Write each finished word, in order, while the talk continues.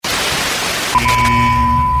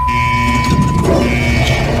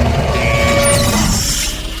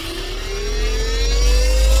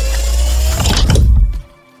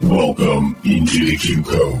to the Q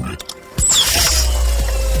Code.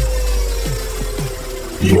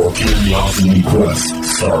 Your curiosity quest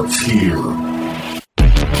starts here.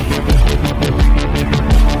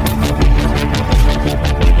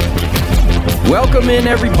 Welcome in,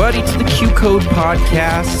 everybody, to the Q Code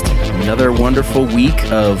podcast. Another wonderful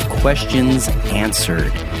week of questions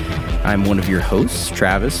answered. I'm one of your hosts,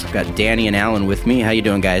 Travis. I've got Danny and Alan with me. How you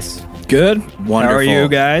doing, guys? Good. Wonderful. How are you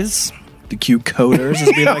guys? The Q Coders, as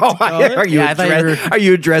we like to call it. Are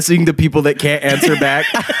you addressing the people that can't answer back?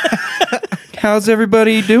 How's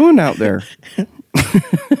everybody doing out there?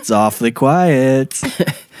 It's awfully quiet.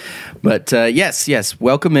 But yes.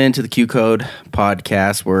 Welcome into the Q Code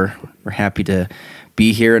podcast. We're happy to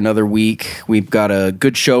be here another week. We've got a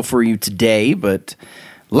good show for you today, but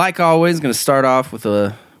like always, going to start off with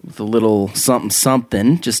a little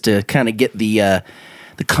something just to kind of get the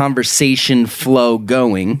conversation flow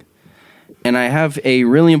going. And I have a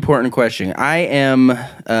really important question. I am,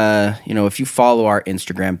 if you follow our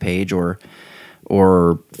Instagram page or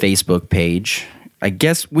Facebook page, I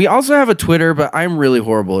guess we also have a Twitter, but I'm really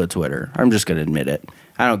horrible at Twitter. I'm just going to admit it.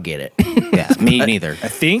 I don't get it. Yeah, me neither. I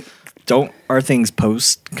think, don't our things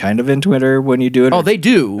post kind of in Twitter when you do it? Oh, they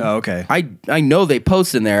do. Oh, okay. I know they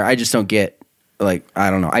post in there. I just don't get, I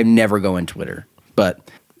don't know. I never go in Twitter, but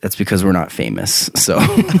that's because we're not famous. So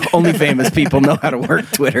only famous people know how to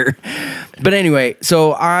work Twitter. But anyway,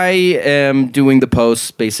 so I am doing the posts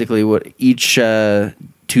basically what each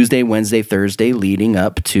Tuesday, Wednesday, Thursday leading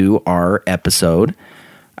up to our episode.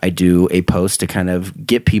 I do a post to kind of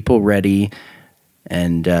get people ready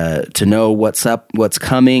and to know what's up, what's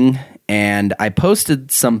coming. And I posted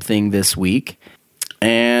something this week,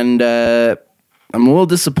 and I'm a little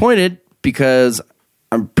disappointed because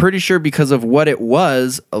I'm pretty sure because of what it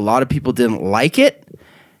was, a lot of people didn't like it.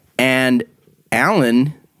 And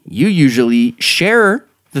Alan, you usually share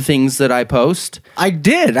the things that I post. I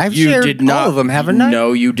did. I've shared all of them, haven't I?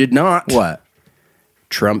 No, you did not. What?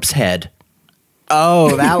 Trump's head.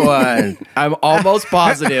 Oh, that one. I'm almost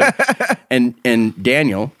positive. And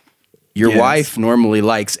Daniel, your wife normally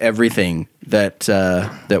likes everything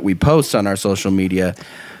that we post on our social media,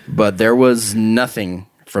 but there was nothing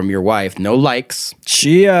from your wife. No likes.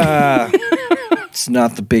 She is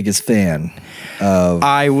not the biggest fan of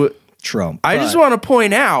Trump. I just want to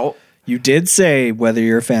point out, you did say whether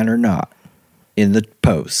you're a fan or not in the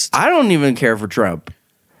post. I don't even care for Trump.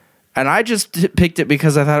 And I just picked it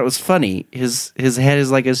because I thought it was funny. His head is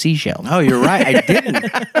like a seashell. Oh, you're right. I didn't.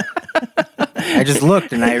 I just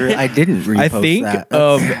looked and I didn't repost I think that.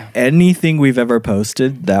 Of anything we've ever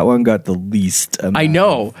posted, that one got the least amount. I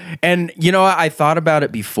know. And I thought about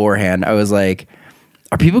it beforehand. I was like,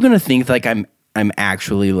 are people going to think like I'm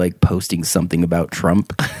actually like posting something about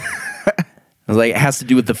Trump? I was like, it has to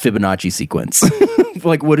do with the Fibonacci sequence.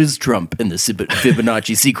 Like, what does Trump and the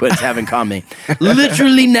Fibonacci sequence have in common?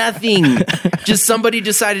 Literally nothing. Just somebody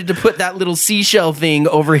decided to put that little seashell thing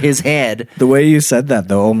over his head. The way you said that,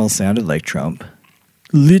 though, almost sounded like Trump.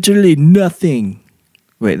 Literally nothing.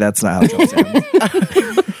 Wait, that's not how Trump sounds.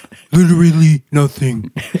 Literally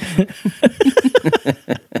nothing.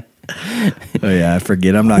 Oh, yeah, I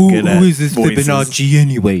forget. I'm not good at Who is this voices. Fibonacci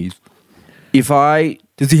anyways?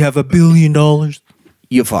 Does he have $1 billion?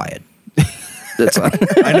 You're fired. That's all.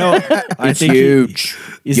 I know. It's huge.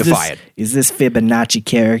 You're fired. Is this Fibonacci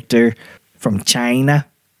character from China?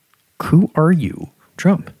 Who are you?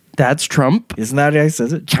 Trump. That's Trump? Isn't that how he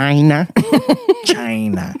says it? China?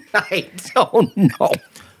 China. I don't know.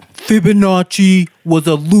 Fibonacci was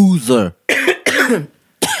a loser.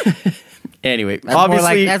 Anyway, That's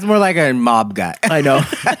obviously... that's more like a mob guy. I know.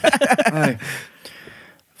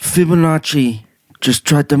 Fibonacci just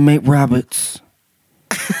tried to make rabbits.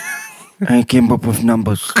 I came up with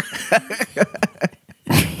numbers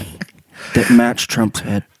that match Trump's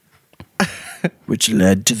head. Which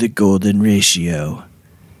led to the golden ratio.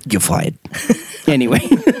 You're fired. Anyway,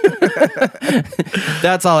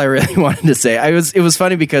 that's all I really wanted to say. It was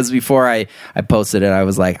funny because before I posted it, I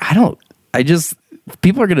was like,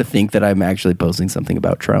 people are going to think that I'm actually posting something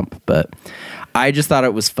about Trump, but I just thought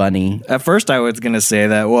it was funny. At first I was going to say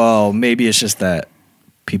that, well, maybe it's just that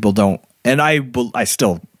people don't, and I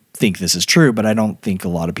still think this is true, but I don't think a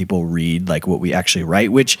lot of people read like what we actually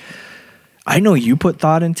write, which I know you put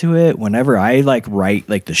thought into it. Whenever I write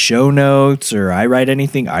the show notes or I write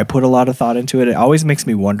anything, I put a lot of thought into it. It always makes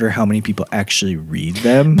me wonder how many people actually read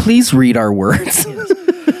them. Please read our words.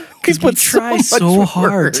 Because we try so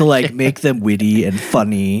hard to make them witty and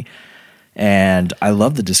funny. And I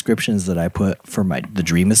love the descriptions that I put for the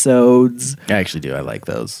Dreamisodes. I actually do. I like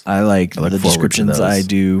those. I like look the forward to descriptions those. I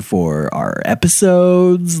do for our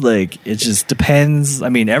episodes. Like, it just depends. I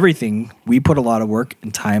mean, everything. We put a lot of work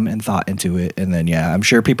and time and thought into it. And then, yeah, I'm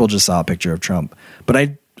sure people just saw a picture of Trump.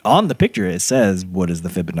 But on the picture, it says, what is the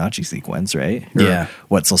Fibonacci sequence, right? Or Yeah.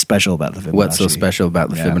 what's so special about the Fibonacci? What's so special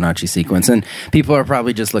about the Yeah. Fibonacci sequence? And people are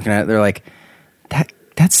probably just looking at it. They're like,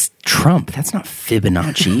 that's Trump. That's not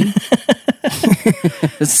Fibonacci.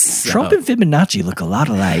 So- Trump and Fibonacci look a lot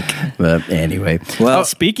alike. But anyway. Well,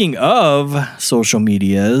 speaking of social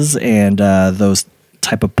medias and those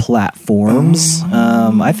type of platforms,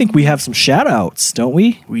 I think we have some shout outs, don't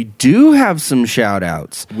we? We do have some shout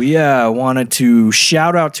outs. We wanted to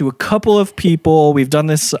shout out to a couple of people. We've done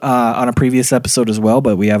this on a previous episode as well,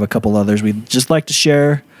 but we have a couple others we'd just like to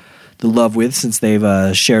share the love with, since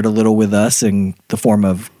they've shared a little with us in the form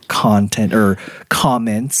of content or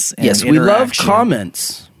comments. And Yes, we love interaction.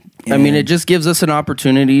 comments. I mean, it just gives us an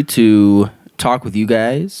opportunity to talk with you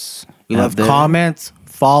guys. We out love there. comments,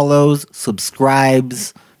 follows,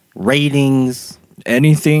 subscribes, ratings.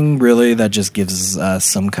 Anything really that just gives us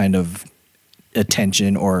some kind of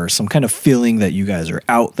attention or some kind of feeling that you guys are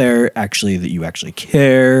out there, actually, that you actually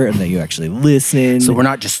care and that you actually listen. So we're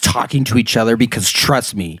not just talking to each other, because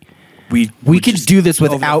trust me, we can just do this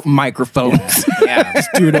without microphones. Yeah, just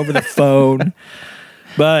do it over the phone.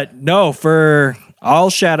 But no, I'll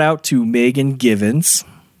shout out to Megan Givens.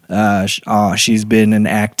 She's been an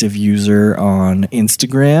active user on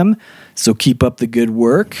Instagram, so keep up the good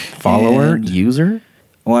work. Follower, And- user,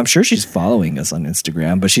 well, I'm sure she's following us on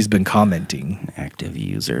Instagram, but she's been commenting. active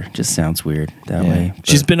user. Just sounds weird that way. but-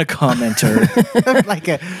 She's been a commenter, Like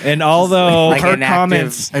a and although like her an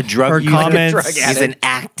comments, active, a drug her user. comments, He's an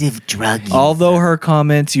active drug user. although her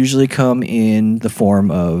comments usually come in the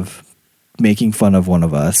form of making fun of one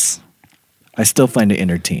of us, I still find it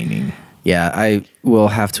entertaining. Yeah, I will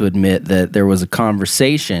have to admit that there was a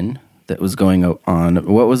conversation that was going on.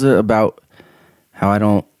 What was it about? How I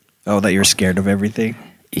don't. Oh, that you're scared of everything?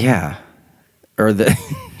 Yeah, or that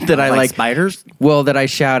that I like. spiders. Well, that I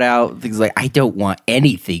shout out things like, I don't want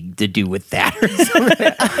anything to do with that. Or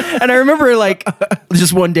something. And I remember, like,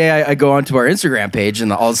 just one day I go onto our Instagram page,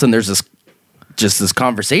 and all of a sudden there's this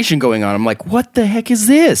conversation going on. I'm like, what the heck is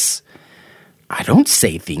this? I don't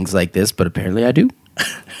say things like this, but apparently I do.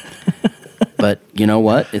 But you know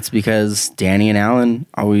what? It's because Danny and Alan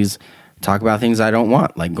always talk about things I don't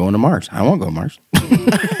want, like going to Mars. I won't go to Mars.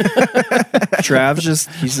 Trav's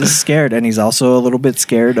he's just scared, and he's also a little bit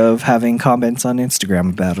scared of having comments on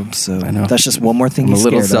Instagram about him. So know. that's just one more thing I'm a he's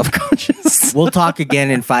little scared of. self-conscious. We'll talk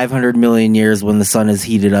again in 500 million years when the sun has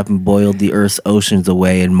heated up and boiled the Earth's oceans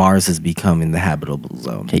away and Mars has become in the habitable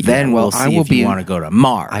zone. Okay, then yeah, we'll well, see I will if you be- want to go to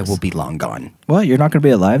Mars. I will be long gone. What? You're not going to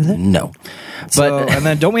be alive then? No. So, But and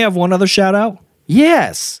then don't we have one other shout out?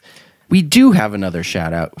 yes, we do have another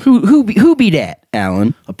shout out. Who be that,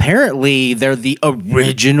 Alan? Apparently, they're the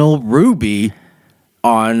original Ruby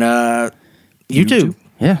on YouTube.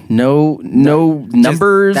 Yeah, no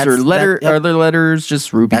numbers that's- or that- yep. other letters,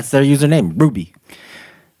 just Ruby. That's their username, Ruby.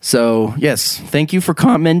 So yes, thank you for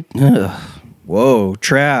comment. Ugh. Whoa,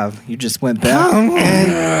 Trav, you just went back.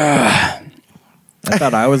 I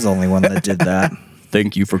thought I was the only one that did that.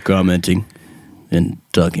 Thank you for commenting and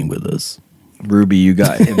talking with us. Ruby, you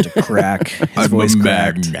got him to crack. His voice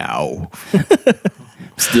cracked. now.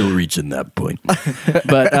 Still reaching that point.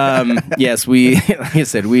 But yes, we like I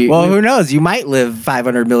said, Well, we who knows? You might live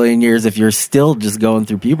 500 million years if you're still just going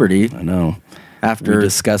through puberty I know. after We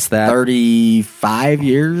discussed that. 35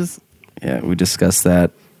 years. Yeah, we discussed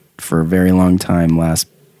that for a very long time last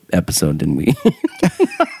episode, didn't we?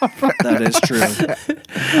 That is true.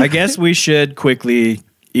 I guess we should quickly,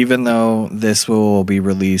 even though this will be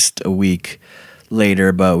released a week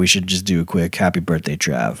later, but we should just do a quick happy birthday,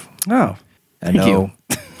 Trav. Oh, I know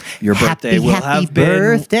your birthday will happy have been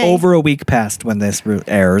birthday. over a week past when this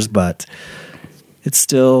airs, but it's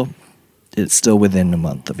still within a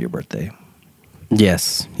month of your birthday.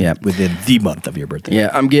 yes, yeah. Within the month of your birthday. Yeah,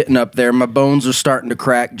 I'm getting up there. My bones are starting to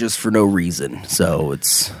crack just for no reason. So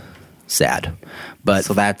it's sad. But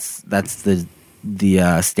So that's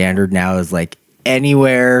the standard now is like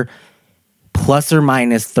anywhere plus or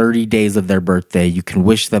minus 30 days of their birthday, you can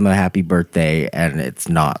wish them a happy birthday, and it's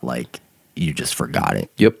not like you just forgot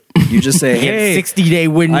it. yep. You just say, You get a "Hey, 60-day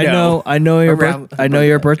window. I know your around-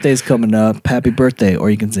 your birthday's coming up. Happy birthday!" Or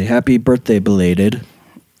you can say, "Happy birthday, belated."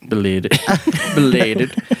 Belated.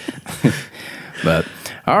 Belated. But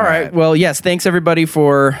All right. Well, yes. Thanks everybody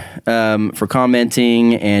for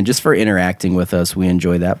commenting and just for interacting with us. We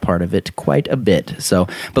enjoy that part of it quite a bit. So,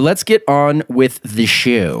 but let's get on with the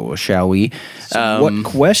show, shall we? What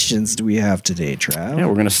questions do we have today, Trav? Yeah,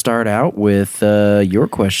 we're going to start out with your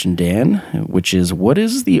question, Dan, which is, what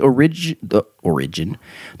is the origin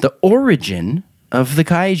of the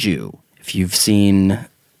kaiju? If you've seen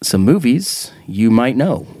some movies, you might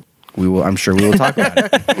know. I'm sure we will talk about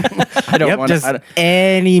it. I don't want to.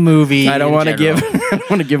 Any movie. I don't want to give. I don't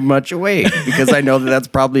want to give much away because I know that's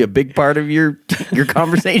probably a big part of your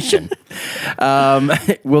conversation.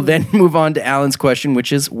 We'll then move on to Alan's question,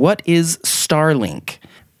 which is, what is Starlink?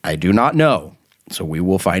 I do not know, so we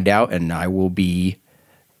will find out, and I will be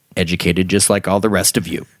educated just like all the rest of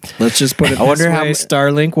you. Let's just put it this way.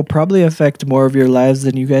 Starlink will probably affect more of your lives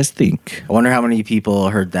than you guys think. I wonder how many people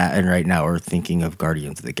heard that and right now are thinking of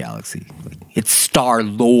Guardians of the Galaxy. Like, it's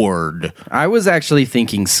Star-Lord. I was actually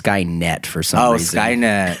thinking Skynet for some reason. Oh,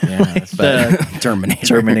 Skynet. Yeah, but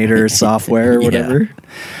Terminator software or whatever.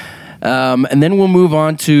 Yeah. And then we'll move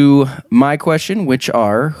on to my question, which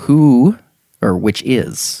are who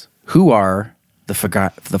are the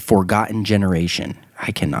forgotten generation?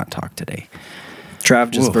 I cannot talk today. Trav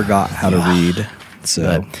just forgot how to read.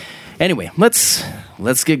 So but anyway, let's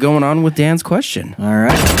get going on with Dan's question. All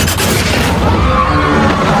right.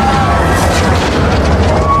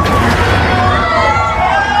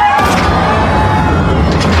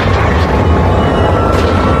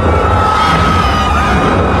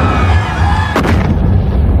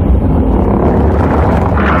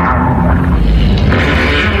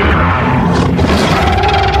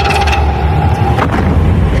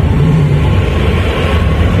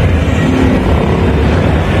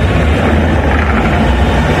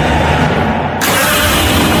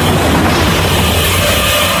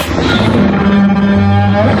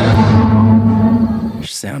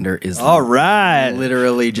 Sounder is all right.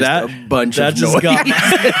 Literally just a bunch of just noise.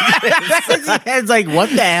 It's like,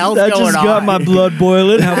 what the hell's that going on? That just got my blood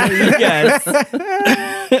boiling. How about you guys?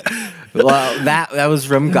 Well, that was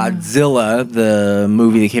from Godzilla, the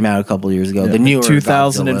movie that came out a couple years ago. The newer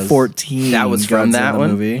 2014. That was from Godzilla that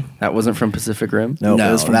one movie. That wasn't from Pacific Rim. No,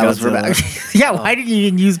 that was from yeah. Why did you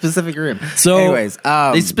even use Pacific Rim? So, anyways,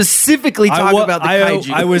 they specifically talk about the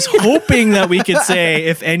kaiju. I was hoping that we could say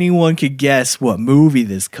if anyone could guess what movie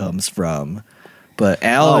this comes from. But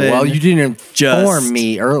Alan, you didn't inform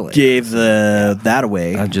me earlier. Gave that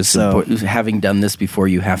away. Having done this before,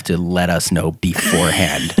 you have to let us know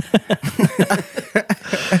beforehand.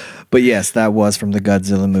 But yes, that was from the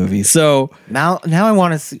Godzilla movie. So now I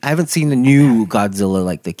want to see. I haven't seen the new Godzilla,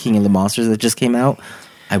 like the King of the Monsters that just came out.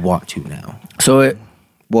 I want to now. So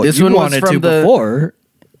this you one wanted was from to before.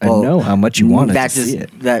 I know how much you wanted to see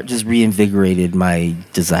it. That just reinvigorated my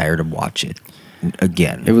desire to watch it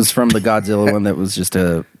again. It was from the Godzilla one that was just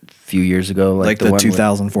a few years ago, like the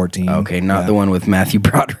 2014. Okay, not the one with Matthew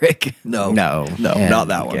Broderick. No, not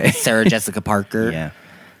that one. Sarah Jessica Parker. Yeah,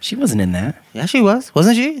 she wasn't in that. Yeah, she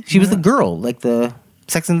wasn't she? She was the girl, like the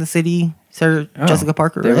Sex and the City. Sarah Jessica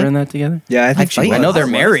Parker. They were in that together. Yeah, I think she was. I know they're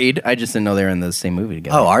married. I just didn't know they were in the same movie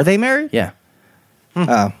together. Oh, are they married? Yeah.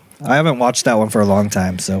 I haven't watched that one for a long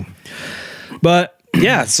time. So, but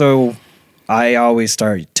yeah, so. I always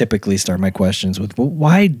typically start my questions with, well,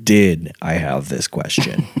 why did I have this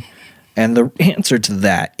question? And the answer to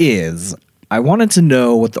that is, I wanted to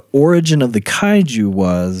know what the origin of the kaiju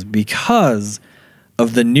was because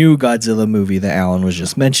of the new Godzilla movie that Alan was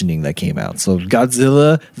just mentioning that came out. So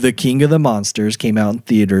Godzilla, the King of the Monsters, came out in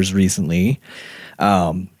theaters recently.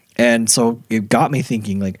 And so it got me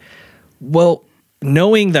thinking, like, well,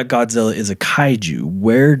 knowing that Godzilla is a kaiju,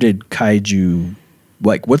 where did kaiju...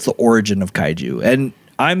 Like, what's the origin of kaiju? And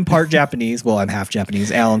I'm part Japanese. Well, I'm half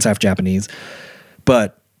Japanese. Alan's half Japanese.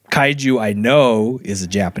 But kaiju, I know, is a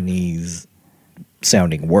Japanese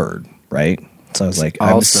sounding word, right? So I was like,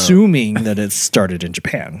 I'm assuming that it started in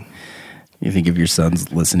Japan. You think if your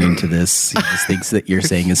son's listening to this, he just thinks that you're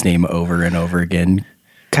saying his name over and over again.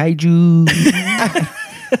 Kaiju.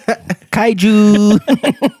 Kaiju.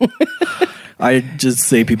 I just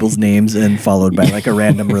say people's names and followed by like a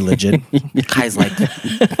random religion. Kai's like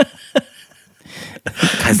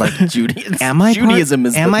Judaism. Am I Judaism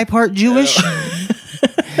part, am I part Jewish?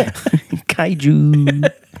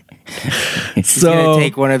 Kaiju. He's gonna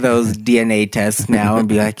take one of those DNA tests now and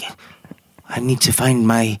be like, I need to find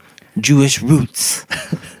my Jewish roots.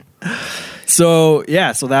 So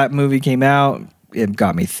that movie came out. It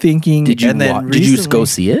got me thinking. Did you go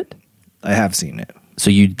see it? I have seen it. So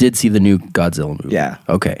you did see the new Godzilla movie? Yeah.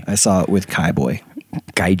 Okay. I saw it with Kaiju.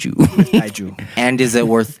 Kaiju. And is it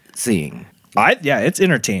worth seeing? Yeah, it's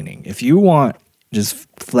entertaining. If you want just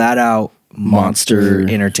flat out monster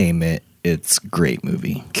Monster. entertainment. It's a great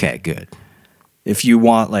movie. Okay, good. If you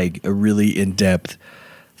want like a really in-depth,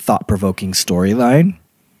 thought-provoking storyline,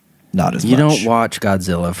 not as You much. don't watch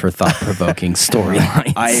Godzilla for thought-provoking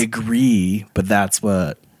storylines. I agree, but that's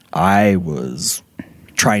what I was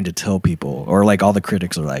trying to tell people, or like all the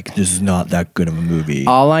critics are like, this is not that good of a movie.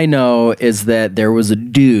 All I know is that there was a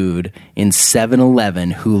dude in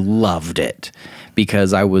 7-Eleven who loved it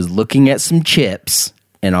because I was looking at some chips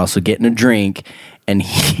and also getting a drink, and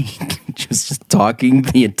he was just talking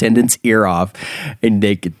the attendant's ear off, and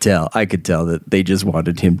I could tell that they just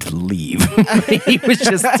wanted him to leave. He was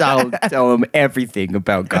just tell him everything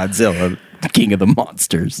about Godzilla, King of the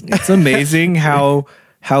Monsters. It's amazing how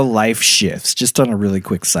life shifts. Just on a really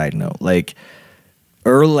quick side note, like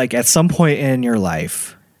at some point in your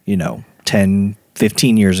life, 10,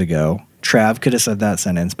 15 years ago, Trav could have said that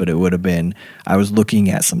sentence, but it would have been, I was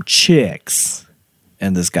looking at some chicks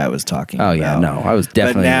and this guy was talking Oh yeah, about. no, I was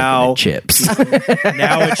definitely now- looking at chips.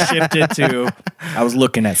 Now it's shifted to, I was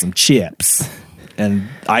looking at some chips, and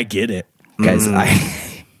I get it. Guys,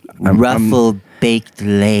 Ruffled baked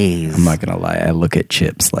lays. I'm not gonna lie, I look at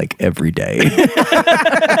chips like every day.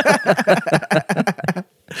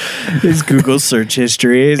 His Google search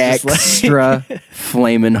history is just like, Extra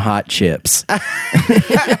flaming hot chips.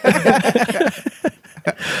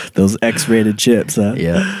 those X-rated chips, huh?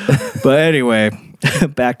 Yeah. But anyway,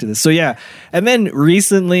 back to this. So yeah, and then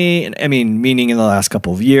recently, meaning in the last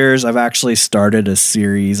couple of years, I've actually started a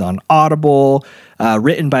series on Audible,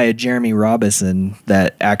 written by a Jeremy Robinson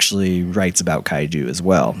that actually writes about kaiju as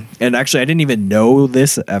well. And actually, I didn't even know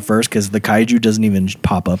this at first because the kaiju doesn't even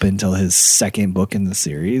pop up until his second book in the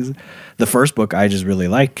series. The first book I just really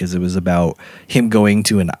liked because it was about him going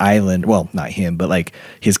to an island. Well, not him, but like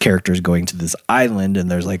his characters going to this island,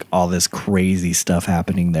 and there's like all this crazy stuff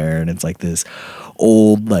happening there, and it's like this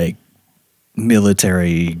old like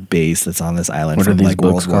military base that's on this island What are from these like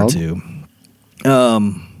World books War called? II.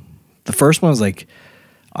 The first one was like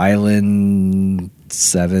Island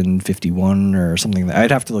 751 or something. I'd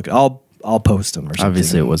have to look. I'll post them or something.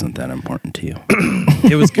 Obviously, it wasn't that important to you.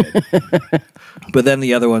 It was good. But then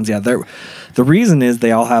the other ones, yeah, the reason is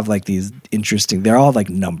they all have like these interesting. They're all like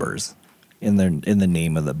numbers in the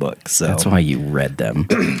name of the book. So That's why you read them.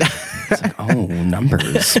 It's like, oh,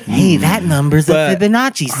 numbers. Hey, that number's a But-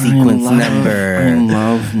 Fibonacci sequence I number.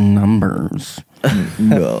 love numbers.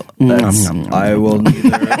 well, I will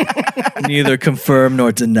neither confirm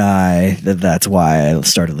nor deny that that's why I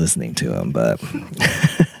started listening to him. But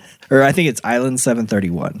or I think it's Island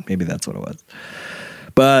 731. Maybe that's what it was.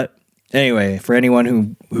 But anyway, for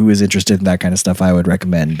anyone who is interested in that kind of stuff, I would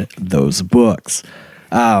recommend those books.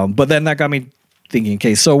 But then that got me thinking,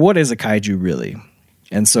 okay, so what is a kaiju really?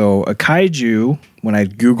 And so a kaiju, when I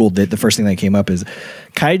Googled it, the first thing that came up is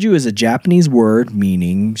kaiju is a Japanese word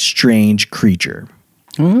meaning strange creature.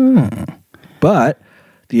 But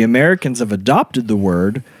the Americans have adopted the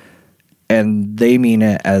word and they mean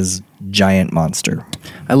it as giant monster.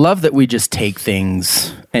 I love that we just take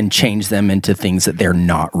things and change them into things that they're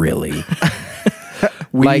not really.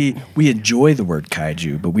 We enjoy the word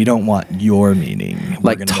kaiju, but we don't want your meaning. We're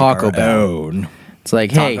Like gonna make Taco our Bell. own. It's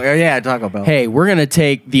like, hey, Taco Bell. hey, we're going to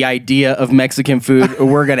take the idea of Mexican food,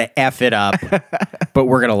 we're going to F it up, but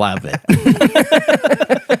we're going to love it.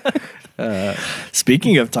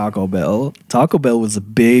 Speaking of Taco Bell was a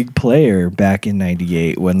big player back in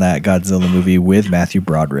 '98 when that Godzilla movie with Matthew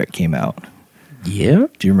Broderick came out. Yeah?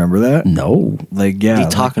 Do you remember that? No. Like, yeah, What are you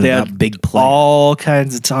talking they about, had big player? all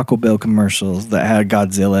kinds of Taco Bell commercials that had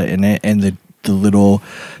Godzilla in it, and the little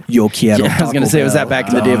Yo quiero. Yeah, I was going to say, was that back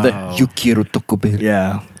in the day of the You quiero Taco Bell?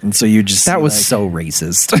 Yeah, and so you just That see, was like, so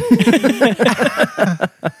racist.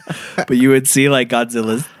 But you would see like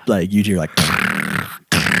Godzilla's like you'd hear like,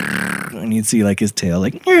 and you'd see like his tail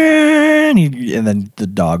like, and then the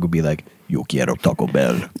dog would be like, Yo quiero Taco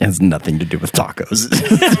Bell. It has nothing to do with tacos.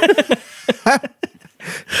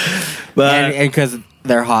 But And because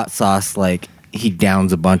their hot sauce, like, he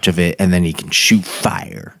downs a bunch of it and then he can shoot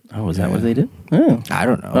fire. Oh, is that what they did? Oh. I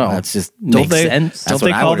don't know. Oh. That's just don't they sense. don't That's they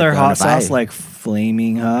what I call would've their done hot if I- sauce like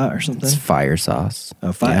flaming hot or something? It's fire sauce.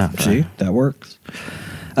 Oh, fine. Yeah, See, that works.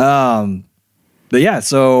 But yeah,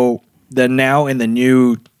 so then now in the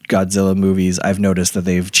new Godzilla movies, I've noticed that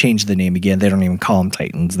they've changed the name again. They don't even call them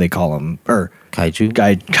Titans. They call them, kaiju.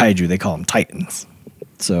 Kaiju. They call them Titans.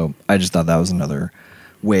 So I just thought that was another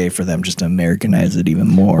way for them just to Americanize it even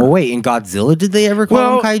more. Well, wait, in Godzilla, did they ever call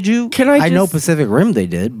Well, him kaiju? can I know just- Pacific Rim they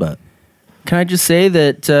did, but Can I just say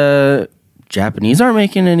that Japanese aren't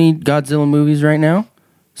making any Godzilla movies right now?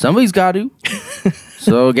 Somebody's got to.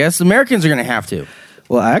 So I guess Americans are going to have to.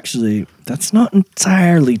 Well, actually, That's not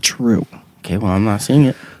entirely true. Okay, well, I'm not seeing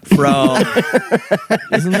it. From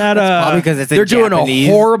isn't that Probably because it's They're in doing Japanese.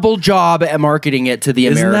 a horrible job at marketing it to the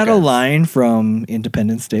isn't Americans. that a line from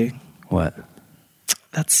Independence Day? What?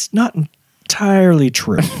 That's not entirely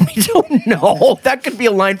true. I don't know. That could be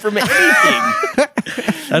a line from anything.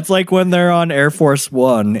 That's like when they're on Air Force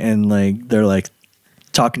One and like they're like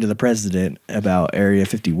talking to the president about Area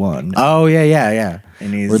 51. Oh yeah.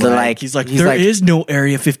 And he's Where they're like, there is no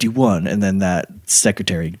Area 51. And then that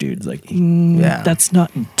secretary dude's like, Yeah. that's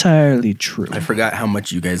not entirely true. I forgot how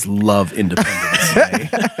much you guys love Independence Day.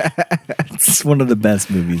 It's one of the best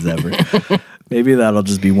movies ever. Maybe that'll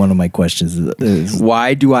just be one of my questions.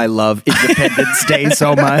 Why do I love Independence Day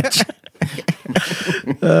so much?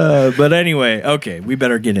 But anyway, okay, we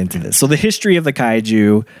better get into this. So the history of the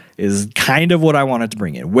kaiju is kind of what I wanted to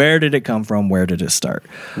bring in. Where did it come from? Where did it start?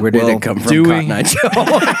 Where did it come from, Cotton Eye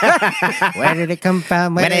Joe? Where did it come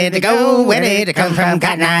from? Where did it go? Where did it come from?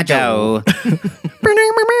 Cotton Eye Joe.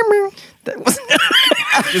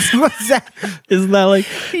 What's that? Isn't that like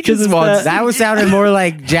just wants- That was sounding more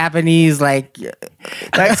like Japanese, like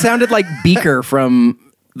That sounded like Beaker from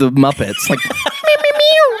the Muppets. Like,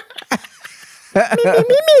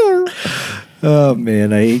 oh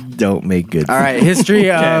man, I don't make good. all right,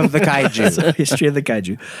 history of the kaiju. History of the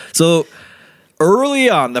kaiju. So early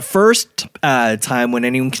on, the first time when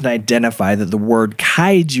anyone can identify that the word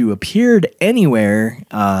kaiju appeared anywhere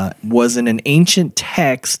was in an ancient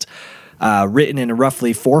text written in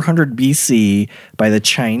roughly 400 BC by the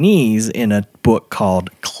Chinese in a book called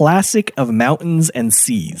Classic of Mountains and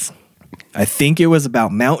Seas. I think it was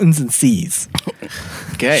about mountains and seas.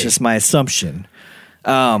 okay. It's just my assumption.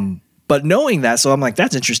 But knowing that, so I'm like,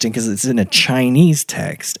 that's interesting because it's in a Chinese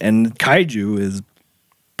text, and kaiju is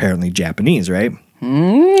apparently Japanese, right?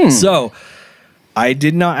 So I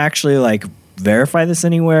did not actually like verify this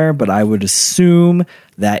anywhere, but I would assume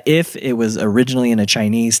that if it was originally in a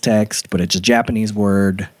Chinese text, but it's a Japanese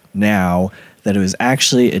word now, that it was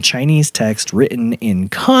actually a Chinese text written in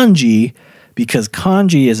kanji, because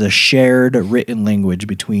kanji is a shared written language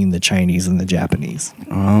between the Chinese and the Japanese.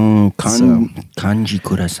 Oh, kanji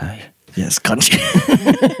kudasai. Yes, kanji.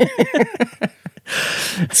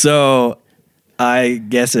 So I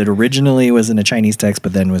guess it originally was in a Chinese text,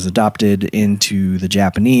 but then was adopted into the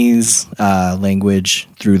Japanese language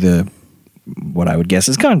through the what I would guess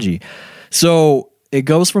is kanji. So it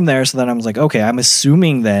goes from there. So then I was like, okay, I'm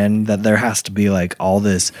assuming then that there has to be like all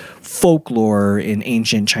this folklore in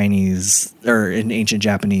ancient Chinese or in ancient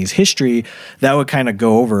Japanese history that would kind of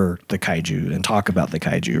go over the kaiju and talk about the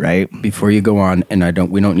kaiju, right? Before you go on, and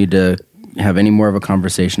we don't need to have any more of a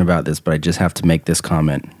conversation about this, but I just have to make this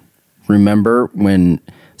comment. Remember when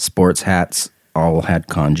sports hats all had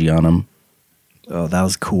kanji on them? Oh, that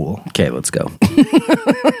was cool. Okay, let's go.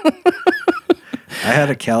 I had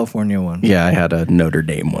a California one. Yeah, I had a Notre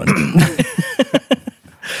Dame one.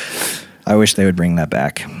 I wish they would bring that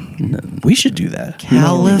back. We should do that.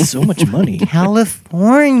 So much money.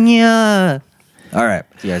 California. All right.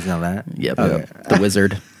 Do you guys know that? Yep, Okay. the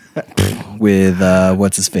wizard. With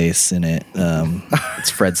what's his face in it?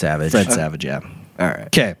 It's Fred Savage. Fred Savage, yeah. All right.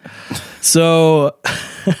 Okay. So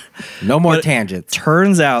No more But- tangents.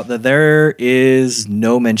 turns out that there is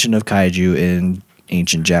no mention of kaiju in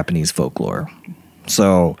ancient Japanese folklore.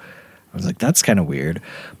 So I was like, that's kind of weird.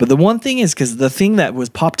 But the one thing is, because the thing that was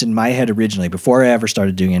popped in my head originally before I ever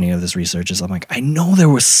started doing any of this research is I'm like, I know there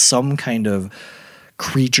was some kind of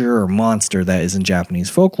creature or monster that is in Japanese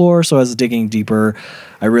folklore. So as I was digging deeper,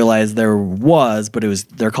 I realized there was, but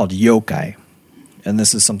they're called yokai. And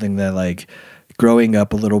this is something that like growing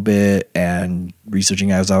up a little bit and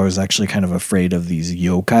researching, I was actually kind of afraid of these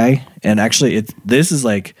yokai. And actually this is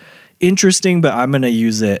like interesting, but I'm going to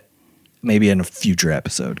use it maybe in a future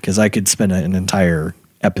episode because I could spend an entire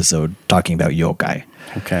episode talking about yokai.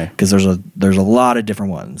 Okay. Because there's a lot of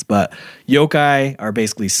different ones, but yokai are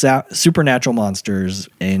basically supernatural monsters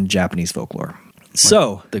in Japanese folklore.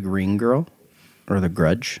 So The Green Girl or The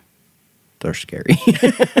Grudge? They're scary.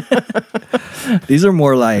 these are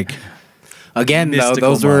more like Again, though, mystical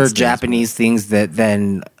those were monsters, Japanese things that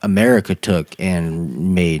then America took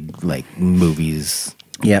and made like movies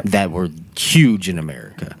Yep. that were huge in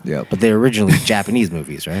America. Yep. But they're originally Japanese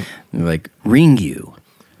movies, right? They're like, Ringu.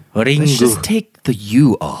 Let's Ringu. just take the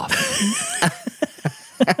U off.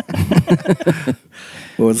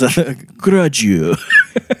 what was that? Grudge.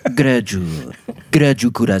 Grudge. Grudge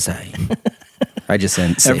kudasai. I just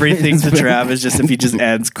sent Everything to Trav is just if he just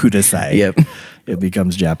adds kudasai. Yep. It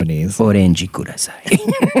becomes Japanese. Orange kudasai.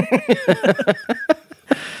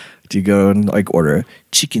 Do you go and like order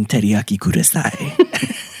chicken teriyaki kudasai?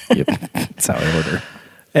 Yep. That's how I order.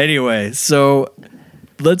 Anyway, so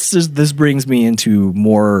this brings me into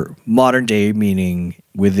more modern day meaning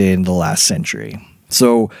within the last century.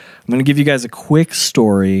 So I'm going to give you guys a quick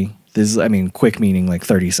story. Quick meaning like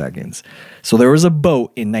 30 seconds. So there was a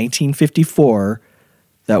boat in 1954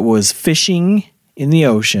 that was fishing in the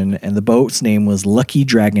ocean, and the boat's name was Lucky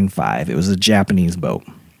Dragon 5. It was a Japanese boat.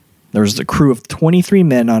 There was a crew of 23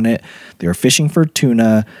 men on it. They were fishing for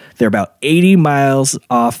tuna. They're about 80 miles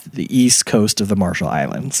off the east coast of the Marshall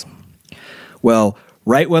Islands. Well,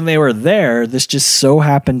 right when they were there, this just so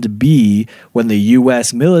happened to be when the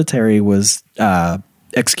U.S. military was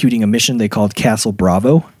executing a mission they called Castle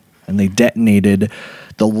Bravo, and they detonated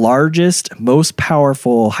the largest, most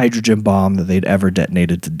powerful hydrogen bomb that they'd ever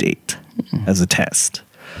detonated to date as a test.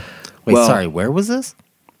 Wait, sorry, where was this?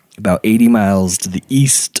 About 80 miles to the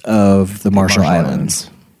east of the Marshall Islands.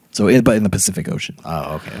 But in the Pacific Ocean.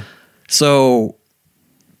 Oh, okay. So,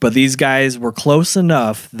 but these guys were close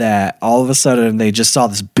enough that all of a sudden they just saw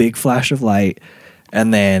this big flash of light,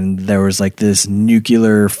 and then there was like this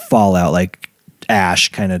nuclear fallout, like ash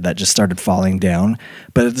kind of that just started falling down.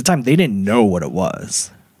 But at the time, they didn't know what it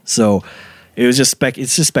was. So it was just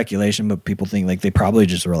it's just speculation, but people think like they probably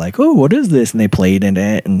just were like, oh, what is this? And they played in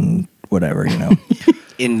it and whatever, you know.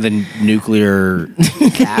 In the nuclear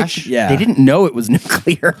cache? Yeah. They didn't know it was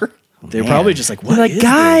nuclear. They were probably just like, what They're like, is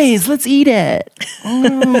guys, let's eat it.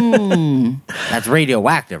 That's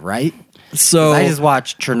radioactive, right? this? So I just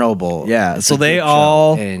watched Chernobyl. Yeah, It's so a they good show,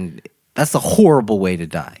 all- and that's a horrible way to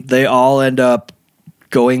die. they all end up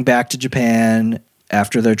going back to Japan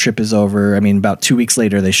after their trip is over. I mean, about 2 weeks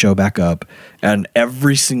later, they show back up, and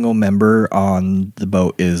every single member on the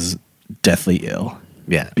boat is deathly ill.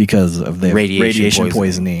 Yeah. Because of the Radiation radiation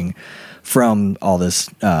poisoning from all this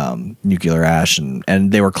nuclear ash,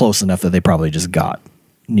 and they were close enough that they probably just got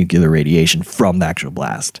nuclear radiation from the actual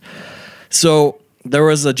blast. So there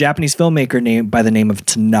was a Japanese filmmaker by the name of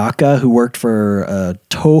Tanaka who worked for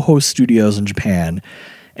Toho Studios in Japan,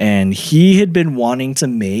 and he had been wanting to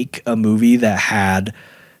make a movie that had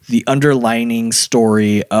the underlining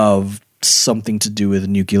story of something to do with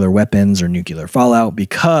nuclear weapons or nuclear fallout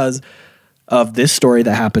because of this story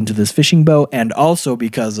that happened to this fishing boat, and also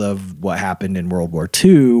because of what happened in World War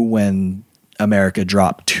II when America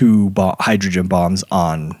dropped two hydrogen bombs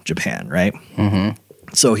on Japan, right? Mm-hmm.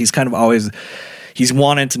 So he's kind of he's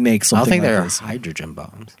wanted to make I something don't think like they're this. hydrogen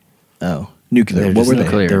bombs. Oh, nuclear. They're What were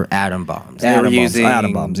just they? They're atom bombs. Atom they were bombs,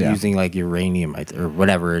 atom bombs, yeah. using like uranium or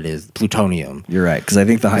whatever it is, plutonium. You're right, because I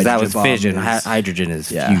think the 'Cause hydrogen that was bomb fission. is- Hydrogen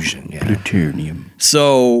is Yeah. fusion. Yeah. Plutonium.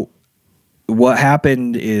 So what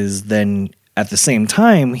happened is then at the same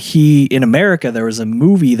time, in America, there was a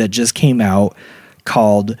movie that just came out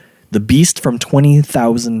called The Beast from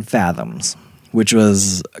 20,000 Fathoms, which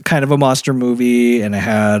was kind of a monster movie. And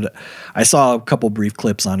I saw a couple brief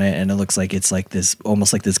clips on it, and it looks like it's like this,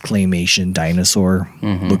 almost like this claymation dinosaur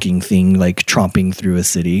looking thing, like tromping through a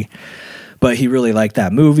city. But he really liked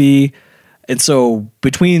that movie. And so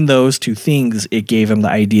between those two things, it gave him the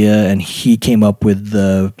idea, and he came up with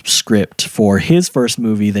the script for his first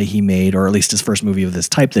movie that he made, or at least his first movie of this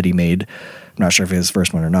type that he made. I'm not sure if it was his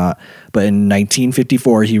first one or not. But in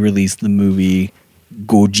 1954, he released the movie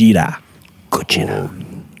Gojira,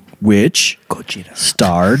 which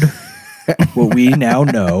starred what we now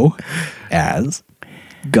know as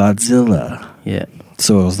Godzilla. Yeah.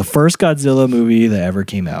 So it was the first Godzilla movie that ever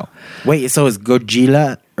came out. Wait, so is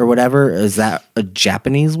Godzilla or whatever, is that a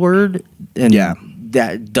Japanese word? And Yeah.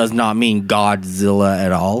 that does not mean Godzilla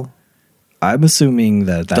at all? I'm assuming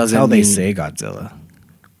that's Doesn't how they mean- say Godzilla.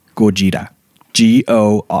 Gojira.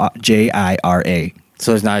 Gojira.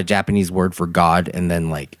 So it's not a Japanese word for God and then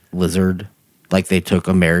like lizard? Like they took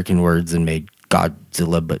American words and made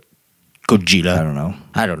Godzilla, but Gojira? I don't know.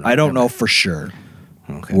 I don't know. I don't know for sure.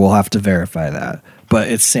 Okay. We'll have to verify that. But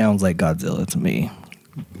it sounds like Godzilla to me.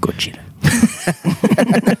 Gojira.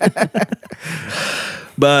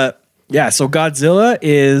 But yeah, so Godzilla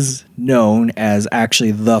is known as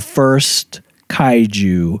actually the first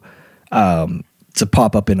kaiju to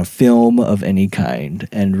pop up in a film of any kind,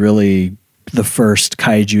 and really the first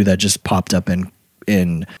kaiju that just popped up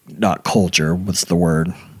in not culture, what's the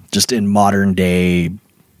word? Just in modern day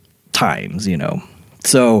times, you know.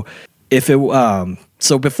 So if it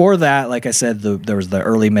so before that, like I said, there was the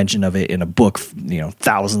early mention of it in a book, you know,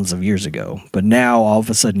 thousands of years ago. But now all of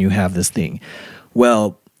a sudden you have this thing.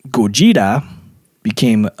 Well, Gojira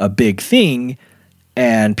became a big thing,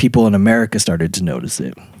 and people in America started to notice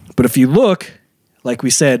it. But if you look, like we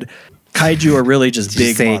said, kaiju are really just Did you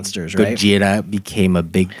big say monsters, right? Gojira became a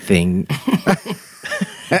big thing.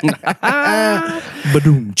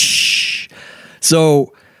 Ba-doom, shh.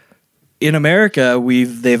 So in America,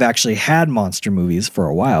 they've actually had monster movies for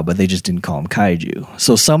a while, but they just didn't call them kaiju.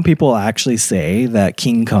 So some people actually say that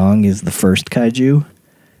King Kong is the first kaiju,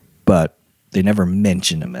 but they never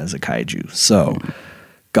mention him as a kaiju. So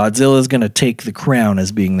Godzilla is going to take the crown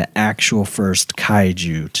as being the actual first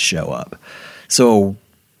kaiju to show up. So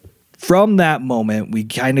from that moment, we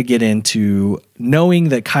kind of get into knowing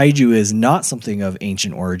that kaiju is not something of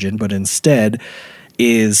ancient origin, but instead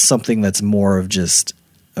is something that's more of just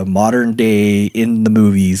a modern day in the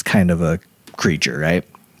movies kind of a creature, right?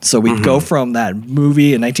 So we go from that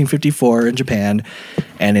movie in 1954 in Japan,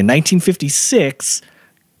 and in 1956,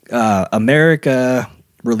 America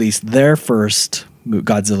released their first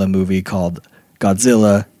Godzilla movie called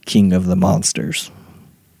Godzilla King of the Monsters.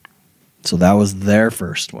 So that was their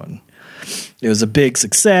first one. It was a big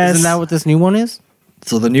success. Isn't that what this new one is?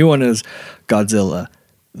 So the new one is Godzilla,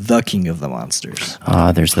 the King of the Monsters.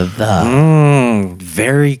 Ah, there's the.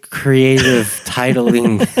 Very creative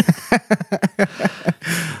titling.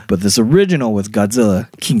 But this original was Godzilla,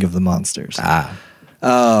 King of the Monsters.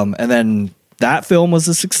 And then that film was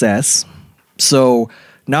a success. So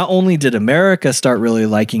not only did America start really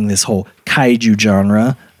liking this whole kaiju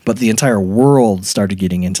genre, but the entire world started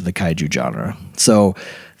getting into the kaiju genre. So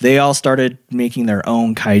they all started making their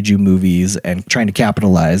own kaiju movies and trying to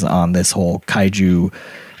capitalize on this whole kaiju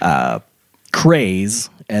craze.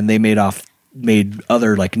 And they made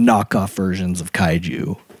other like knockoff versions of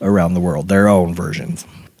kaiju around the world, their own versions.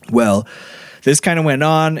 Well, this kind of went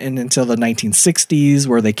on until the 1960s,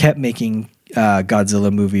 where they kept making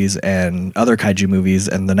Godzilla movies and other kaiju movies,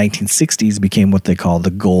 and the 1960s became what they call the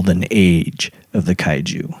golden age of the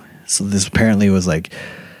kaiju. So this apparently was like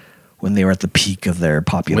when they were at the peak of their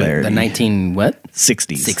popularity. The 19 what?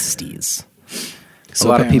 60s. 60s. So a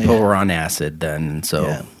lot of apparently- people were on acid then, so.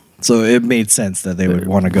 Yeah. So it made sense that they would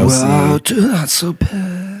want to go see. That's so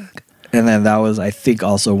bad. And then that was, I think,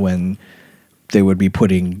 also when they would be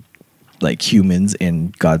putting like humans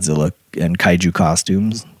in Godzilla and kaiju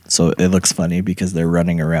costumes. So it looks funny because they're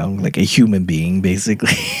running around like a human being,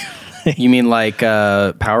 basically. You mean like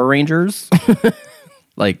Power Rangers?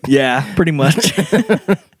 Like, Yeah, pretty much.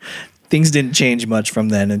 Things didn't change much from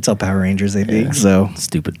then until Power Rangers, I think. So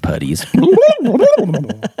stupid putties.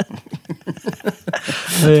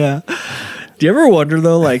 yeah. Do you ever wonder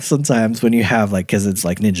though, like sometimes when you have like, because it's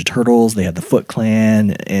like Ninja Turtles, they had the Foot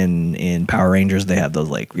Clan, and in Power Rangers they had those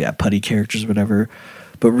like putty characters, or whatever.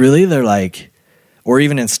 But really, they're like, or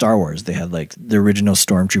even in Star Wars, they had like the original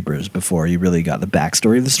Stormtroopers before you really got the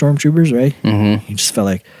backstory of the Stormtroopers, right? Mm-hmm. You just felt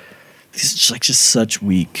like these are just such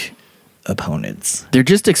weak opponents. They're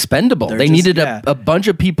just expendable. They're they just- needed yeah. a bunch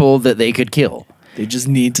of people that they could kill. They just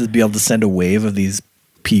need to be able to send a wave of these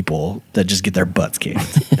people that just get their butts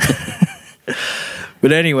kicked.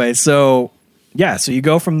 But anyway, so you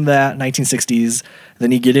go from that 1960s,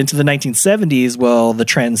 then you get into the 1970s. Well, the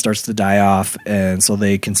trend starts to die off, and so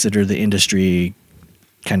they consider the industry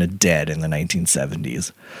kind of dead in the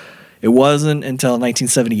 1970s. It wasn't until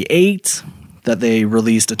 1978 that they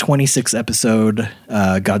released a 26-episode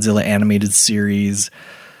Godzilla animated series,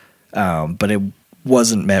 but it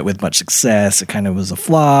wasn't met with much success. It kind of was a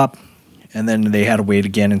flop. And then they had to wait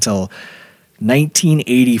again until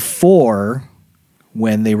 1984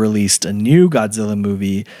 when they released a new Godzilla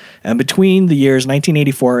movie. And between the years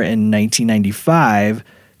 1984 and 1995,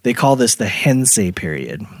 they call this the Heisei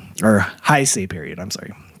period, or Heisei period, I'm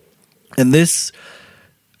sorry. And this,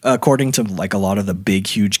 according to like a lot of the big,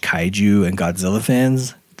 huge kaiju and Godzilla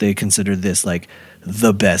fans, they consider this like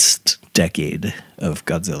the best decade of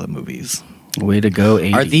Godzilla movies. Way to go,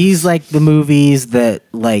 80s. Are these like the movies that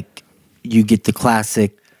like you get the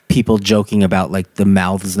classic people joking about like the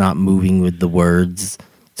mouth is not moving with the words?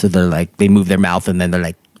 So they're like, they move their mouth and then they're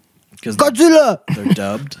like, Because Godzilla! they're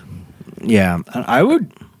dubbed. Yeah. I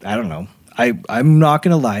don't know. I'm not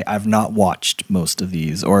going to lie. I've not watched most of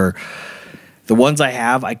these, or the ones I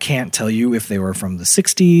have, I can't tell you if they were from the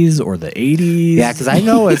 60s or the 80s. Yeah, because I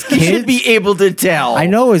know as You kids, should be able to tell. I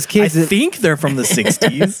know as I kids, think they're from the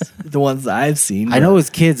 60s, the ones that I've seen. I know as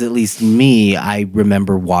kids, at least me, I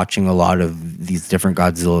remember watching a lot of these different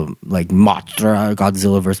Godzilla, like Mothra,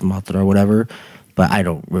 Godzilla versus Mothra or whatever. But I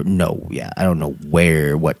don't know. Yeah, I don't know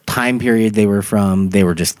what time period they were from. They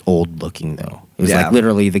were just old looking though. It was Yeah. like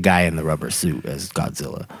literally the guy in the rubber suit as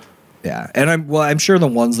Godzilla. Yeah, and I'm sure the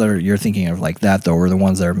ones that you're thinking of like that though were the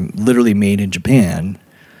ones that are literally made in Japan.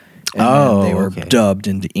 And Oh, they were okay. dubbed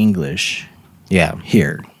into English Yeah.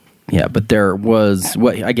 here. Yeah, but there was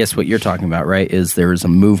what you're talking about, right? Is there was a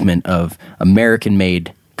movement of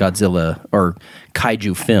American-made Godzilla or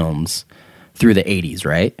kaiju films through the 80s,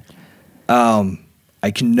 right?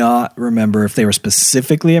 I cannot remember if they were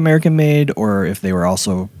specifically American made or if they were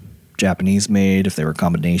also Japanese made, if they were a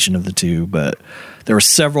combination of the two. But there were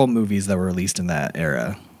several movies that were released in that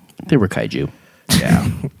era. They were kaiju. Yeah.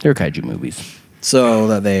 They were kaiju movies. So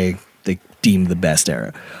that they deemed the best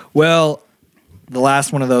era. Well, the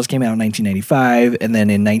last one of those came out in 1995, and then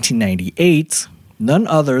in 1998, none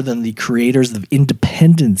other than the creators of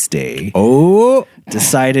Independence Day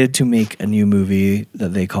decided to make a new movie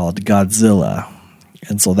that they called Godzilla.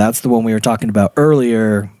 And so that's the one we were talking about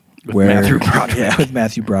earlier with Matthew Broderick. Yeah, with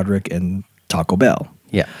Matthew Broderick and Taco Bell.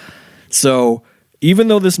 Yeah. So even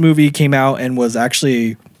though this movie came out and was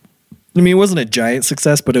actually, I mean, it wasn't a giant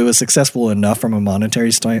success, but it was successful enough from a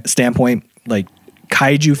monetary standpoint. Like,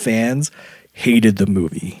 kaiju fans hated the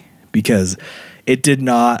movie because it did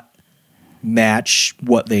not match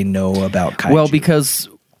what they know about kaiju. Well, because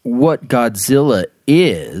what Godzilla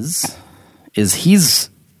is he's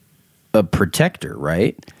a protector,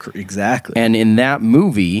 right? Exactly. And in that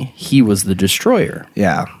movie, he was the destroyer.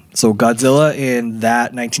 Yeah. So Godzilla in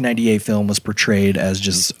that 1998 film was portrayed as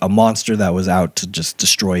just a monster that was out to just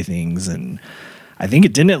destroy things. And I think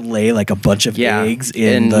it didn't lay like a bunch of eggs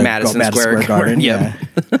in the Madison Square Garden. Yeah.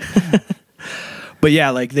 But yeah,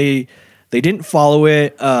 like they didn't follow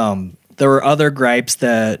it. There were other gripes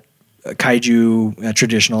that kaiju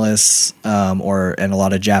traditionalists and a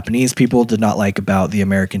lot of Japanese people did not like about the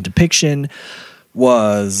American depiction.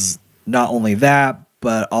 Was not only that,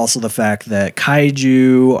 but also the fact that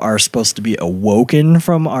kaiju are supposed to be awoken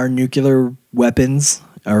from our nuclear weapons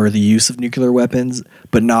or the use of nuclear weapons,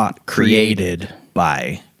 but not created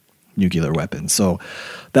by nuclear weapons. So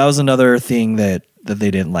that was another thing that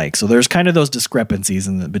they didn't like. So there's kind of those discrepancies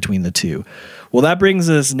between the two. Well, that brings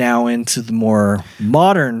us now into the more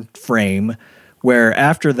modern frame, where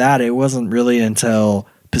after that, it wasn't really until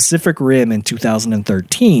Pacific Rim in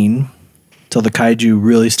 2013 till the kaiju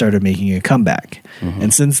really started making a comeback. Mm-hmm.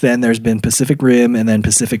 And since then, there's been Pacific Rim and then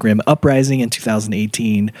Pacific Rim Uprising in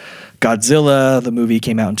 2018. Godzilla, the movie,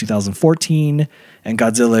 came out in 2014. And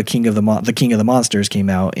Godzilla, the King of the Monsters, came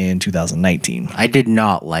out in 2019. I did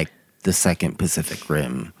not like the second Pacific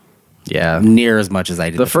Rim. Yeah. Near as much as I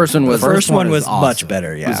did. The first one was awesome. Much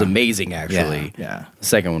better. Yeah. It was amazing, actually. Yeah. The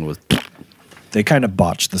second one was... They kind of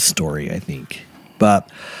botched the story, I think. But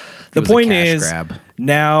the point is, grab.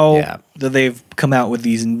 Now that they've come out with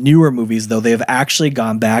these newer movies, though, they've actually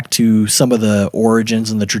gone back to some of the origins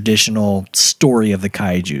and the traditional story of the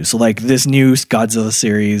kaiju. So, like, this new Godzilla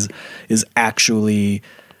series is actually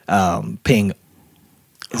paying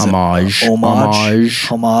homage to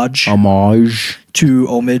homage.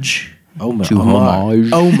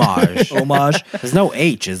 There's no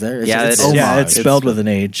H, is there? It's spelled with an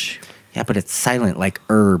H. Yeah, but it's silent like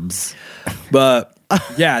herbs. But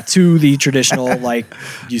yeah, to the traditional, like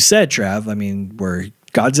you said, Trav, I mean, where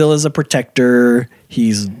Godzilla is a protector,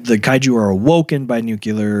 the kaiju are awoken by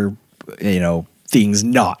nuclear, things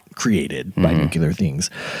not created by nuclear things.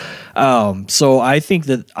 So I think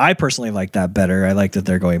that I personally like that better. I like that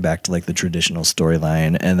they're going back to like the traditional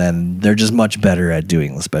storyline, and then they're just much better at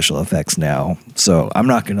doing the special effects now. So I'm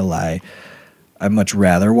not going to lie. I'd much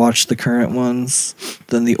rather watch the current ones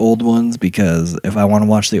than the old ones, because if I want to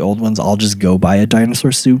watch the old ones, I'll just go buy a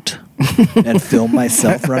dinosaur suit and film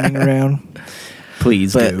myself running around.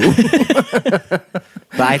 Please do.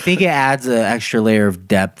 But I think it adds an extra layer of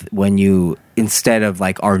depth when you, instead of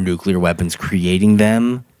like our nuclear weapons creating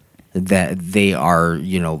them, that they are,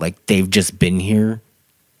 like they've just been here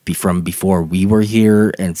from before we were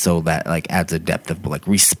here. And so that like adds a depth of like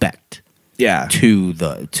respect. Yeah, to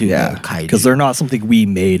the kaiju, because they're not something we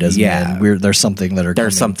made as men. There's something that are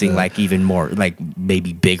there's something like even more like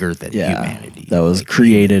maybe bigger than humanity that was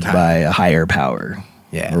created by a higher power,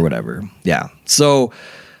 or whatever. Yeah. So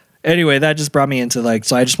anyway, that just brought me into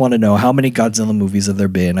so I just want to know, how many Godzilla movies have there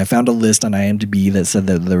been? I found a list on IMDb that said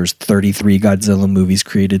that there was 33 Godzilla movies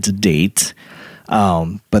created to date,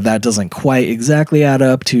 but that doesn't quite exactly add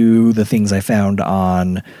up to the things I found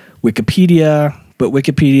on Wikipedia. But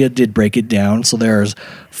Wikipedia did break it down. So there's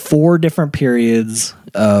 4 different periods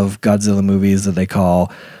of Godzilla movies that they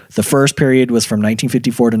call. The first period was from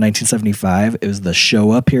 1954 to 1975. It was the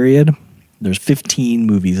Showa period. There's 15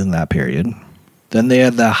 movies in that period. Then they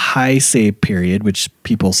had the Heisei period, which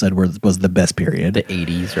people said was the best period. The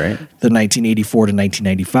 80s, right? The 1984 to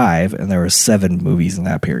 1995, and there were 7 movies in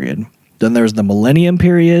that period. Then there's the Millennium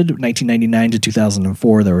period, 1999 to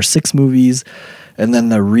 2004. There were 6 movies. And then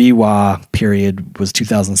the Reiwa period was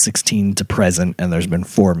 2016 to present, and there's been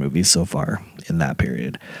 4 movies so far in that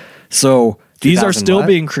period. So these are still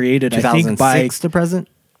being created, I think, by 2006 to present?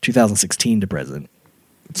 2016 to present.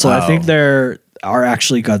 So I think they're are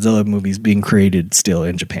actually Godzilla movies being created still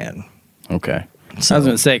in Japan. Okay. So, I was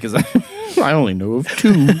going to say, because I only know of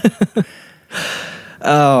 2.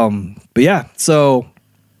 But yeah, so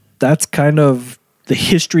that's kind of the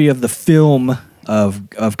history of the film of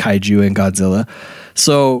kaiju and Godzilla.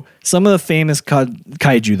 So some of the famous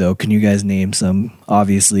kaiju, though, can you guys name some?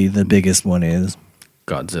 Obviously, the biggest one is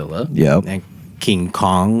Godzilla. Yep. And King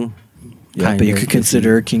Kong. Yeah, but you could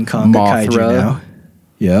consider King Kong a kaiju Mothra. now.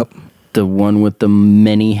 Yep. The one with the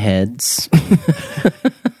many heads.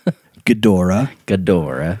 Ghidorah.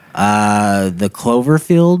 Ghidorah. The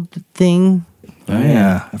Cloverfield thing. Oh,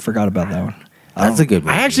 yeah. I forgot about that one. That's a good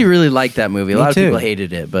one. I actually really liked that movie. A Me lot too. of people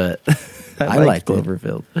hated it, but I liked liked it.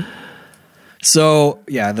 Cloverfield. So,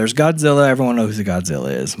 yeah, there's Godzilla. Everyone knows who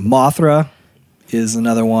Godzilla is. Mothra is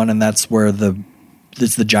another one, and that's where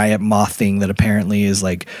it's the giant moth thing that apparently is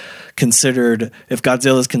like considered, if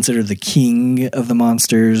Godzilla is considered the king of the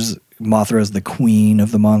monsters, Mothra is the queen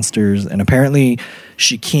of the monsters. And apparently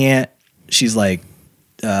she's like,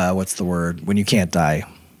 what's the word? When you can't die.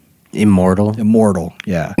 Immortal. Immortal,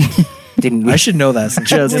 yeah. Didn't we I should know that since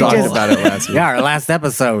Just we talked talked about it last week. Yeah, our last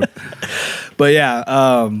episode. But yeah,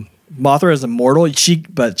 Mothra is immortal. She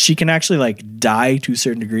can actually like die to a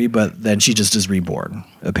certain degree, but then she just is reborn.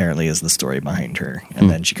 Apparently, is the story behind her, and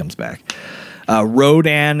then she comes back.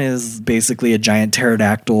 Rodan is basically a giant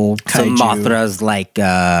pterodactyl So kaiju. Mothra's like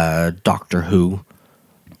Doctor Who.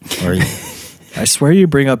 Or I swear you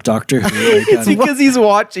bring up Doctor Who. It's because he's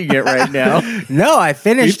watching it right now. no, I We've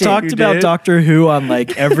finished it. talked about Doctor Who on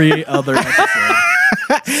like every other episode.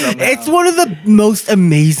 It's one of the most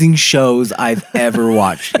amazing shows I've ever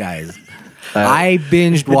watched, guys. I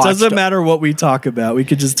binged It watched. doesn't matter what we talk about. We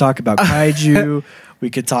could just talk about kaiju. We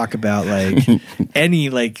could talk about like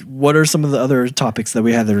what are some of the other topics that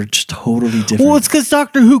we had that are just totally different. Well, it's because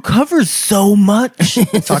Doctor Who covers so much,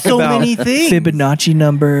 Talk so about many things. Fibonacci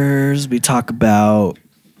numbers. We talk about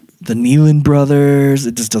the Nealon brothers.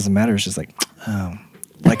 It just doesn't matter. It's just like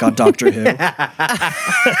on Doctor Who.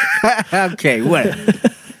 Okay, what?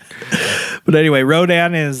 But anyway,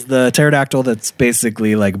 Rodan is the pterodactyl that's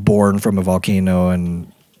basically like born from a volcano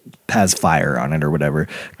and has fire on it or whatever.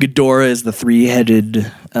 Ghidorah is the 3-headed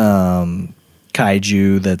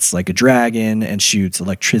kaiju that's like a dragon and shoots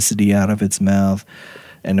electricity out of its mouth.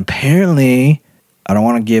 And apparently, I don't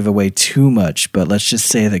want to give away too much, but let's just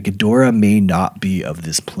say that Ghidorah may not be of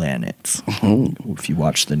this planet. If you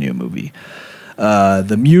watch the new movie.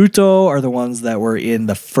 The Muto are the ones that were in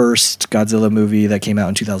the first Godzilla movie that came out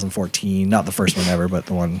in 2014. Not the first one ever, but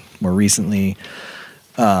the one more recently.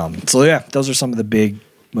 So yeah, those are some of the big,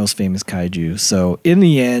 most famous kaiju. So in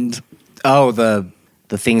the end, Oh, the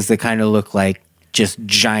things that kind of look like just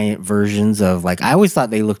giant versions of like I always thought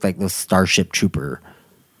they looked like those Starship Trooper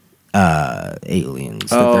aliens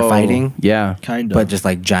that they're fighting. Yeah. kind of. But just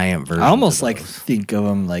like giant versions. I almost of like those. think of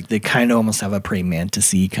them like they kind of almost have a praying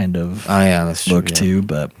mantis-y kind of Oh yeah, that's true, look yeah. too.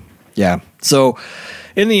 But yeah, so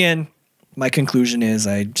in the end, my conclusion is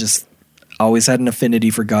I just always had an affinity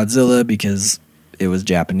for Godzilla because it was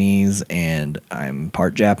Japanese and I'm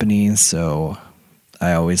part Japanese, so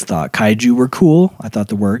I always thought kaiju were cool. I thought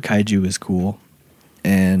the word kaiju was cool,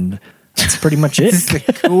 and that's pretty much it. It's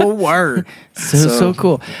a cool word. So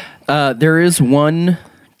cool. There is one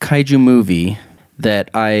kaiju movie that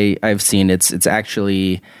I've seen. It's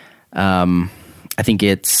actually, I think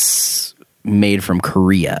it's made from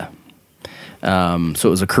Korea. So it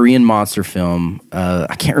was a Korean monster film.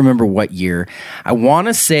 I can't remember what year. I want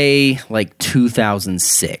to say like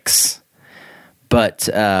 2006, but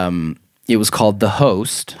it was called The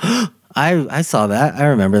Host. I saw that. I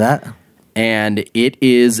remember that. And it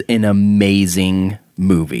is an amazing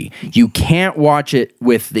movie. You can't watch it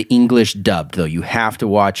with the English dubbed, though. You have to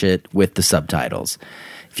watch it with the subtitles.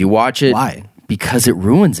 If you watch it, Why? Because it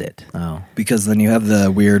ruins it. Oh. Because then you have the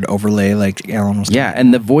weird overlay like Alan was Yeah,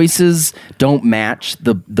 and the voices don't match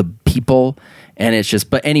the people, and it's just.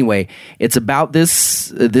 But anyway, it's about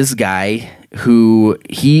this guy who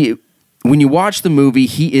when you watch the movie,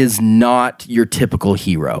 he is not your typical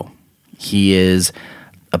hero. He is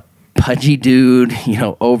a pudgy dude,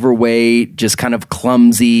 overweight, just kind of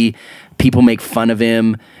clumsy. People make fun of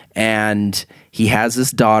him, and he has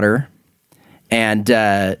this daughter, and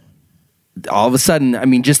all of a sudden, I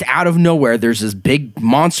mean, just out of nowhere, there's this big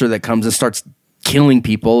monster that comes and starts killing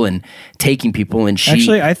people and taking people, and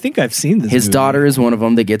Actually, I think I've seen this. his movie. daughter is one of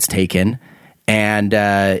them that gets taken, and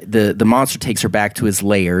the monster takes her back to his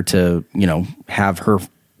lair to have her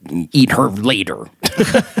eat her later.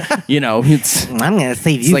 It's I'm gonna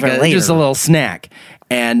save it's you like for later. just a little snack,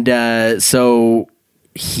 and so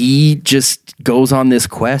he just goes on this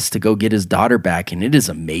quest to go get his daughter back, and it is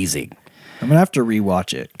amazing. I'm gonna have to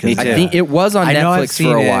rewatch it. 'Cause, I think it was on I know I've Netflix seen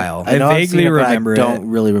for a it. while. I know I've vaguely seen it, but remember I it. don't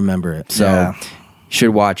really remember it. So Yeah. you should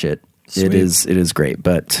watch it. Sweet. It is great.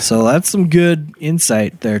 But So that's some good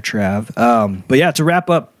insight there, Trav. But yeah, to wrap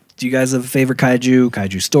up, do you guys have a favorite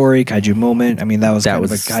kaiju story, kaiju moment? I mean, that was kind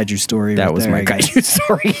of a kaiju story. That right was there, my I guess. kaiju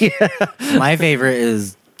story. My favorite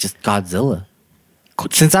is just Godzilla.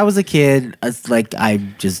 Since I was a kid, it's like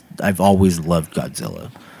I've always loved Godzilla.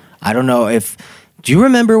 I don't know if do you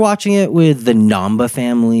remember watching it with the Namba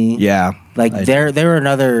family? Yeah, Like I they were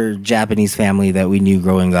another Japanese family that we knew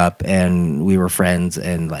growing up, and we were friends.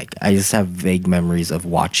 And like I just have vague memories of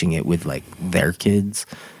watching it with like their kids,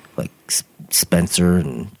 like Spencer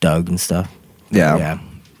and Doug and stuff. Yeah.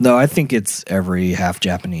 No, I think it's every half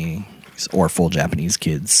Japanese or full Japanese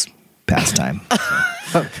kid's pastime.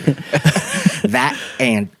 That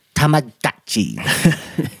and Tamagotchi.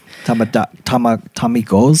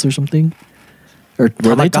 Tamagos or something? Or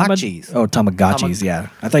were they Tamagotchis. Tamagotchis, yeah.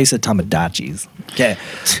 I thought you said Tamagotchis. Okay.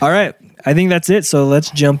 All right. I think that's it. So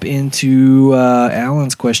let's jump into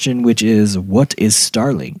Alan's question, which is, what is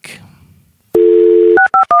Starlink?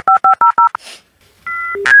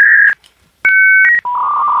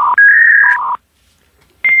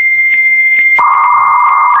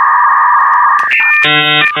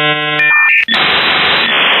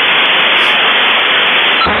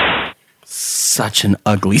 Such an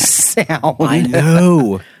ugly sound. I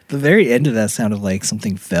know. The very end of that sounded like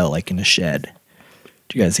something fell, like in a shed.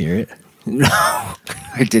 Did you guys hear it?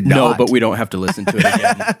 I did No, not. but we don't have to listen to it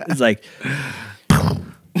again. It's like,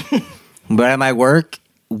 But at my work,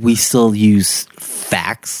 we still use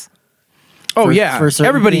fax. Oh For- yeah, for certain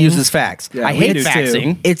everybody things. uses fax. Yeah, I we hate do too.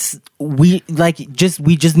 faxing. It's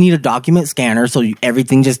we just need a document scanner, so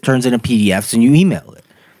everything just turns into PDFs and you email it.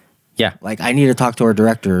 Yeah, Like I need to talk to our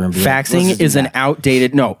director and be like, let's faxing just do is an that.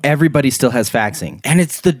 outdated. No, everybody still has faxing. and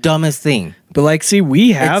it's the dumbest thing. but like, see,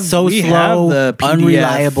 we have It's so we slow, have the PDF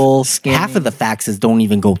unreliable. scanning. Half of the faxes don't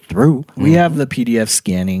even go through. We have the PDF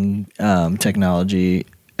scanning technology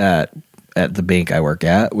at the bank I work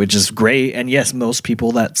at, which is great. And yes, most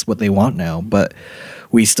people that's what they want now, but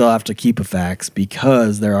we still have to keep a fax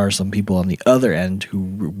because there are some people on the other end who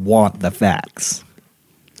want the fax.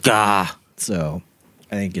 Ah, So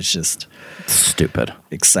I think it's just Stupid.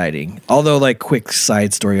 exciting. Although, like, quick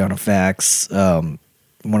side story on a fax, one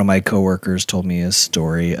of my coworkers told me a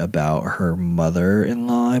story about her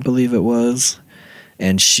mother-in-law, I believe it was,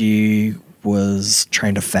 and she was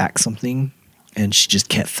trying to fax something, and she just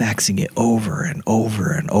kept faxing it over and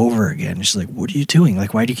over and over again. And she's like, "What are you doing?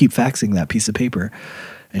 Like, why do you keep faxing that piece of paper?"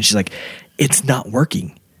 And she's like, "It's not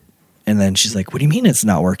working." And then she's like, "What do you mean it's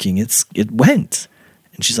not working? It went."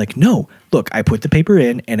 And she's like, "No, look, I put the paper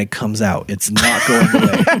in and it comes out. It's not going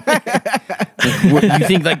away." What, you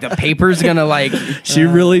think like the paper's gonna like? She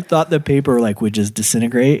really thought the paper like would just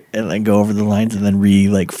disintegrate and then go over the lines and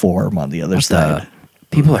then form on the other side.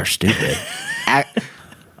 People are stupid.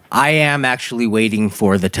 I am actually waiting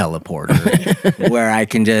for the teleporter where I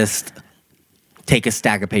can just take a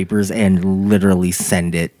stack of papers and literally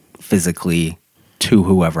send it physically to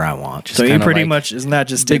whoever I want. So you kinda pretty like much, isn't that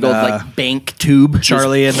just Big in, old like bank tube.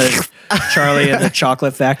 Charlie and the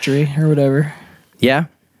chocolate factory or whatever? Yeah.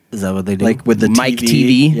 Is that what they do? Like with the Mike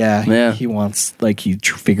TV. TV? Yeah. Yeah. He wants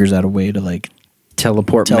figures out a way to like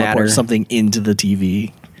Teleport matter. something into the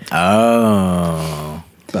TV. oh.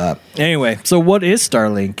 But anyway, so what is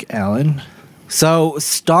Starlink, Alan? So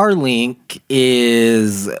Starlink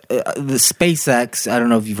is the SpaceX. I don't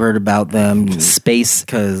know if you've heard about them. Space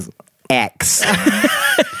Because X.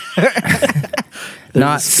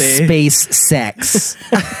 Not space sex,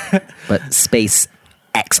 but Space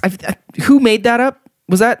X. Who made that up?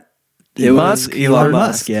 Was that It Musk? was Elon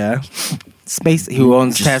Musk, yeah. Space, who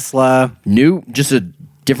owns Tesla. New, just a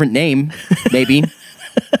different name, maybe.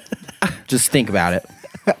 Just think about it.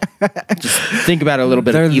 Just think about it a little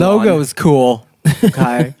bit. Their of Elon. logo is cool.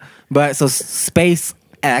 Okay. But so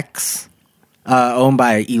SpaceX, owned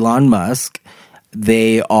by Elon Musk,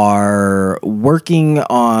 they are working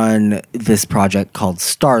on this project called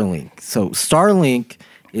Starlink. So Starlink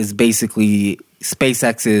is basically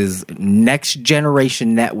SpaceX's next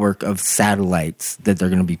generation network of satellites that they're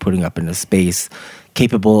going to be putting up into space,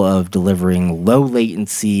 capable of delivering low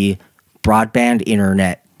latency broadband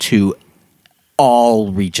internet to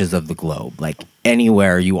all reaches of the globe. Like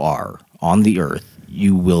anywhere you are on the earth,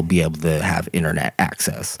 you will be able to have internet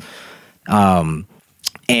access.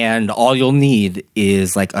 And all you'll need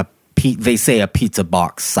is like they say a pizza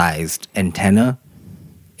box sized antenna.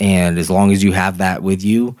 And as long as you have that with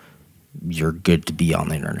you, you're good to be on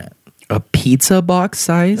the internet. A pizza box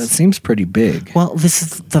That size? seems pretty big. Well, this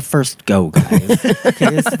is the first go, guys. Okay,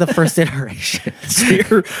 this is the first iteration. So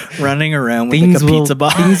you're running around with like a pizza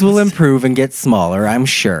box. Things will improve and get smaller, I'm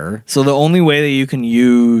sure. So the only way that you can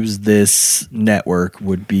use this network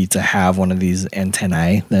would be to have one of these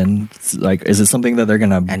antennae. Then, like, is it something that they're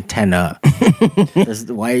gonna? Antenna.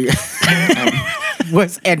 Why?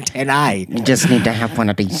 What's antennae? You just need to have one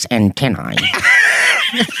of these antennae.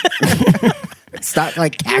 It's not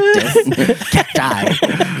like cactus. Cacti.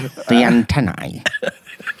 The antennae.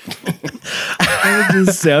 It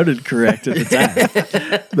just sounded correct at the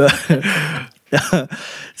time.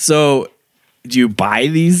 So, do you buy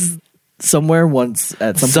these somewhere once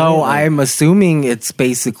at some So point? I'm assuming it's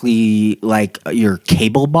basically like your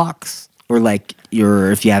cable box, or like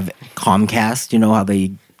if you have Comcast, you know how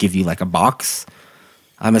they give you like a box.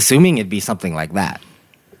 I'm assuming it'd be something like that.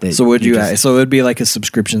 So would you? just- So it'd be like a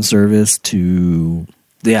subscription service to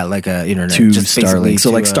Yeah, like a internet to just basically Starlink. So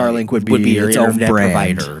to like a- Starlink would be your its own internet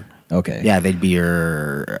brand. provider. Okay. Yeah, they'd be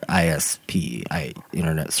your ISP,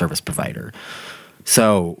 internet service provider.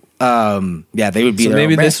 So, yeah, they would be. So their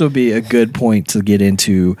maybe own brand. this would be a good point to get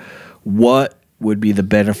into what would be the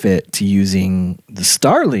benefit to using the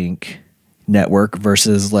Starlink network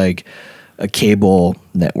versus like a cable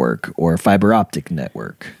network or a fiber optic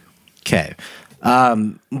network. Okay.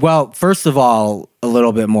 Well, first of all, a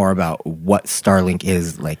little bit more about what Starlink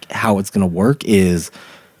is, like how it's going to work is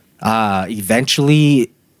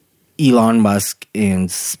eventually Elon Musk and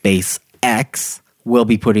SpaceX will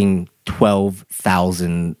be putting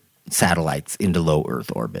 12,000 satellites into low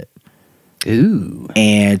Earth orbit. Ooh.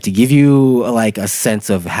 And to give you like a sense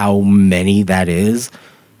of how many that is,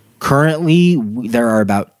 currently there are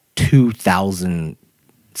about 2,000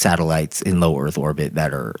 satellites in low Earth orbit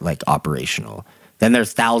that are like operational. Then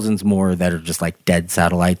there's thousands more that are just like dead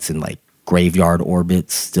satellites in like graveyard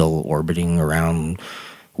orbits, still orbiting around,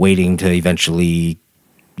 waiting to eventually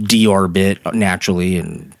deorbit naturally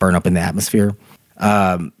and burn up in the atmosphere.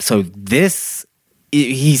 So this,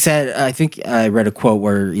 he said, I think I read a quote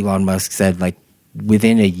where Elon Musk said, like,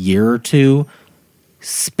 within a year or two,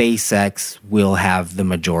 SpaceX will have the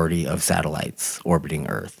majority of satellites orbiting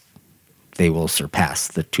Earth. They will surpass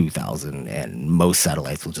the 2,000, and most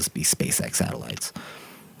satellites will just be SpaceX satellites.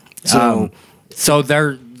 So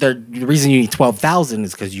the reason you need 12,000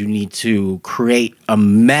 is because you need to create a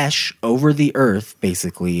mesh over the Earth,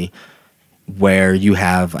 basically, where you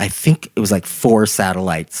have, I think it was like 4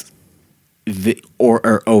 satellites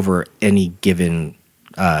or over any given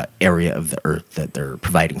area of the Earth that they're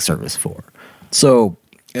providing service for. So,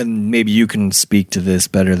 and maybe you can speak to this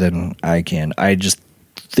better than I can. I just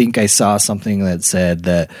think I saw something that said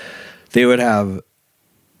that they would have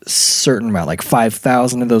a certain amount, like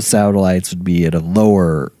 5,000 of those satellites would be at a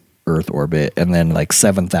lower Earth orbit, and then like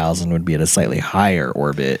 7,000 would be at a slightly higher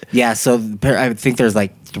orbit. Yeah, so I think there's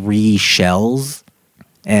like 3 shells,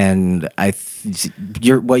 and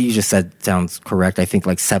what you just said sounds correct. I think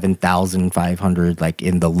like 7,500 like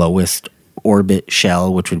in the lowest orbit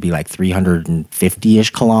shell, which would be like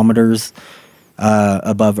 350-ish kilometers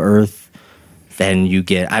above Earth. Then you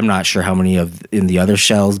get, I'm not sure how many in the other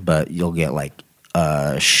shells, but you'll get like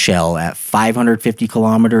a shell at 550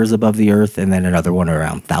 kilometers above the Earth, and then another one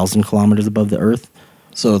around 1,000 kilometers above the Earth.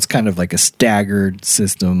 So it's kind of like a staggered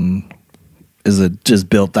system. Is it just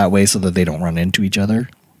built that way so that they don't run into each other?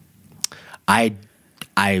 I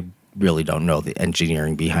really don't know the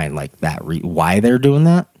engineering behind like that, why they're doing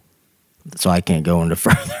that. So I can't go into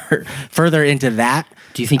further into that.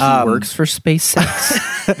 Do you think he works for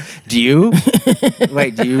SpaceX? Do you?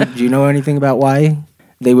 Wait, do you know anything about why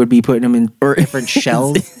they would be putting them in different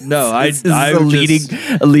shells? No, This is a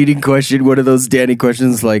leading question. One of those Danny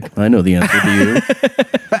questions, like, I know the answer to you.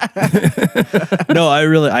 No,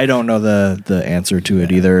 I don't know the answer to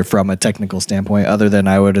it either from a technical standpoint, other than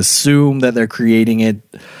I would assume that they're creating it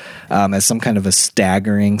as some kind of a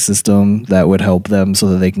staggering system that would help them so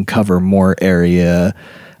that they can cover more area,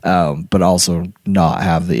 but also not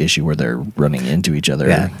have the issue where they're running into each other.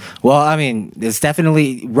 Yeah. Well, I mean, it's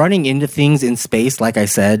definitely running into things in space. Like I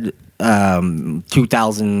said,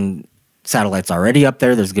 2,000 satellites already up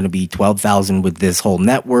there. There's going to be 12,000 with this whole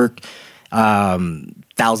network.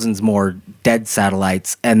 Thousands more dead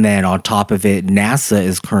satellites. And then on top of it, NASA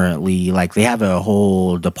is currently, like, they have a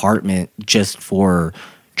whole department just for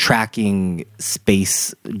tracking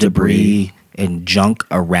space debris and junk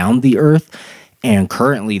around the Earth. And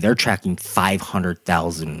currently they're tracking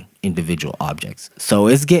 500,000 individual objects. So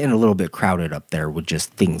it's getting a little bit crowded up there with just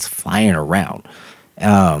things flying around.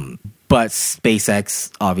 But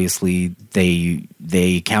SpaceX, obviously, they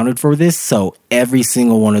accounted for this. So every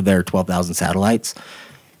single one of their 12,000 satellites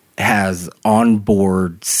has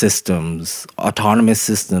onboard systems, autonomous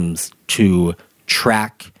systems to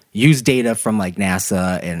track, use data from like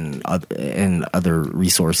NASA and other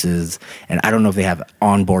resources. And I don't know if they have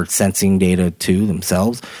onboard sensing data too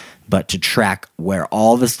themselves, but to track where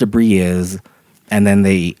all this debris is. And then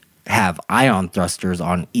they have ion thrusters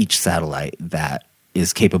on each satellite that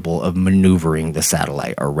is capable of maneuvering the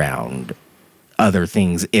satellite around other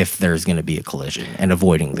things if there's going to be a collision and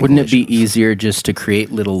avoiding the Wouldn't it be collisions. easier just to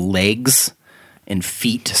create little legs and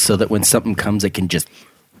feet so that when something comes, it can just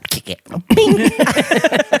kick it?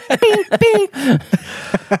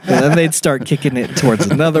 And then they'd start kicking it towards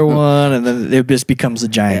another one, and then it just becomes a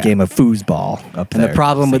giant game of foosball up And there. the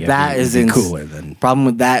problem with yeah, that it'd is be in cooler than- problem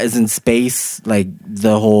with that is in space, like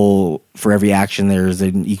the whole for every action there's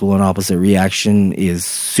an equal and opposite reaction is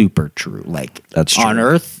super true. Like That's true. on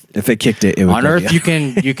Earth, If it kicked it, it would on go, Earth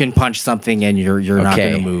yeah. you can punch something and you're not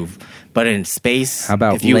Okay. going to move. But in space, How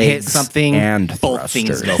about if you hit legs something and both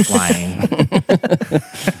things go thrusters? flying.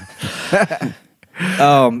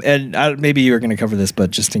 And maybe you were going to cover this,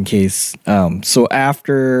 but just in case. So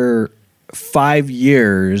after 5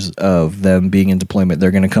 years of them being in deployment,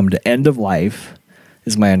 they're going to come to end of life,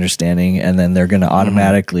 is my understanding, and then they're going to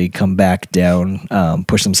automatically come back down,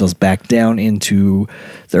 push themselves back down into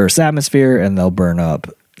the Earth's atmosphere, and they'll burn up.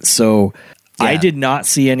 So I Yeah. did not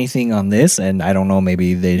see anything on this, and I don't know,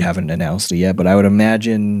 maybe they haven't announced it yet, but I would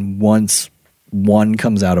imagine once one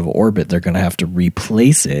comes out of orbit, they're going to have to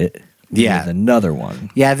replace it Yeah. with another one.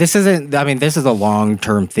 Yeah, this isn't. I mean, this is a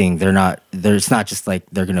long-term thing. They're not. It's not just like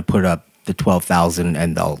they're going to put up the 12,000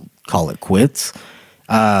 and they'll call it quits,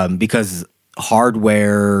 because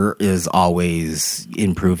hardware is always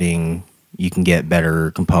improving. You can get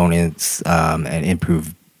better components and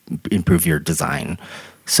improve your design.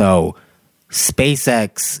 So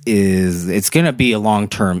SpaceX it's going to be a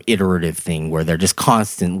long-term iterative thing where they're just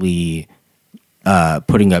constantly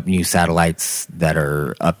putting up new satellites that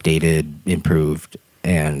are updated, improved,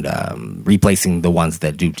 and replacing the ones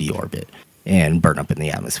that do deorbit and burn up in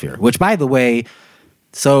the atmosphere. Which, by the way,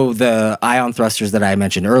 so the ion thrusters that I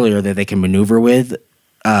mentioned earlier that they can maneuver with,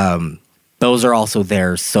 those are also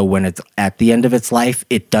there. So when it's at the end of its life,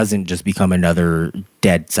 it doesn't just become another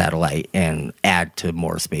dead satellite and add to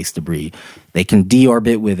more space debris. They can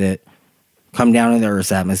deorbit with it, come down in the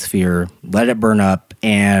Earth's atmosphere, let it burn up,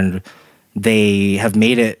 and they have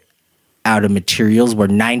made it out of materials where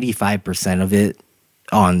 95% of it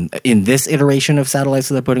in this iteration of satellites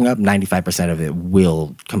that they're putting up, 95% of it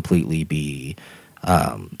will completely be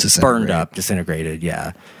burned up, disintegrated,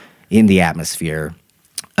 in the atmosphere.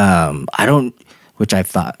 Which I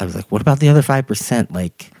was like, what about the other 5%?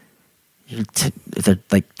 Like,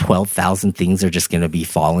 like 12,000 things are just going to be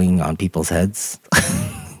falling on people's heads.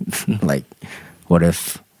 Like, what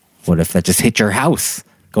if that just hit your house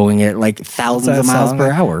going at like thousands of miles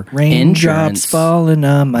per hour? Raindrops Insurance. falling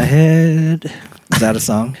on my head. Is that a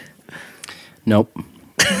song? Nope.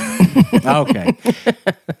 Okay.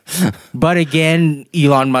 But again,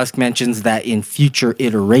 Elon Musk mentions that in future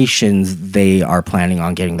iterations, they are planning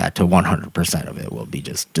on getting that to 100% of it will be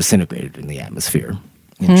just disintegrated in the atmosphere.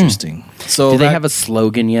 Interesting. So Do they have a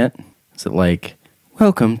slogan yet? Is it like,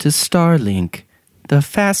 welcome to Starlink, the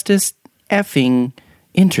fastest effing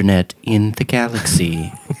internet in the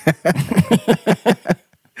galaxy?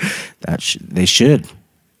 They should.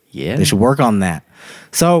 Yeah. They should work on that.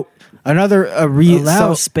 So another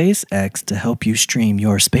allow SpaceX to help you stream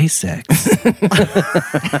your SpaceX?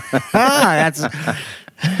 that's.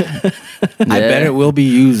 I bet it will be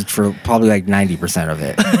used for probably like 90% of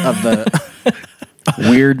it. Of the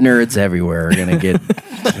Weird nerds everywhere are going to get...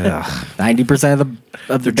 90%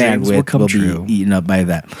 of the dreams bandwidth will come will true. be eaten up by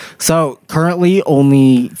that. So currently,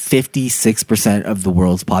 only 56% of the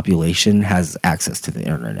world's population has access to the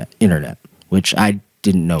internet, which I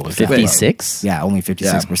didn't know was that low. 56? Yeah, only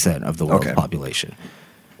 56% of the world's Okay. population.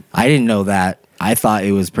 I didn't know that. I thought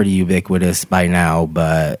it was pretty ubiquitous by now,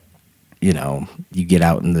 but you get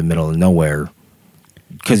out in the middle of nowhere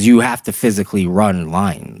because you have to physically run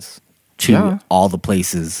lines to all the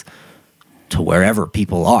places to wherever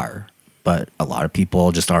people are. But a lot of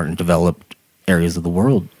people just aren't in developed areas of the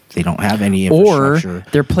world. They don't have any Or infrastructure.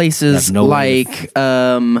 they're places Have no way like,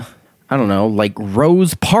 I don't know, like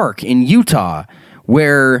Rose Park in Utah,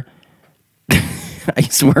 where I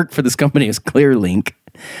used to work for this company as ClearLink,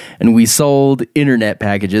 and we sold internet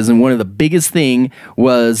packages. And one of the biggest thing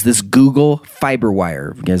was this Google fiber wire.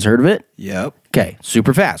 Have you guys heard of it? Yep. Okay,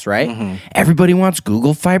 super fast, right? Everybody wants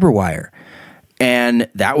Google Fiberwire. And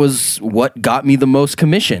that was what got me the most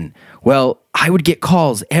commission. Well, I would get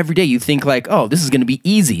calls every day. You think like, oh, this is going to be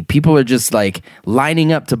easy. People are just like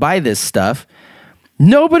lining up to buy this stuff.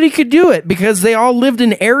 Nobody could do it because they all lived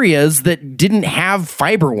in areas that didn't have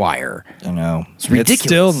fiber wire. I know. It's ridiculous. It's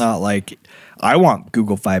still not like I want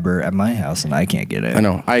Google Fiber at my house and I can't get it. I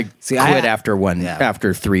know. I quit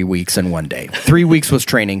after 3 weeks and 1 day. 3 weeks was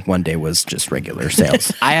training. 1 day was just regular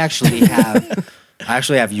sales. I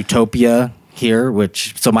actually have Utopia here,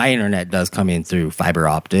 so my internet does come in through fiber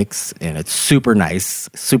optics, and it's super nice,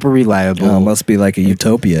 super reliable. Oh, must be like a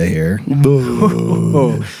utopia here.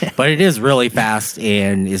 But it is really fast,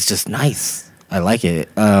 and it's just nice. I like it.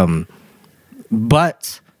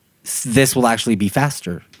 But this will actually be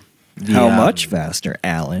faster. How much faster,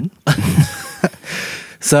 Alan?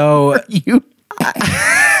 So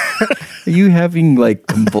Are you having like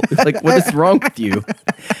what is wrong with you?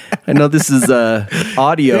 I know this is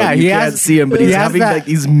audio. Yeah, you can't see him, but he's having like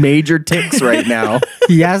these major tics right now.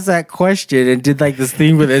 He asked that question and did like this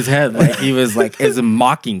thing with his head, like he was like, it's a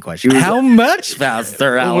mocking question. How much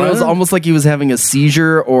faster, Alan? It was almost like he was having a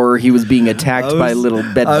seizure or he was being attacked by little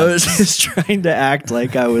bed I bugs. was just trying to act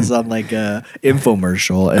like I was on like a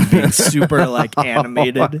infomercial and being super like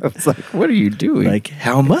animated. I was like, what are you doing? Like,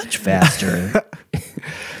 how much faster?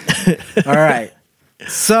 All right.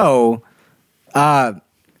 So,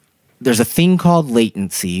 there's a thing called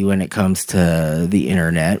latency when it comes to the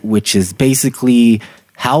internet, which is basically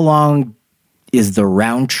how long is the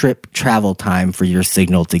round trip travel time for your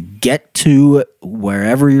signal to get to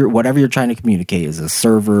whatever you're trying to communicate, is a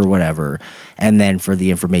server, whatever, and then for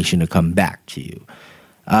the information to come back to you.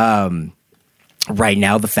 Right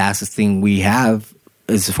now, the fastest thing we have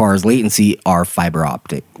as far as latency are fiber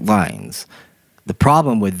optic lines. The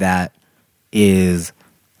problem with that is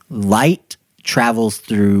light travels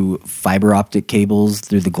through fiber optic cables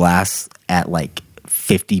through the glass at like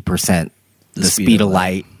 50% the speed of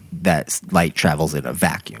light that light travels in a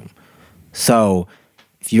vacuum. So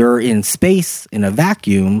if you're in space in a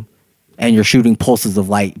vacuum and you're shooting pulses of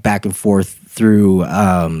light back and forth through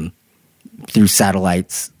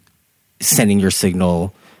satellites sending your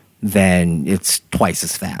signal, then it's twice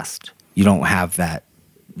as fast. You don't have that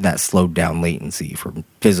slowed down latency from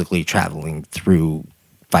physically traveling through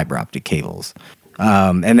fiber optic cables.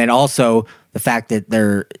 And then also the fact that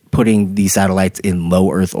they're putting these satellites in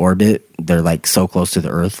low Earth orbit, they're like so close to the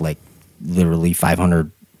Earth, like literally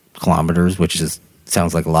 500 kilometers, which just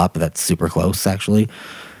sounds like a lot, but that's super close actually.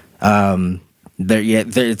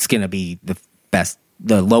 It's going to be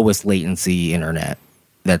the lowest latency internet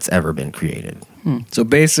that's ever been created. So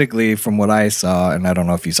basically, from what I saw, and I don't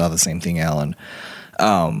know if you saw the same thing, Alan,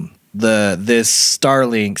 this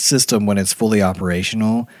Starlink system, when it's fully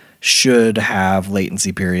operational, should have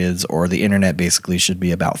latency periods, or the internet basically should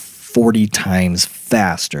be about 40 times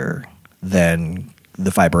faster than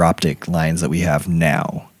the fiber optic lines that we have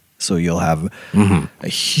now. So you'll have a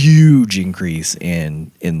huge increase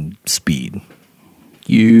in speed.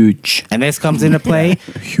 Huge. And this comes into play.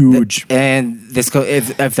 Huge.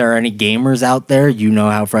 If there are any gamers out there, you know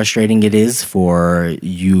how frustrating it is for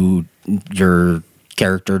your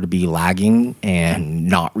character to be lagging and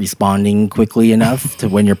not responding quickly enough to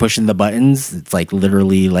when you're pushing the buttons. It's like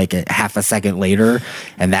literally like a half a second later,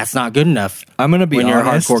 and that's not good enough. I'm gonna be when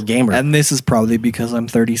honest, you're a hardcore gamer. and this is probably because I'm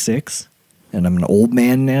 36 and I'm an old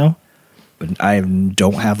man now, but I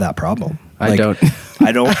don't have that problem. I don't.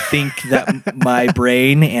 I don't think that my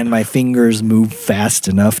brain and my fingers move fast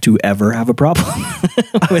enough to ever have a problem.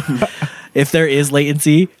 If there is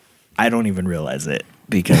latency, I don't even realize it,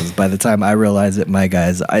 because by the time I realize it, my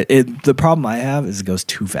guys, the problem I have is it goes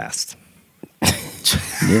too fast.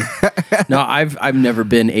 No, I've never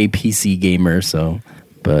been a PC gamer,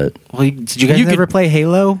 but did you guys ever play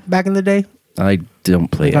Halo back in the day? I don't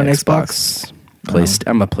play on Xbox.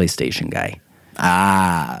 I'm a PlayStation guy.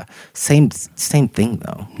 Same thing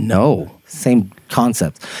though. No. Same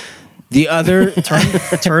concept. The other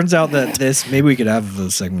Turns out that maybe we could have a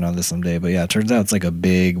segment on this someday, but yeah, it turns out it's like a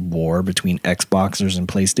big war between Xboxers and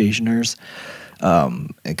PlayStationers.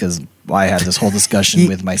 Because I had this whole discussion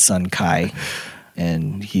with my son Kai,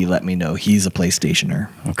 and he let me know he's a PlayStationer.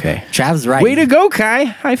 Okay. Trav's right. Way to go, Kai.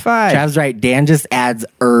 High five. Trav's right. Dan just adds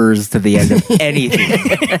ers to the end of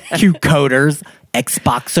anything. Q-coders,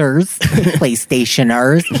 Xboxers,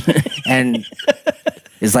 PlayStationers, and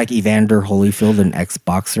is like Evander Holyfield an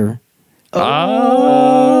Xboxer?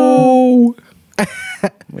 Oh.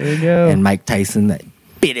 Way to go. And Mike Tyson that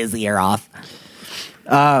bit his ear off.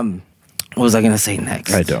 What was I going to say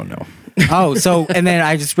next? I don't know. And then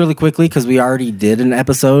I just really quickly, because we already did an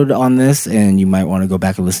episode on this, and you might want to go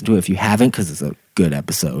back and listen to it if you haven't, because it's a good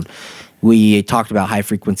episode. We talked about high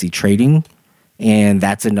frequency trading, and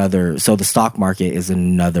that's so the stock market is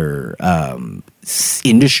another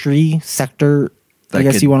industry sector That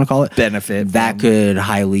guess could you want to call it, benefit that from- could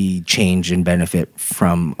highly change and benefit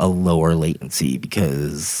from a lower latency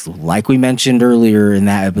because, like we mentioned earlier in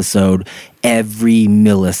that episode, every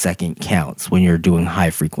millisecond counts when you're doing high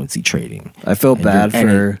frequency trading. I feel And bad you're- and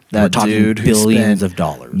for we're that talking dude who billions spent of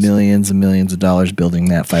dollars. millions and millions of dollars building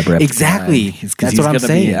that fiber optic Exactly. line. He's That's what I'm gonna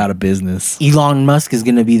saying. be out of business. Elon Musk is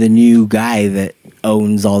going to be the new guy that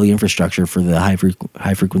owns all the infrastructure for the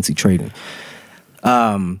high frequency trading.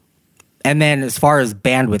 And then as far as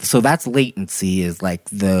bandwidth, so that's latency is like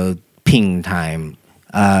the ping time.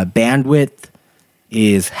 Bandwidth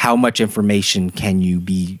is how much information can you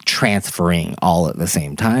be transferring all at the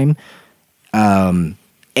same time.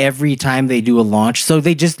 Every time they do a launch, so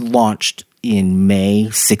they just launched in May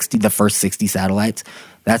the first 60 satellites.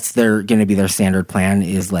 That's going to be their standard plan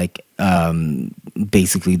is like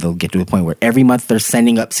basically they'll get to a point where every month they're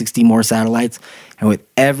sending up 60 more satellites, and with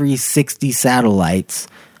every 60 satellites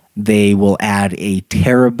they will add a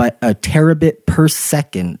terabit per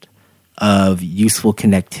second of useful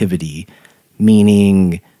connectivity,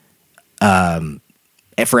 meaning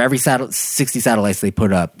for every 60 satellites they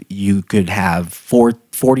put up, you could have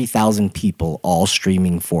 40,000 people all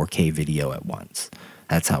streaming 4K video at once.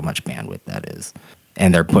 That's how much bandwidth that is.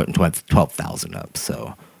 And they're putting 12,000 up.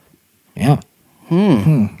 So, yeah.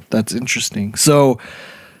 That's interesting. So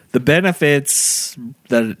the benefits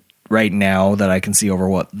that right now that I can see over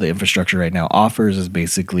what the infrastructure right now offers is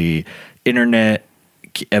basically internet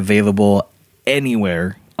available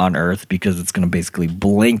anywhere on Earth because it's going to basically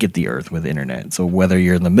blanket the Earth with internet. So whether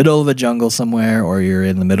you're in the middle of the jungle somewhere or you're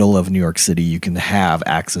in the middle of New York City, you can have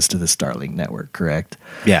access to the Starlink network, correct?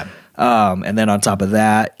 Yeah. And then on top of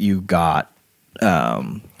that, you got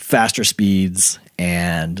faster speeds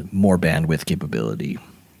and more bandwidth capability.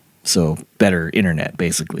 So better internet,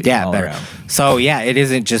 basically. Yeah, all better. around. So, yeah, it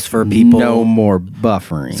isn't just for people. No more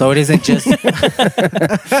buffering. So it isn't just.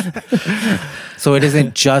 So it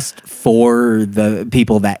isn't just for the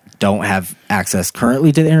people that don't have access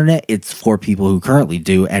currently to the internet. It's for people who currently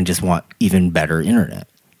do and just want even better internet.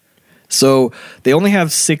 So they only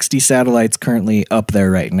have 60 satellites currently up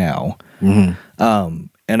there right now.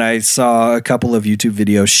 And I saw a couple of YouTube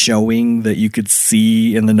videos showing that you could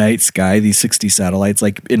see in the night sky these 60 satellites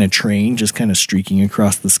like in a train just kind of streaking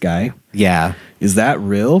across the sky. Yeah. Is that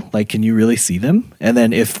real? Like, can you really see them? And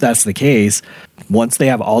then if that's the case, once they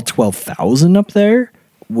have all 12,000 up there,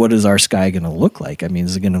 what is our sky going to look like? I mean,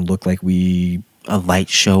 is it going to look like A light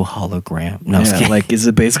show hologram. No, I was yeah, kidding. like, is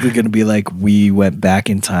it basically going to be like we went back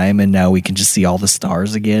in time and now we can just see all the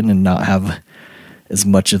stars again and not have as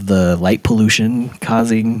much of the light pollution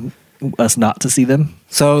causing us not to see them?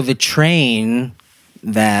 So the train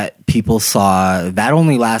that people saw, that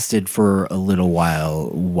only lasted for a little while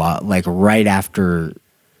like right after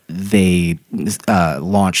they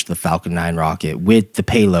launched the Falcon 9 rocket with the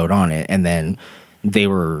payload on it, and then they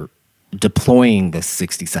were deploying the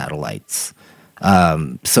 60 satellites.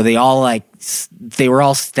 So they were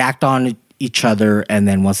all stacked on each other, and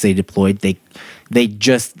then once they deployed, they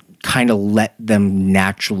just kind of let them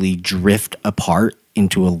naturally drift apart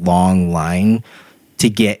into a long line to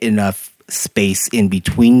get enough space in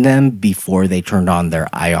between them before they turned on their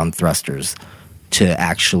ion thrusters to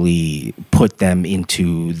actually put them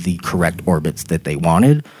into the correct orbits that they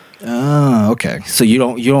wanted. Oh, okay. So you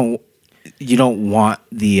don't want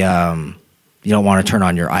you don't want to turn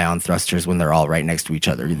on your ion thrusters when they're all right next to each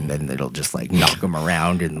other, and then it'll just like knock them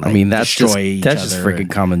around and like, I mean, that's just destroy each that's just other.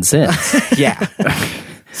 freaking common sense. Yeah.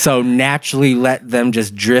 So naturally let them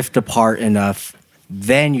just drift apart enough.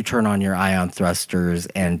 Then you turn on your ion thrusters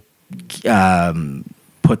and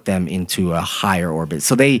put them into a higher orbit.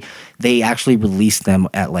 So they actually released them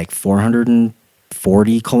at like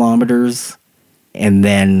 440 kilometers, and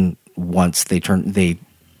then once they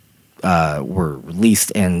were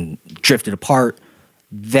released and drifted apart,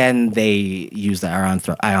 then they used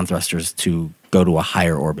the ion thrusters to go to a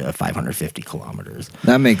higher orbit of 550 kilometers.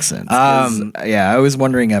 That makes sense. Yeah, I was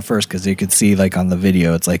wondering at first because you could see like on the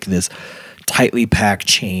video, it's like this tightly packed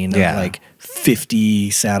chain of Yeah. like 50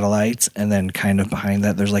 satellites, and then kind of behind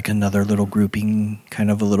that there's like another little grouping kind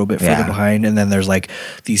of a little bit further Yeah. behind, and then there's like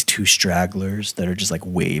these two stragglers that are just like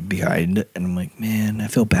way behind, and I'm like, man, I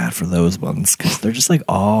feel bad for those ones because they're just like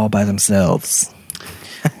all by themselves.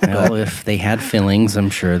 Well, if they had fillings, I'm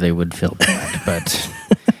sure they would feel bad. But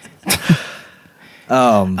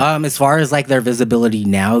As far as like their visibility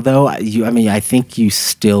now, though, I think you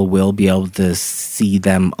still will be able to see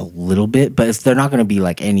them a little bit, but they're not going to be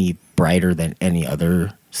like any brighter than any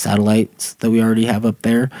other satellites that we already have up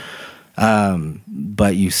there.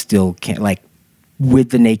 But you still can't, like,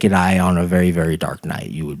 with the naked eye on a very, very dark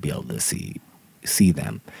night, you would be able to see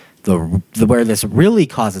them. The where this really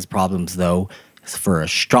causes problems, though, is for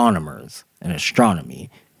astronomers and astronomy,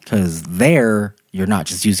 because there you're not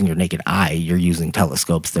just using your naked eye; you're using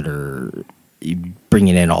telescopes that are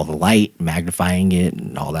bringing in all the light, magnifying it,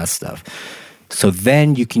 and all that stuff. So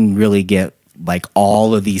then you can really get like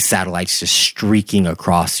all of these satellites just streaking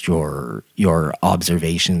across your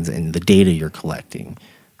observations and the data you're collecting,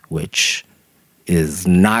 which is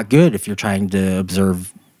not good if you're trying to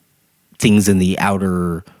observe things in the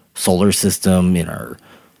outer solar system, in our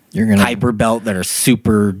Kuiper belt that are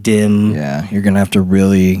super dim. Yeah, you're gonna have to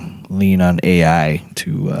really lean on AI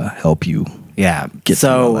to help you. Yeah. Get through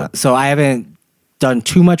all that. So I haven't done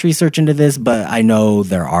too much research into this, but I know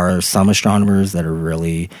there are some astronomers that are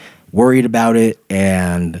really worried about it,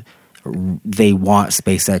 and they want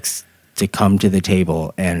SpaceX to come to the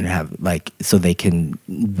table and have so they can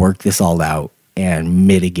work this all out and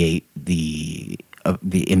mitigate the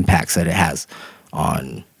impacts that it has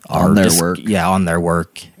on their work. Yeah, on their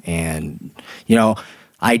work. And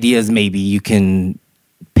ideas, maybe you can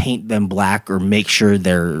paint them black or make sure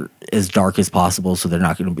they're as dark as possible so they're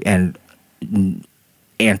not going to be and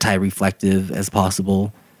anti-reflective as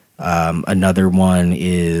possible. Another one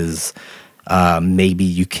is maybe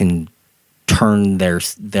you can turn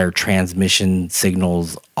their transmission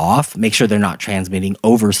signals off. Make sure they're not transmitting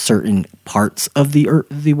over certain parts of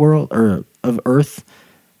the world or of Earth,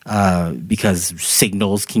 because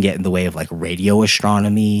signals can get in the way of like radio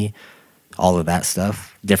astronomy, all of that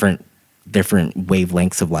stuff. Different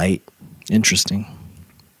wavelengths of light. Interesting.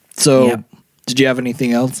 So, Yep. Did you have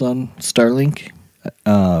anything else on Starlink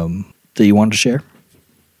that you wanted to share?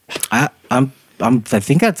 I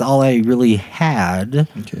think that's all I really had.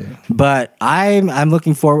 Okay. But I'm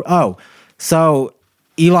looking forward. Oh, so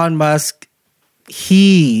Elon Musk,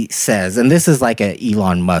 he says, and this is like a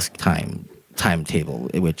Elon Musk timetable,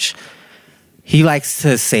 which he likes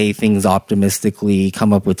to say things optimistically,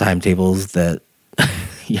 come up with timetables that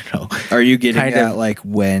Are you getting kind at of- like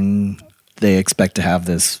when they expect to have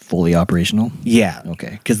this fully operational? Yeah. Okay,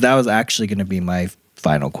 because that was actually going to be my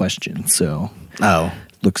final question. So Oh.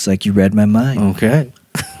 looks like you read my mind. Okay.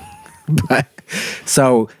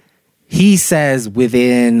 So he says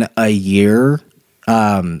within a year,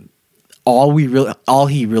 all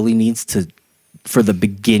he really needs for the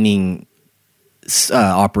beginning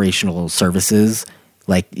operational services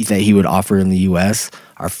like that he would offer in the US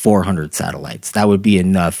are 400 satellites. That would be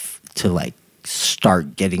enough to like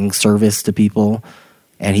start getting service to people.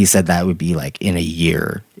 And he said that would be like in a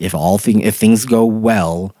year if things go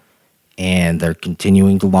well and they're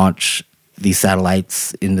continuing to launch these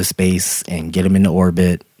satellites into space and get them into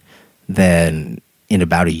orbit, then in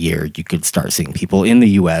about a year you could start seeing people in the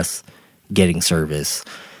US getting service.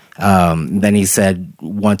 Then he said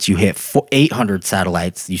once you hit 800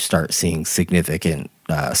 satellites, you start seeing significant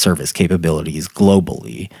service capabilities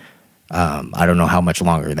globally. I don't know how much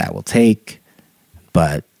longer that will take,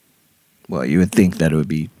 but Well, you would think that it would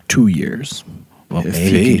be 2 years. Well, if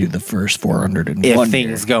maybe. you could do the first 400 in if 1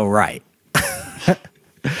 things year. go right.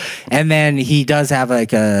 And then he does have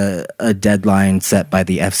like a deadline set by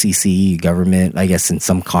the FCC government, I guess in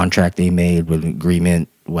some contract they made with an agreement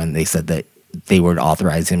when they said that they would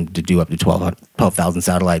authorize him to do up to 12,000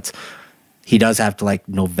 satellites. He does have to like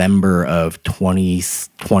November of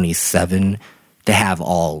 2027 to have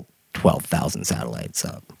all 12,000 satellites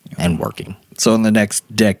up and working. So in the next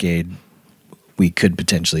decade, we could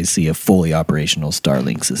potentially see a fully operational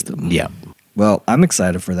Starlink system. Yeah. Well, I'm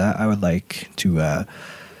excited for that. I would like to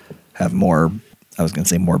have more. I was going to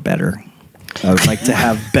say more better. I would like to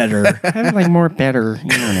have better Kind of more better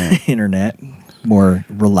internet. internet, more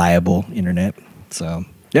reliable internet. So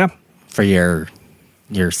yeah, For your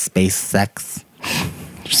space sex.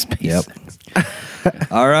 yep.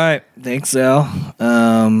 All right, thanks, Al.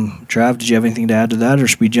 Trav, did you have anything to add to that, or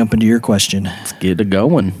should we jump into your question? Let's get it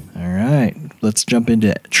going. All right, let's jump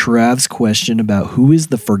into Trav's question about who is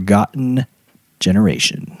the forgotten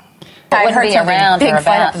generation. I would be around big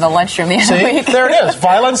fight up in the lunchroom the other See, week. there it is.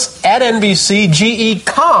 Violence at NBC, GE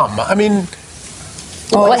Com. I mean,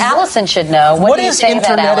 Well, Allison should know. what do you is say to that,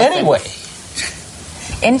 internet Allison? anyway?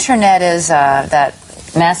 Internet is that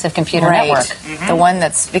Massive computer right, network. the one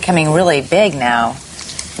that's becoming really big now.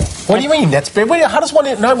 What do you mean? That's big. Wait, how does one?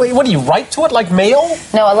 What do you write to it like mail?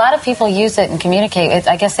 No, a lot of people use it and communicate.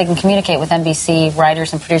 I guess they can communicate with NBC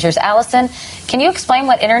writers and producers. Allison, can you explain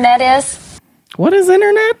what internet is? What is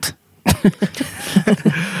internet?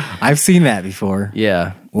 I've seen that before.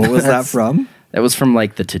 Yeah. What was that from? That was from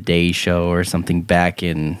like the Today Show or something back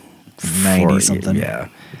in 90 something. Yeah.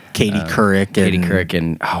 Katie Couric. Katie Couric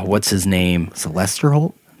and what's his name? Sylvester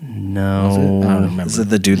Holt? No. I don't remember. Is it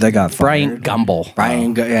the dude that got fired? Bryant Gumbel.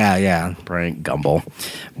 Yeah. Bryant Gumbel.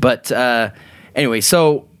 But anyway,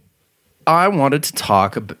 so I wanted to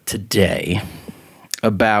talk today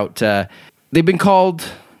about they've been called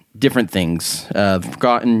different things. The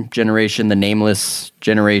Forgotten Generation, the Nameless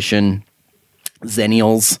Generation,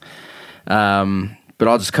 Zennials. But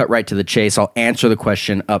I'll just cut right to the chase. I'll answer the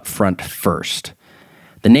question up front first.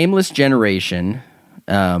 The Nameless Generation,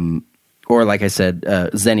 or like I said,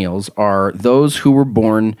 Zennials, are those who were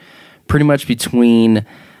born pretty much between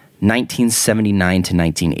 1979 to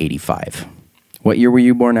 1985. What year were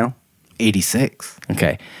you born now? 86.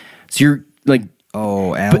 Okay. So you're like...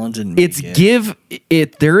 Oh, Alan didn't make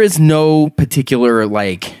it. There is no particular,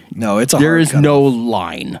 like... No, it's a there hard is cutoff. no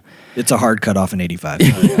line. It's a hard cutoff in 85.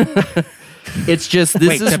 It's just, this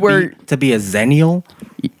Wait, is where... to be a Zennial?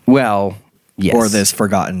 Well, yes. Or this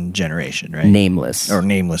Forgotten Generation, right? Nameless. Or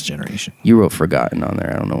Nameless Generation. You wrote Forgotten on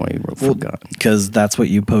there. I don't know why you wrote Forgotten. Because that's what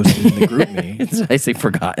you posted in the group me. I say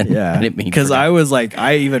Forgotten. Yeah. I didn't mean because I was like,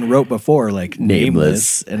 I even wrote before, like,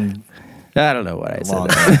 Nameless. and I don't know what I long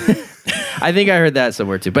said. I think I heard that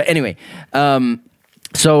somewhere too. But anyway,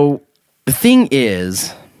 so the thing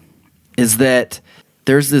is that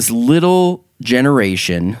there's this little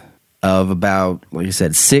generation of about, like you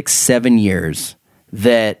said, 6-7 years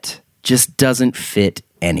that just doesn't fit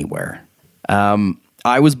anywhere.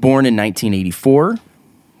 I was born in 1984.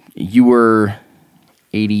 You were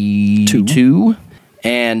 82.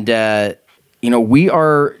 And, we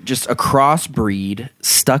are just a crossbreed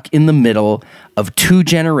stuck in the middle of two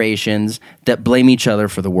generations that blame each other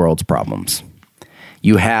for the world's problems.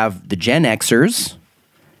 You have the Gen Xers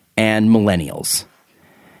and millennials.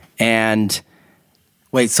 And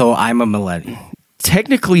wait, so I'm a millennial.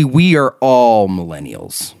 Technically, we are all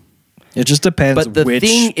millennials. it just depends But the which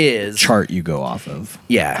thing is, chart you go off of.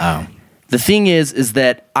 yeah. The thing is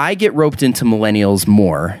that I get roped into millennials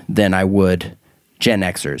more than I would Gen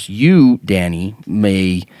Xers. You, Danny,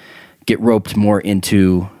 may get roped more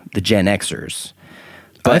into the Gen Xers.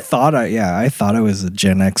 I thought I was a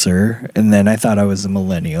Gen Xer, and then I thought I was a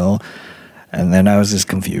millennial, and then I was just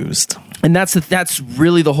confused. And that's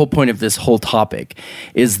really the whole point of this whole topic,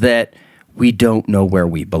 is that we don't know where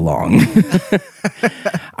we belong.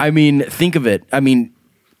 I mean, think of it. I mean,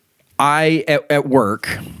 at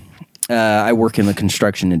work, I work in the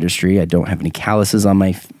construction industry. I don't have any calluses on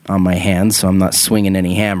my hands, so I'm not swinging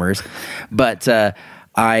any hammers. But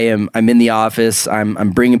I'm in the office.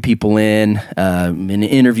 I'm bringing people in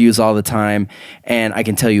interviews all the time, and I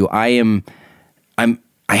can tell you, I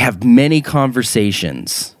have many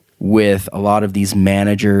conversations with a lot of these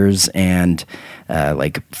managers and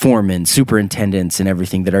like foremen, superintendents, and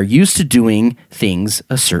everything that are used to doing things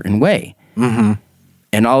a certain way. Mm-hmm.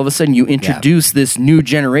 And all of a sudden, you introduce this new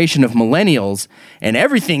generation of millennials, and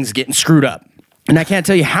everything's getting screwed up. And I can't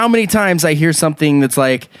tell you how many times I hear something that's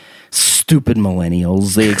like, "Stupid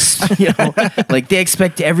millennials." They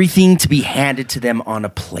expect everything to be handed to them on a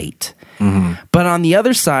plate. Mm-hmm. But on the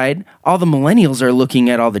other side, all the millennials are looking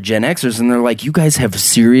at all the Gen Xers, and they're like, "You guys have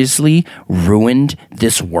seriously ruined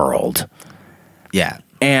this world." Yeah.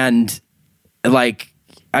 And the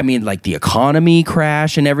economy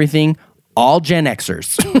crash and everything. All Gen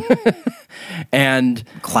Xers. And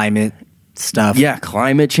climate stuff. Yeah,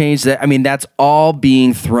 climate change. That's all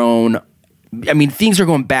being thrown. Things are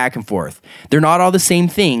going back and forth. They're not all the same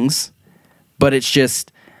things, but it's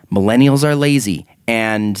just millennials are lazy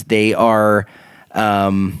and they are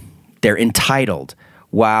they're entitled,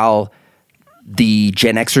 while the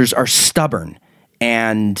Gen Xers are stubborn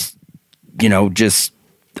and just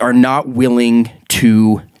are not willing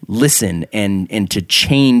to listen and to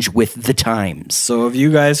change with the times. So have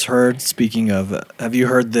you guys heard, have you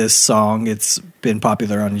heard this song? It's been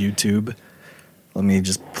popular on YouTube. Let me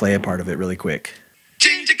just play a part of it really quick.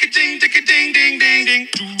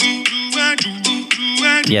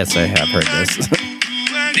 Yes, I have heard this.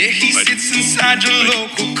 There he sits inside your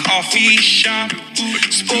local coffee shop,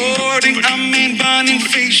 sporting a main bun and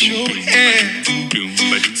facial hair.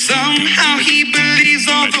 Somehow he believes,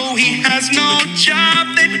 although he has no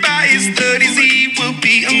job, that by his 30s he will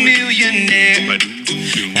be a millionaire.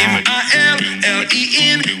 MILLENNIA,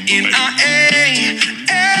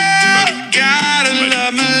 gotta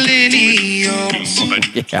love millennials.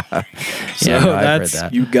 So that's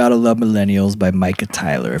You Gotta Love Millennials by Micah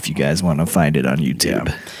Tyler, if you guys want to find it on YouTube.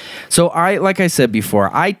 Yeah. So like I said before,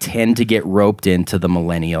 I tend to get roped into the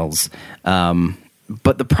millennials.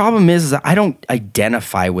 But the problem is that I don't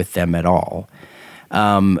identify with them at all.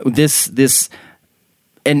 And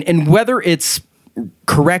whether it's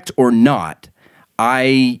correct or not,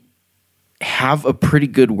 I have a pretty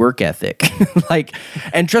good work ethic. Like,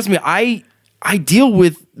 and trust me, I deal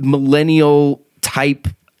with millennial type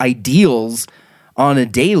ideals on a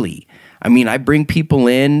daily. I mean, I bring people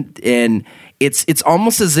in, and it's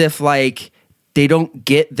almost as if like they don't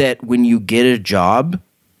get that when you get a job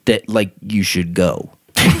that like you should go.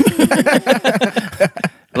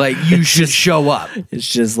 Like you should show up. It's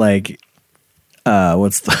just like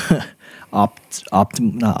what's the not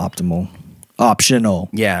optimal. Optional.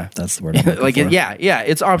 Yeah. That's the word. I'm looking Like for. yeah,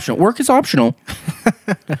 it's optional. Work is optional.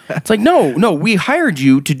 It's like no, we hired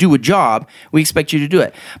you to do a job. We expect you to do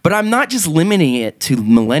it. But I'm not just limiting it to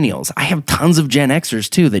millennials. I have tons of Gen Xers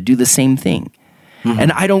too that do the same thing.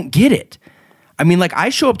 And I don't get it. I mean, like I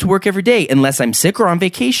show up to work every day unless I'm sick or on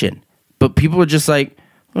vacation. But people are just like,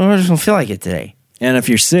 I just don't feel like it today. And if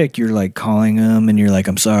you're sick, you're like calling them and you're like,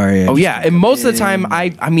 I'm sorry. Oh yeah, and most of the time,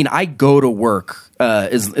 I mean, I go to work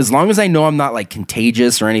as long as I know I'm not like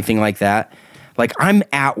contagious or anything like that. Like I'm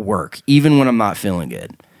at work even when I'm not feeling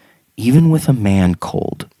good, even with a man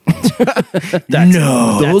cold.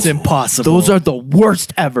 That's impossible. Those are the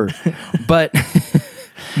worst ever. But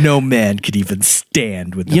no man could even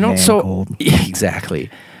stand with the man cold.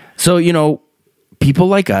 Exactly. So people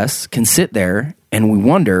like us can sit there and we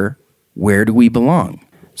wonder, where do we belong?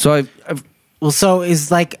 So I've so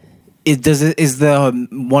is like is the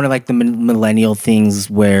one of like the millennial things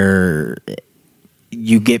where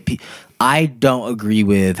you get I don't agree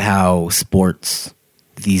with how sports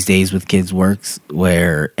these days with kids works,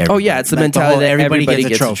 where it's the mentality that everybody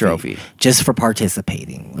gets a trophy just for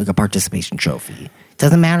participating, like a participation trophy.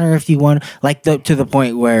 Doesn't matter if you won, like to the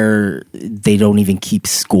point where they don't even keep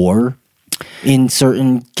score in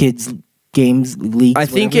certain kids games, leagues. I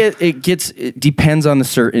think it depends on the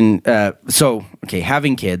certain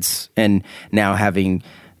having kids and now having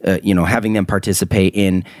having them participate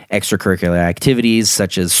in extracurricular activities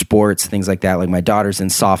such as sports, things like that. Like my daughter's in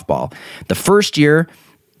softball. The first year,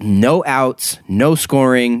 no outs, no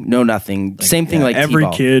scoring, no nothing. Same thing like every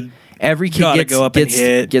T-ball. Every kid gets, go up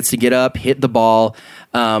and gets to get up, hit the ball.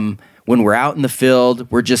 When we're out in the field,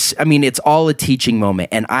 it's all a teaching moment,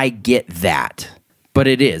 and I get that. But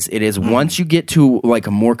it is once you get to like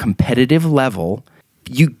a more competitive level,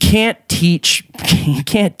 you can't teach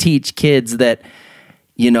kids that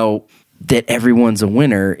that everyone's a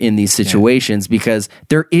winner in these situations because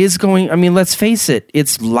there is let's face it,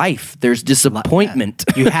 it's life. There's disappointment.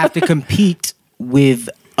 You have to compete with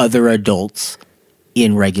other adults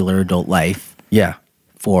in regular adult life. Yeah.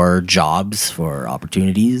 For jobs, for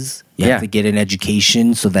opportunities. You have to get an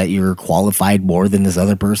education so that you're qualified more than this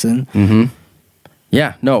other person. Mm-hmm.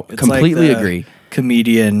 Yeah, no, It's completely like the agree.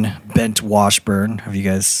 Comedian Bent Washburn. Have you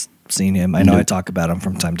guys seen him? I know I talk about him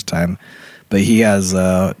from time to time, but he has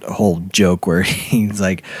a whole joke where he's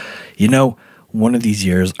like, one of these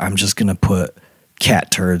years I'm just going to put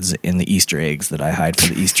cat turds in the Easter eggs that I hide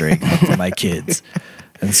for the Easter egg for my kids.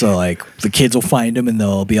 And so like the kids will find them and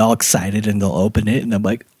they'll be all excited and they'll open it. And I'm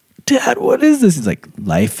like, Dad, what is this? He's like,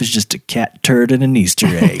 life is just a cat turd and an Easter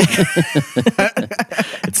egg.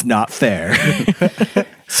 It's not fair.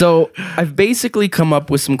 So I've basically come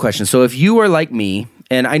up with some questions. So if you are like me,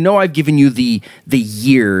 and I know I've given you the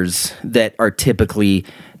years that are typically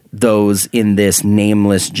those in this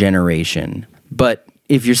nameless generation, but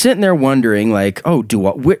if you're sitting there wondering like, oh,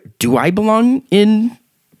 do I belong in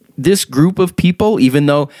this group of people, even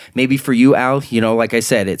though maybe for you, Al, like I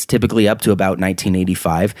said, it's typically up to about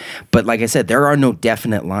 1985. But like I said, there are no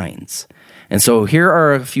definite lines. And so here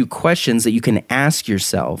are a few questions that you can ask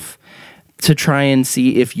yourself to try and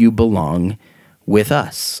see if you belong with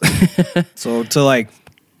us. So to like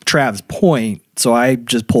Trav's point, so I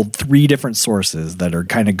just pulled 3 different sources that are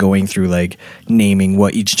kind of going through like naming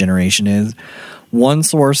what each generation is. One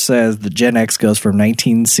source says that Gen X goes from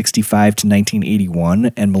 1965 to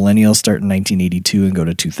 1981, and millennials start in 1982 and go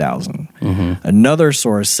to 2000. Mm-hmm. Another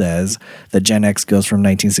source says that Gen X goes from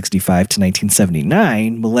 1965 to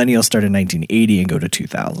 1979, millennials start in 1980 and go to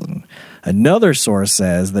 2000. Another source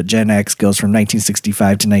says that Gen X goes from 1965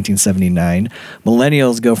 to 1979,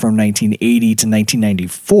 millennials go from 1980 to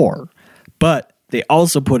 1994. But they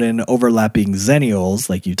also put in overlapping Zennials,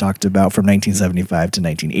 like you talked about, from 1975 to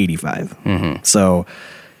 1985. Mm-hmm. So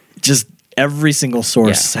just every single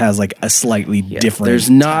source has like a slightly different. There's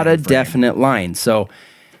not a definite line. So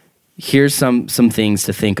here's some things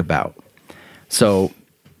to think about. So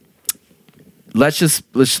let's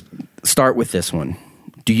start with this one.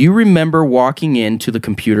 Do you remember walking into the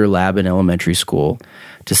computer lab in elementary school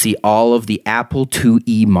to see all of the Apple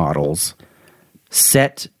IIe models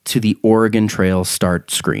set to the Oregon Trail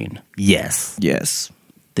start screen? Yes. Yes.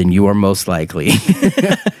 Then you are most likely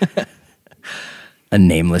a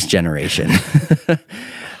nameless generation.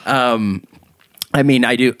 I mean,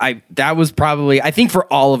 that was probably, I think for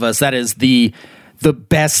all of us, that is the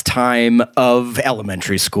best time of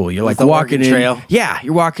elementary school. You're like walking in. Trail. Yeah,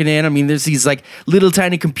 you're walking in. I mean, there's these like little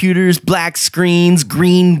tiny computers, black screens,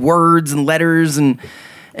 green words and letters, and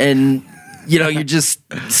you know, you just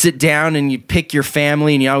sit down and you pick your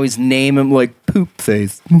family and you always name them like Poop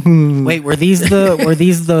Face. Wait, were these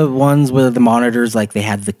the ones where the monitors, like, they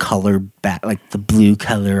had the color back, like the blue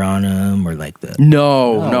color on them, or like the...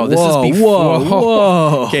 No, this is before.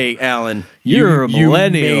 Whoa. Okay, Alan, You're a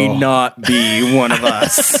millennial. You may not be one of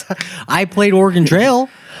us. I played Oregon Trail.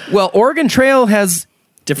 Well, Oregon Trail has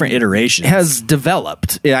Different iterations.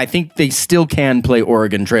 developed. Yeah, I think they still can play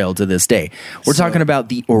Oregon Trail to this day. We're talking about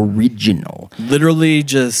the original. Literally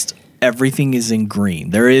just everything is in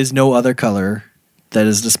green. There is no other color that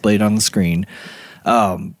is displayed on the screen.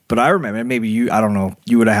 But I remember, maybe I don't know,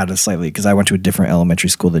 you would have had it slightly, because I went to a different elementary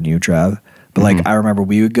school than you, Trav. But like, I remember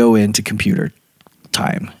we would go into computer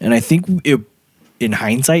time, and I think in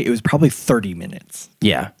hindsight, it was probably 30 minutes.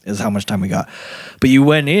 Yeah. Is how much time we got. But you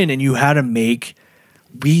went in and you had to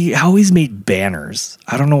we always made banners.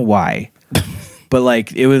 I don't know why. But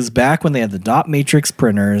like, it was back when they had the dot matrix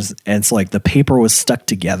printers, and so like the paper was stuck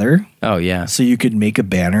together. Oh, yeah. So you could make a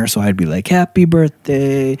banner. So I'd be like, happy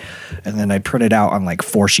birthday. And then I'd print it out on like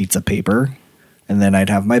 4 sheets of paper. And then I'd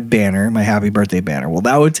have my banner, my happy birthday banner. Well,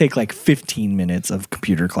 that would take like 15 minutes of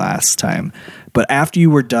computer class time. But after you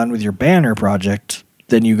were done with your banner project,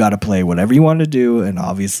 then you got to play whatever you want to do. And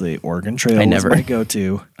obviously, Oregon Trail was my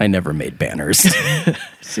go-to. I never made banners.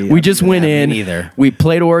 See, we just went in. either. We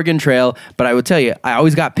played Oregon Trail, but I would tell you, I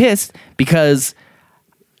always got pissed because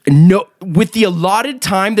with the allotted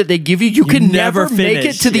time that they give you, you can never make it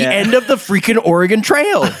finish. to the end of the freaking Oregon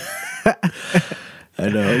Trail. I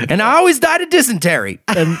know. And I always died of dysentery.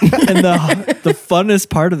 And the funnest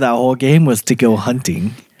part of that whole game was to go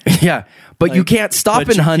hunting. Yeah, but you can't stop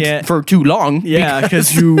and hunt for too long. Yeah,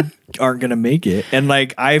 because you aren't going to make it. And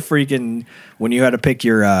like, when you had to pick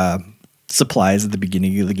your supplies at the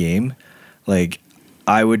beginning of the game, like,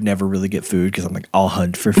 I would never really get food because I'm like, I'll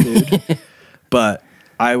hunt for food. But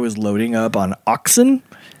I was loading up on oxen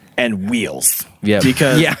and wheels. Yeah.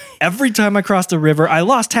 Because every time I crossed a river, I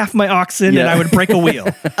lost half my oxen and I would break a wheel.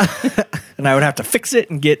 And I would have to fix it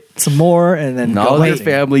and get some more, and then all your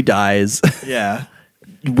family dies. Yeah.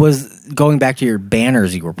 Was going back to your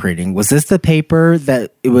banners you were printing, was this the paper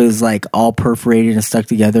that it was like all perforated and stuck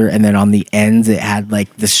together, and then on the ends it had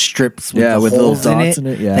like the strips with, with little little dots in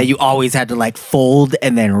it, that you always had to like fold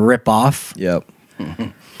and then rip off? Yep.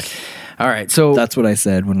 All right, so that's what I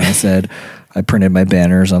said when I said I printed my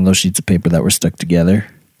banners on those sheets of paper that were stuck together.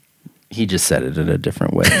 He just said it in a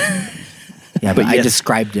different way. Yeah, but I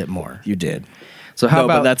described it more. You did. So how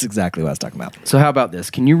about but that's exactly what I was talking about. So how about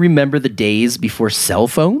this? Can you remember the days before cell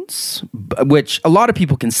phones? Which a lot of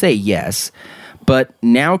people can say yes, but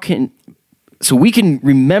now so we can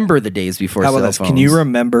remember the days before cell phones. Can you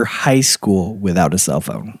remember high school without a cell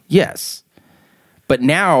phone? Yes. But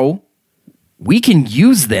now we can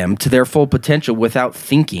use them to their full potential without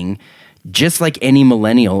thinking, just like any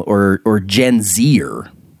millennial or Gen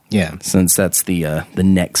Zer. Yeah. Since that's the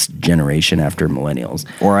next generation after millennials.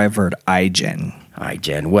 Or I've heard iGen,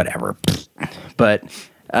 whatever. But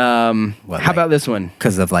how about this one?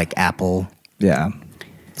 Because of like Apple. Yeah.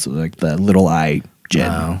 So like the little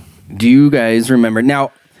iGen. Do you guys remember?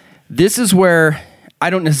 Now, this is where I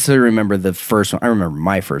don't necessarily remember the first one. I remember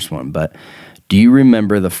my first one, but do you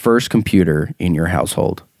remember the first computer in your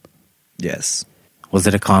household? Yes. Was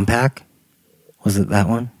it a Compaq? Was it that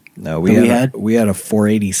one? No, we had a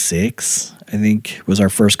 486, I think, was our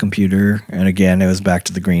first computer. And again, it was back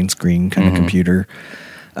to the green screen kind of computer.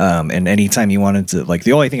 And anytime you wanted to, like,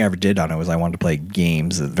 the only thing I ever did on it was I wanted to play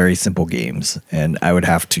games, very simple games. And I would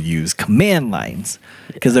have to use command lines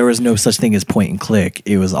because there was no such thing as point and click.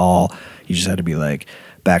 It was all, you just had to be like,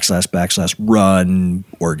 / run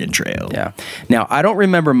Oregon Trail. Yeah. Now, I don't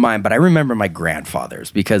remember mine, but I remember my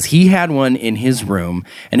grandfather's because he had one in his room,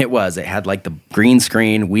 and it had like the green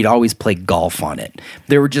screen. We'd always play golf on it.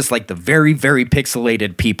 They were just like the very, very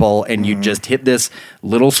pixelated people, and you just hit this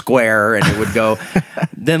little square, and it would go.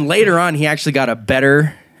 Then later on, he actually got a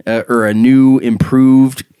better or a new,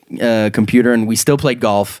 improved computer, and we still played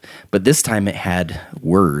golf, but this time it had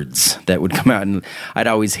words that would come out, and I'd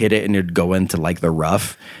always hit it and it'd go into like the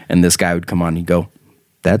rough, and this guy would come on and he'd go,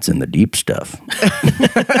 "That's in the deep stuff."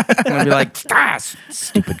 And I'd be like,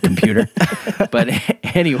 stupid computer. But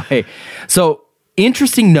anyway, so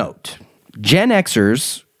interesting note, Gen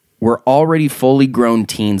Xers were already fully grown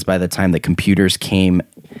teens by the time that computers became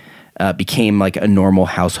like a normal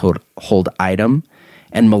household item.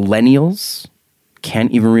 And millennials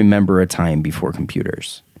can't even remember a time before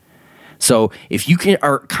computers. So if you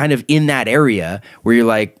are kind of in that area where you're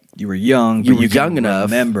like, You were young, You but were young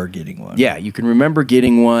enough. remember getting one. yeah, you can remember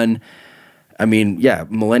getting one. I mean, yeah,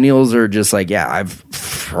 millennials are just like, yeah,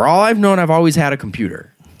 for all I've known, I've always had a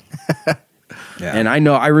computer. Yeah. And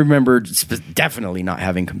I remember definitely not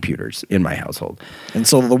having computers in my household. And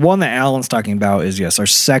so the one that Alan's talking about is, yes, our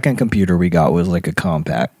second computer we got was like a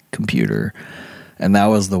compact computer. And that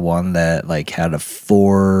was the one that like had a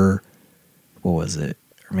what was it?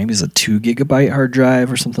 Or maybe it's a 2 gigabyte hard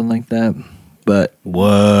drive or something like that. But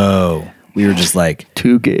whoa, we were just like,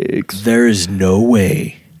 2 gigs. there is no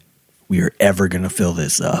way we are ever going to fill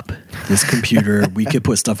this up. This computer, we could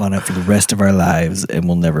put stuff on it for the rest of our lives and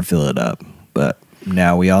we'll never fill it up. But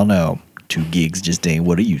now we all know 2 gigs just ain't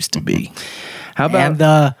what it used to be. How about And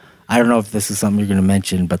I don't know if this is something you're going to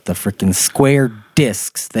mention, but the freaking square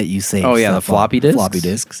discs that you save. Oh, yeah, the stuff on. floppy disks? Floppy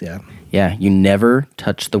disks, yeah. Yeah, you never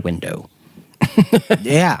touch the window.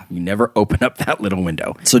 Yeah. You never open up that little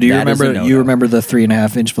window. So do you That is a remember? no-no. You remember the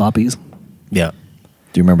 3.5 inch floppies? Yeah.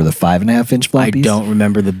 Do you remember the 5.5 inch floppies? I don't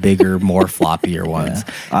remember the bigger, more floppier ones.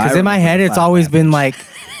 I Because in my head, it's remember always 5.5 been like,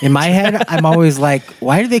 in my head, I'm always like,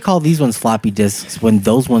 why do they call these ones floppy disks when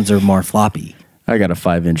those ones are more floppy? I got a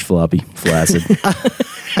 5-inch floppy, flaccid.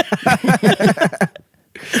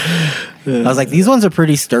 I was like, these ones are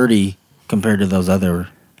pretty sturdy compared to those other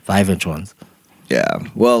 5-inch ones. Yeah.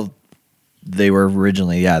 Well, they were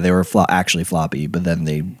originally, they were actually floppy, but then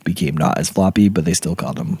they became not as floppy, but they still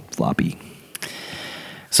called them floppy.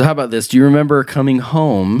 So how about this? Do you remember coming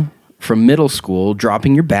home from middle school,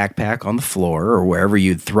 dropping your backpack on the floor or wherever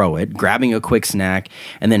you'd throw it, grabbing a quick snack,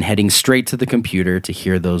 and then heading straight to the computer to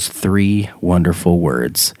hear those 3 wonderful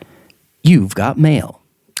words? You've got mail.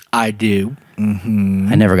 I do.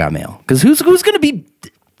 I never got mail. Because who's going to be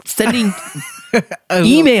sending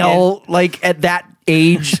email like at that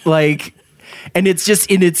age? Like, and it's just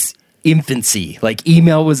in its infancy. Like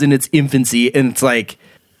email was in its infancy, and it's like,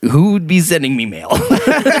 who would be sending me mail?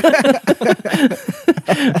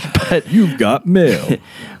 But you've got mail.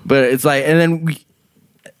 But it's like, and then we,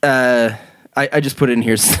 I just put in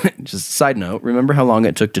here, just a side note, remember how long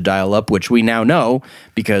it took to dial up, which we now know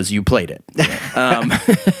because you played it.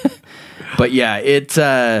 But yeah,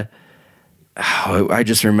 I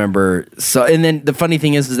just remember. So, and then the funny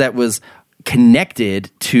thing is that was connected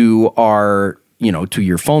to our, to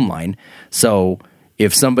your phone line. So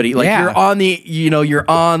if somebody, like you're on the, you're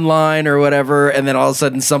online or whatever, and then all of a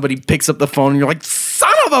sudden somebody picks up the phone and you're like,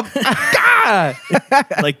 son of a God!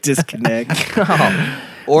 Like disconnect.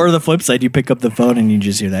 Or the flip side, you pick up the phone and you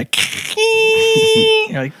just hear that.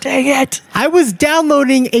 You're like, dang it. I was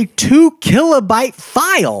downloading a 2 kilobyte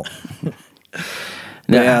file.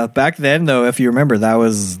 Yeah, back then, though, if you remember, that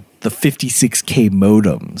was the 56K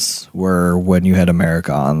modems were when you had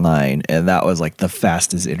America Online, and that was like the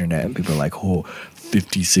fastest internet. And people are like, oh,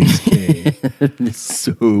 56K.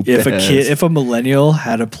 So If a millennial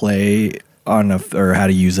had to play on or how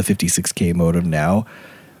to use a 56K modem now,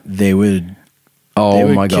 they would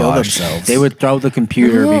my kill gosh. themselves. They would throw the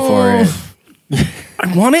computer before it.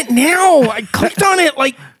 I want it now. I clicked on it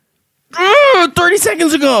like 30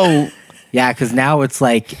 seconds ago. Yeah, because now it's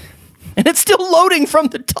like, And it's still loading from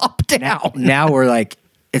the top down. now we're like,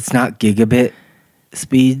 it's not gigabit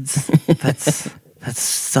speeds. That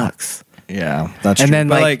sucks. Yeah, that's And true. then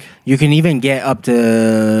But, like you can even get up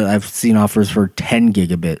to, I've seen offers for 10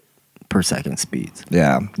 gigabit per second speeds.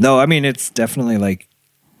 yeah, no, I mean it's definitely like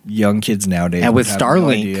young kids nowadays. And with have no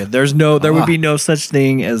Starlink. idea. there would be no such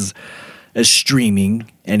thing as streaming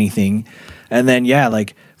anything. And then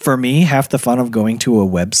like for me, half the fun of going to a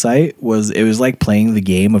website was like playing the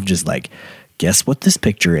game of just like, guess what this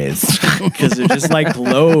picture is, because it just like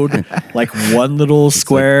load like one little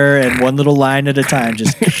square and one little line at a time.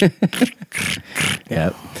 Just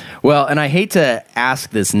Yeah. Well, and I hate to ask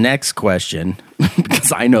this next question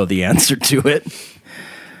because I know the answer to it.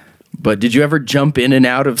 But did you ever jump in and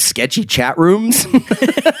out of sketchy chat rooms?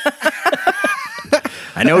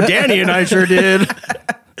 I know Danny and I sure did.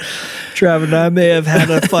 Trav and I may have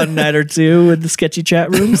had a fun night or two with the sketchy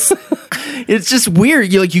chat rooms. It's just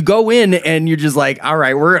weird. You go in and you're just like, all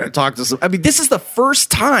right, we're going to talk to some. I mean, this is the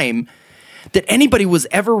first time that anybody was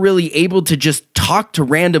ever really able to just talk to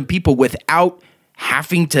random people without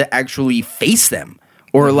having to actually face them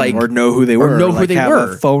or like or know who they were, or know who like they have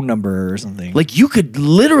were. a phone number or something. Like you could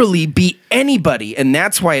literally be anybody, and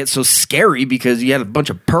that's why it's so scary because you had a bunch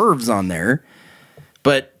of pervs on there.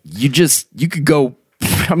 But you could go.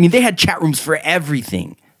 I mean, they had chat rooms for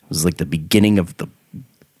everything. It was like the beginning of the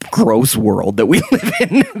gross world that we live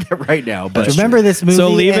in right now. But Remember this movie? So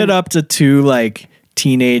leave it up to two like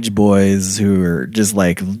teenage boys who are just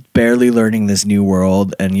like barely learning this new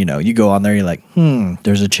world. And, you know, you go on there, you're like,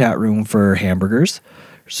 there's a chat room for hamburgers.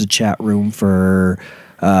 There's a chat room for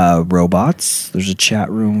robots. There's a chat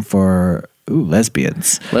room for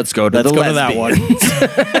lesbians. Let's go to that one.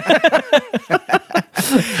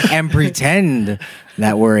 And pretend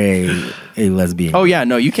that we're a lesbian. Oh yeah,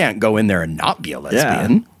 no, you can't go in there and not be a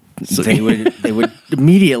lesbian. So they would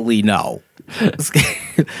immediately know.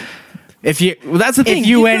 If you that's the thing. If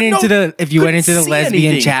you went into the see lesbian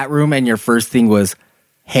anything. chat room and your first thing was,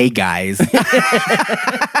 "Hey guys,"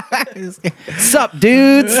 Sup,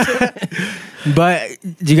 dudes? but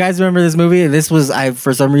do you guys remember this movie? This was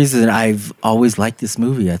for some reason I've always liked this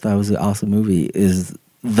movie. I thought it was an awesome movie. Is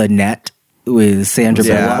The Net with Sandra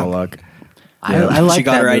Bullock? I like she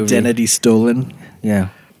got that her movie. identity stolen. Yeah.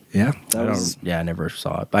 Yeah, I never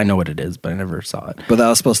saw it. I know what it is, but I never saw it. but that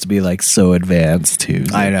was supposed to be like so advanced too.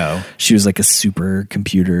 I know. She was like a super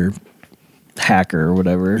computer hacker or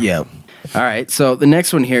whatever. Yeah. All right, so the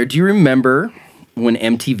next one here. Do you remember when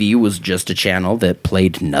MTV was just a channel that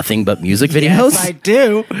played nothing but music videos? Yes, I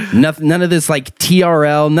do. None of this like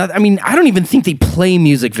TRL. I mean, I don't even think they play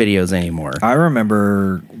music videos anymore. I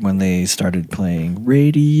remember when they started playing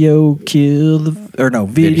Video Kill the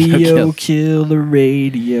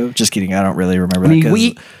Radio. Just kidding. I don't really remember that mean,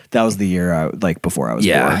 because that was the year before I was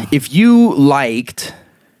born. If you liked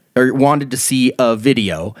or wanted to see a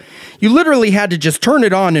video, you literally had to just turn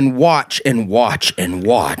it on and watch and watch and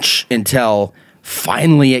watch until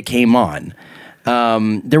finally it came on.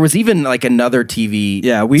 There was even like another TV.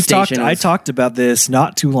 Yeah, station. I talked about this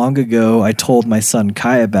not too long ago. I told my son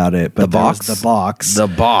Kai about it. But The box? the box. The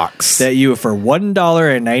box. That you, for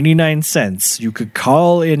 $1.99, you could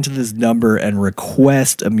call into this number and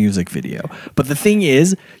request a music video. But the thing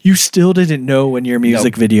is, you still didn't know when your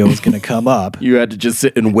music video was going to come up. You had to just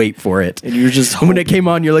sit and wait for it. And you were just when it came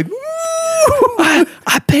on, you're like, woo!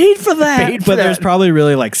 I paid for that. Paid for but there's that. probably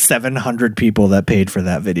really like 700 people that paid for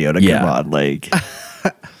that video to come on. Like,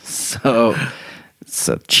 so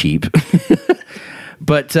cheap.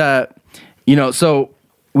 But, so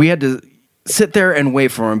we had to sit there and wait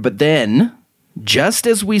for him. But then, just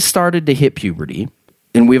as we started to hit puberty,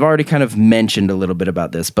 and we've already kind of mentioned a little bit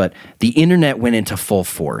about this, but the internet went into full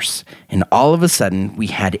force. And all of a sudden, we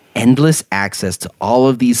had endless access to all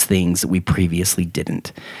of these things that we previously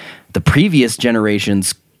didn't. The previous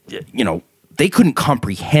generations, they couldn't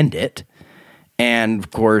comprehend it. And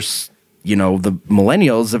of course, the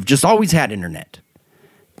millennials have just always had internet.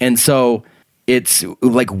 And so it's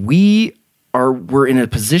like we're in a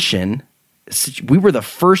position, we were the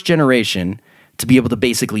first generation to be able to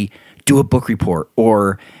basically do a book report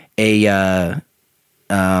or a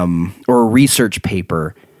research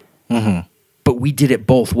paper. Mm-hmm. But we did it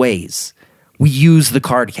both ways. We used the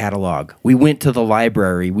card catalog. We went to the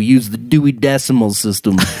library. We used the Dewey Decimal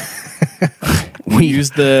System. we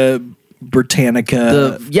used the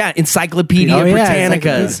Britannica. Encyclopedia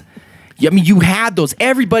Britannicas. I mean, you had those.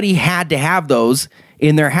 Everybody had to have those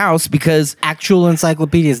in their house because actual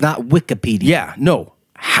encyclopedia is not Wikipedia. Yeah, no.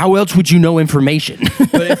 How else would you know information?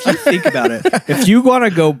 But if you think about it, if you want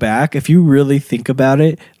to go back, if you really think about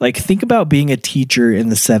it, like think about being a teacher in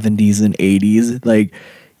the 70s and 80s, like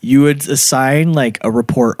you would assign like a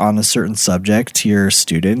report on a certain subject to your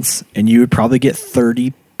students and you would probably get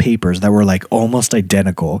 30 papers that were like almost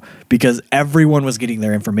identical because everyone was getting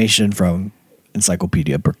their information from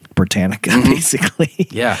Encyclopedia Britannica, basically.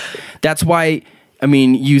 Yeah. That's why, I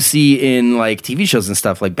mean, you see in like TV shows and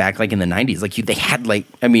stuff like back like in the 90s, like they had like,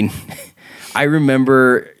 I mean, I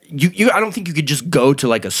remember I don't think you could just go to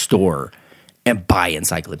like a store and buy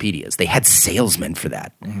encyclopedias. They had salesmen for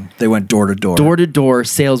that. Mm-hmm. They went door to door. Door to door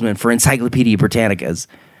salesmen for Encyclopedia Britannicas.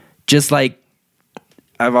 Just like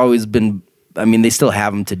I've always been, I mean, they still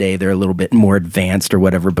have them today. They're a little bit more advanced or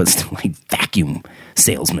whatever, but still like vacuum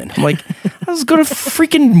salesmen. I'm like, let's go to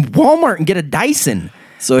freaking Walmart and get a Dyson.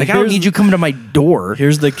 So like, I don't need you coming to my door.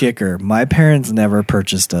 Here's the kicker. My parents never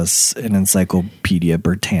purchased us an Encyclopedia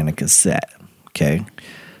Britannica set. Okay?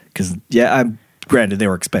 Because, granted, they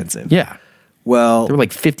were expensive. Yeah. Well, they were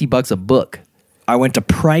like $50 a book. I went to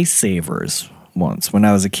Price Savers once when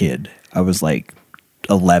I was a kid. I was like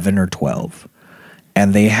 11 or 12.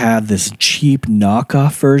 And they had this cheap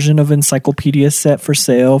knockoff version of Encyclopedia set for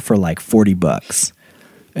sale for like $40.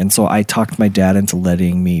 And so I talked my dad into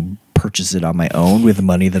letting me purchase it on my own with the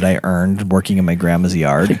money that I earned working in my grandma's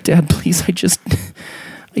yard. Like, Dad, please, I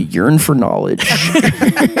yearn for knowledge.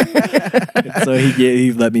 So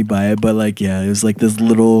he let me buy it. But it was like this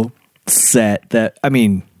little set that, I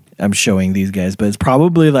mean, I'm showing these guys, but it's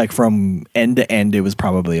probably like from end to end, it was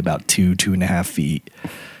probably about 2.5 feet.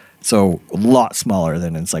 So a lot smaller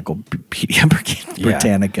than Encyclopedia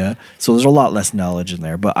Britannica. So there's a lot less knowledge in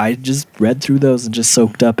there. But I just read through those and just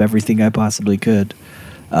soaked up everything I possibly could.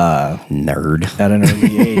 Nerd. At an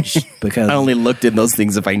early age. Because I only looked in those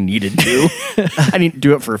things if I needed to. I didn't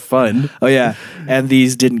do it for fun. Oh, yeah. And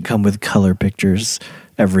these didn't come with color pictures.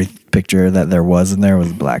 Every picture that there was in there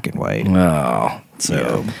was black and white. Oh.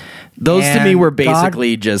 So those to me And were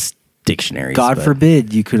basically just dictionaries. God but-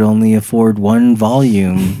 forbid you could only afford one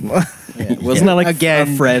volume. wasn't that like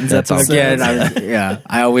Again, a Friends that's episode? Again,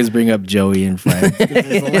 I always bring up Joey and Friends.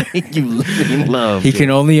 you love. He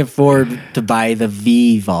can only afford to buy the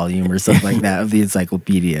V volume or something like that of the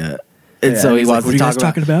encyclopedia. And so he he's wants like, to "What are you guys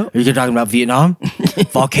talking about?" Are you talking about Vietnam?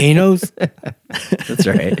 Volcanoes? That's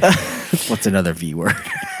right. What's another V word?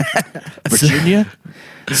 Virginia?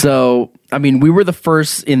 So, I mean, we were the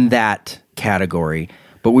first in that category,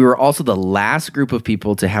 but we were also the last group of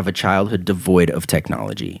people to have a childhood devoid of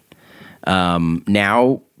technology.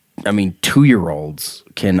 Now, I mean, 2-year-olds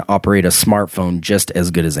can operate a smartphone just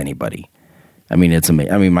as good as anybody. I mean, it's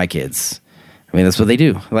amazing. I mean, my kids, I mean, that's what they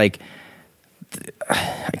do. Like,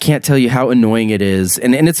 I can't tell you how annoying it is.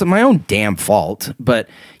 And it's my own damn fault, but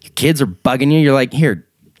your kids are bugging you. You're like, here,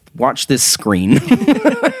 watch this screen.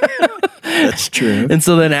 That's true. And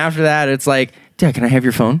so then after that, it's like, Dad, can I have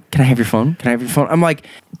your phone? Can I have your phone? Can I have your phone? I'm like,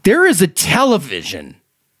 there is a television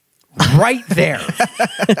right there.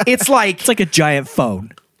 It's like a giant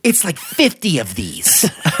phone. It's like 50 of these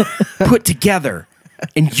put together,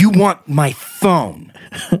 and you want my phone.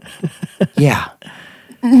 Yeah.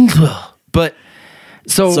 But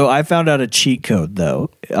so I found out a cheat code though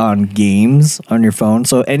on games on your phone.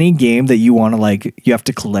 So any game that you want to you have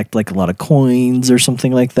to collect like a lot of coins or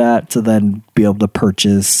something like that to then be able to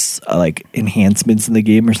purchase like enhancements in the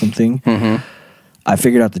game or something. Mm-hmm. I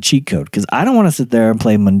figured out the cheat code because I don't want to sit there and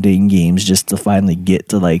play mundane games just to finally get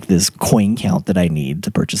to like this coin count that I need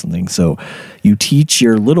to purchase something. So you teach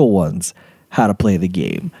your little ones how to play the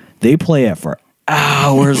game. They play it for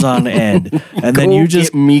hours on end, and then you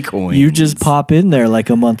just get me coins. You just pop in there like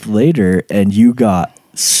a month later, and you got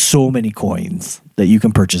so many coins that you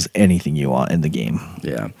can purchase anything you want in the game.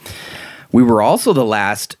 Yeah. We were also the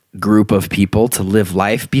last group of people to live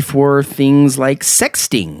life before things like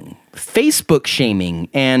sexting, Facebook shaming,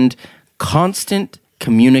 and constant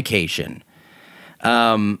communication.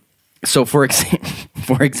 So for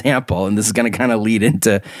example, and this is going to kind of lead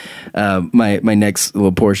into my next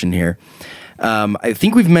little portion here. I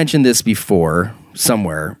think we've mentioned this before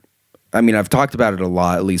somewhere. I mean, I've talked about it a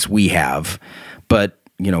lot, at least we have. But,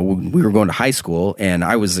 you know, we were going to high school, and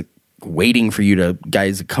I was waiting for you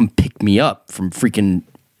guys to come pick me up from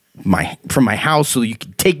my house so you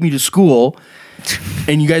could take me to school.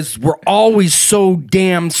 And you guys were always so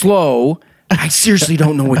damn slow. I seriously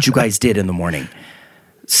don't know what you guys did in the morning.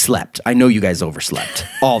 Slept. I know you guys overslept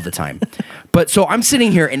all the time. But so I'm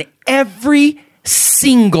sitting here, and every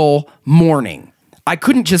single morning, I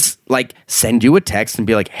couldn't just like send you a text and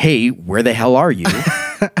be like, hey, where the hell are you?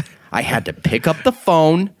 I had to pick up the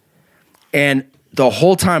phone, and the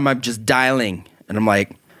whole time I'm just dialing, and I'm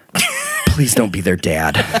like, please don't be their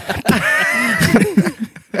dad.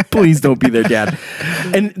 Please don't be their dad.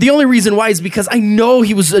 And the only reason why is because I know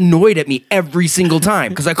he was annoyed at me every single time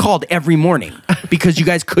because I called every morning because you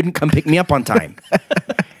guys couldn't come pick me up on time.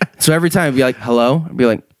 So every time I'd be like, hello? I'd be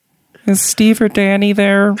like, is Steve or Danny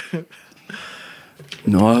there?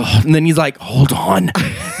 No. And then he's like, hold on.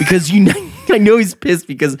 Because I know he's pissed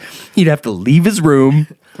because he'd have to leave his room.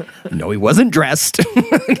 No, he wasn't dressed.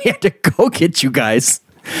 He had to go get you guys.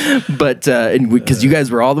 But because you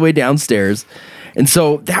guys were all the way downstairs. And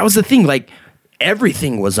so that was the thing. Like,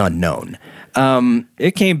 everything was unknown.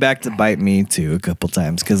 It came back to bite me too a couple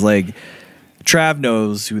times because like Trav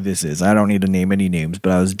knows who this is. I don't need to name any names,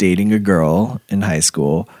 but I was dating a girl in high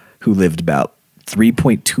school who lived about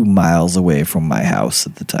 3.2 miles away from my house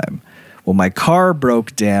at the time. Well, my car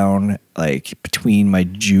broke down like between my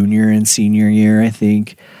junior and senior year, I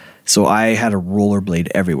think. So I had a rollerblade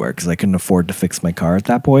everywhere because I couldn't afford to fix my car at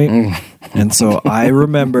that point. And so I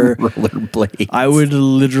remember rollerblades. I would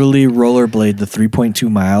literally rollerblade the 3.2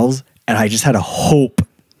 miles, and I just had a hope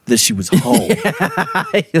that she was home.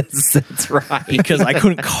 Yes, that's right. Because I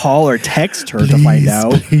couldn't call or text her to find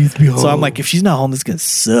out. So I'm like, if she's not home, it's going to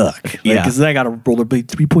suck. Because then I got to rollerblade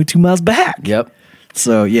 3.2 miles back. Yep.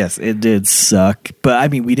 So, yes, it did suck. But, I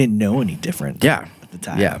mean, we didn't know any different at the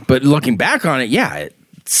time. Yeah, but looking back on it, yeah, it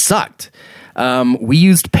sucked. We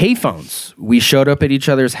used payphones. We showed up at each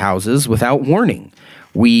other's houses without warning.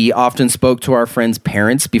 We often spoke to our friends'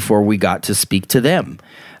 parents before we got to speak to them.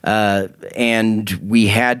 And we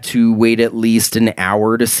had to wait at least an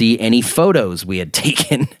hour to see any photos we had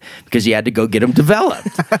taken because you had to go get them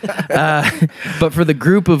developed. But for the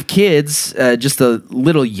group of kids, just a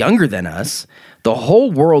little younger than us, the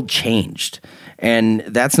whole world changed. And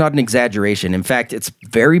that's not an exaggeration. In fact, it's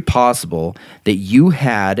very possible that you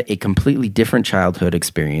had a completely different childhood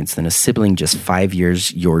experience than a sibling just 5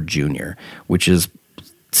 years your junior, which is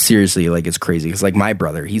seriously, like, it's crazy. It's like my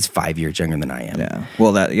brother, he's 5 years younger than I am. Yeah.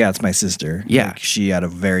 Well, it's my sister. Yeah. Like, she had a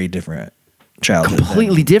very different childhood.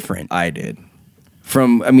 Completely different. I did.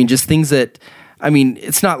 From, I mean, just things that, I mean,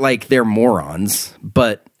 it's not like they're morons,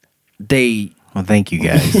 but they... Well, thank you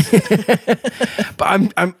guys.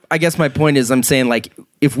 But I guess my point is, I'm saying, like,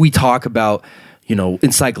 if we talk about, you know,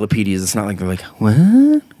 encyclopedias, it's not like they're like, what?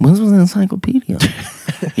 What was an encyclopedia?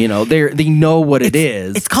 You know, they know what it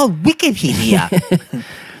is. It's called Wikipedia.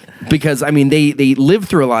 Because, I mean, they lived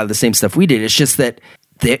through a lot of the same stuff we did. It's just that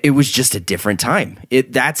it was just a different time.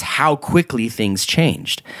 That's how quickly things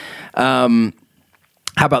changed. How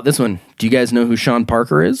about this one? Do you guys know who Sean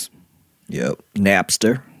Parker is? Yep.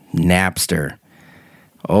 Napster.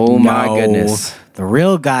 Oh my goodness. The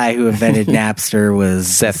real guy who invented Napster was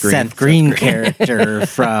Seth Green character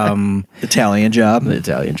from Italian Job. The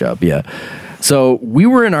Italian Job, yeah. So we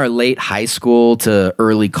were in our late high school to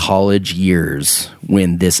early college years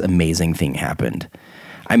when this amazing thing happened.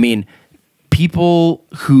 I mean, people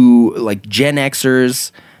who, like Gen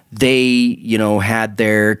Xers, they, you know, had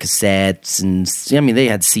their cassettes and, I mean, they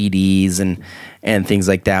had CDs and things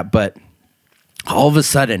like that, but all of a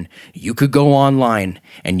sudden, you could go online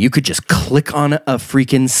and you could just click on a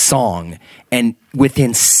freaking song, and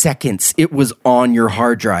within seconds, it was on your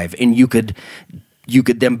hard drive, and you could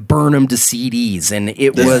then burn them to CDs, and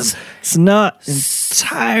it's not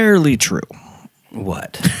entirely true.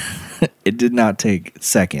 What? It did not take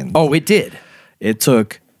seconds. Oh, it did. It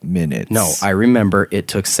took minutes. No, I remember it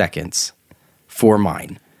took seconds for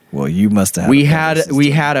mine. Well, you must have. We had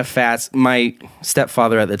a fast. My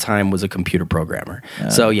stepfather at the time was a computer programmer,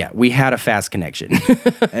 so yeah, we had a fast connection.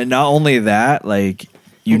 And not only that, like,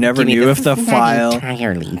 you never knew if the file.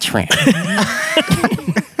 Entirely true.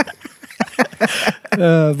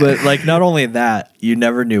 But like, not only that, you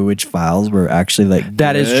never knew which files were actually like.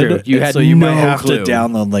 That is true. You and had so you no might have clue. to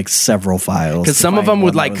download like several files Because some of them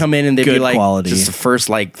would like come in and they'd be like quality, just the first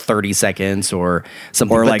like 30 seconds or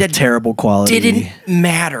something, or but like that terrible quality. Didn't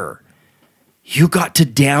matter. You got to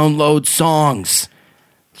download songs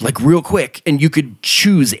like real quick, and you could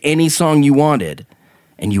choose any song you wanted,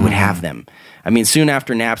 and you would have them. I mean, soon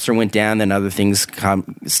after Napster went down, then other things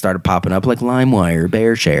started popping up like LimeWire,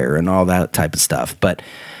 BearShare, and all that type of stuff. But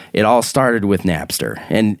it all started with Napster,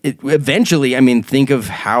 and eventually, I mean, think of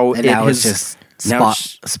how and now it's just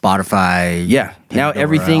Spotify. Yeah, now Pandora,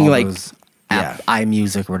 everything all like those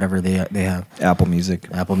iMusic or whatever they have. Apple Music.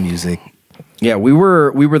 Yeah, we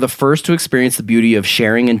were the first to experience the beauty of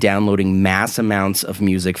sharing and downloading mass amounts of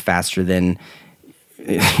music faster than.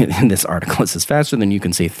 In this article, it says faster than you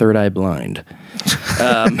can say third eye blind,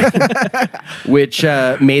 which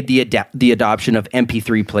made the adoption of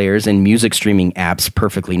MP3 players and music streaming apps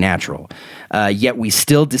perfectly natural. Yet we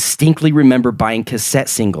still distinctly remember buying cassette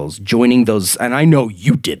singles, joining those, and I know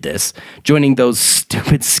you did this, joining those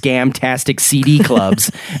stupid scam-tastic CD clubs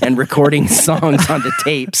and recording songs onto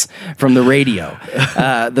tapes from the radio.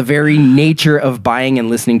 The very nature of buying and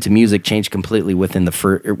listening to music changed completely within the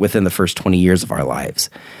first 20 years of our lives.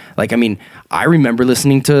 Like, I mean, I remember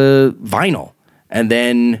listening to vinyl and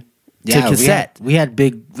then to cassette. We had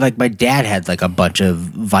big, like my dad had like a bunch of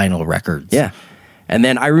vinyl records. Yeah. And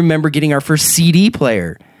then I remember getting our first CD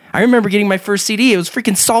player. I remember getting my first CD. It was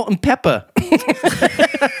freaking Salt and Pepper.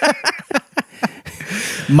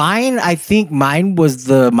 I think mine was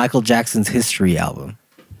the Michael Jackson's History album.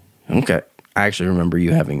 Okay. I actually remember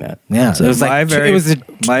you having that. Yeah. So it was like it was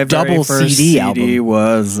a double CD album.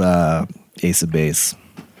 Was Ace of Base.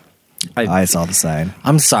 I saw the sign.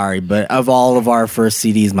 I'm sorry, but of all of our first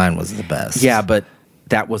CDs, mine was the best. Yeah, but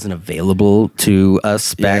that wasn't available to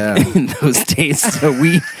us back in those days. So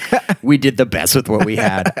we did the best with what we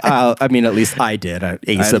had. I mean, at least I did.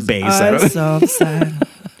 Ace of Base. I saw the sign.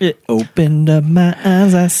 It opened up my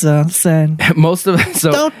eyes. I saw the sign.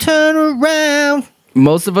 Don't turn around.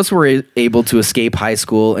 Most of us were able to escape high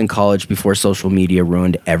school and college before social media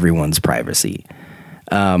ruined everyone's privacy.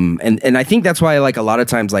 And I think that's why, like, a lot of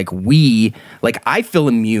times, like, I feel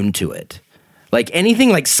immune to it. Like,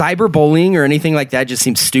 anything like cyberbullying or anything like that just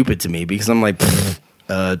seems stupid to me because I'm like,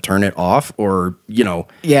 turn it off or, you know,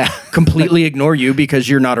 completely ignore you because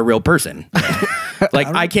you're not a real person. Like,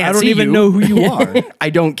 I don't even know who you are. I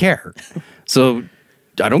don't care. So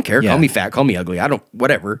I don't care. Yeah. Call me fat, call me ugly. I don't,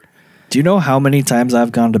 whatever. Do you know how many times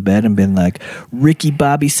I've gone to bed and been like, Ricky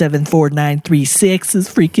Bobby 74936 is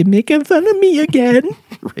freaking making fun of me again?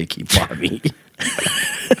 Ricky Bobby.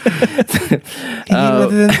 He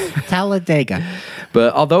lives in Talladega.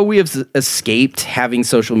 But although we have escaped having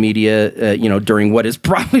social media, during what is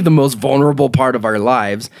probably the most vulnerable part of our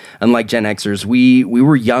lives, unlike Gen Xers, we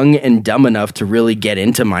were young and dumb enough to really get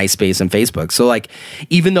into MySpace and Facebook. So, like,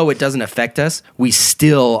 even though it doesn't affect us, we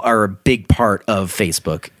still are a big part of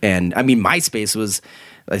Facebook. And I mean, MySpace was,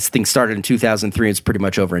 I think, started in 2003. It's pretty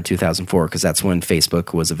much over in 2004 because that's when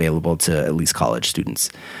Facebook was available to at least college students.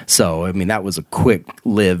 So, I mean, that was a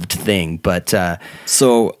quick-lived thing. But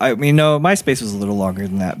So, I mean, no, MySpace was a little longer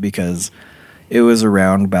than that because it was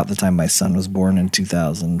around about the time my son was born in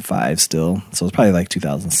 2005 still. So, it's probably like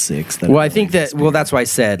 2006. Well, I think that, that's why I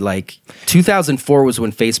said, like, 2004 was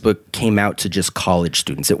when Facebook came out to just college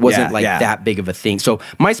students. It wasn't that big of a thing. So,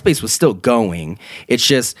 MySpace was still going. It's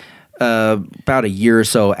just about a year or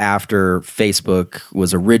so after Facebook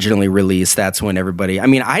was originally released, that's when everybody, I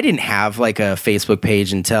mean, I didn't have like a Facebook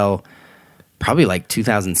page until probably like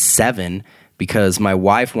 2007 because my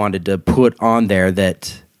wife wanted to put on there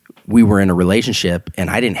that we were in a relationship and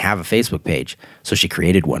I didn't have a Facebook page. So she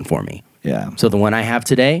created one for me. Yeah. So the one I have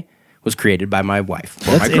today was created by my wife,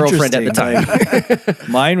 or That's my girlfriend at the time.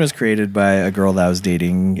 Mine was created by a girl that I was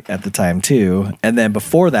dating at the time too. And then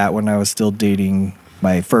before that, when I was still dating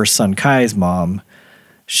my first son Kai's mom,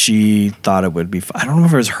 she thought it would be I don't know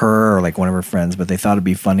if it was her or like one of her friends, but they thought it'd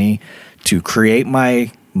be funny to create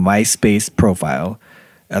my MySpace profile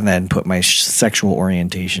and then put my sexual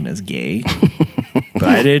orientation as gay. But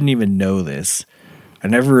I didn't even know this. I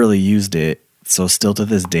never really used it. So still to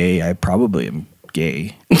this day, I probably am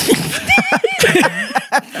gay.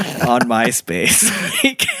 On MySpace.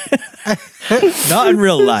 Not in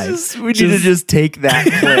real life. We need to just take that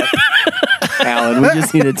clip. Alan, we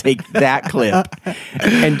just need to take that clip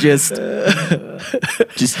and just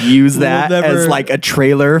use that as like a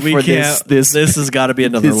trailer for this. This has got to be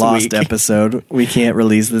another lost episode. We can't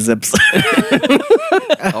release this episode.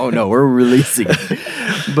 Oh no, we're releasing it.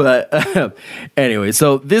 But anyway,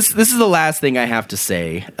 so this is the last thing I have to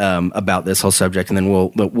say about this whole subject, and then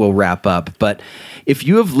we'll wrap up. But if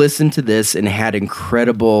you have listened to this and had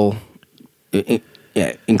incredible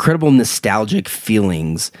nostalgic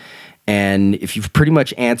feelings, and if you've pretty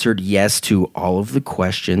much answered yes to all of the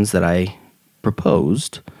questions that I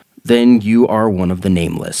proposed, then you are one of the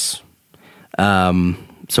nameless.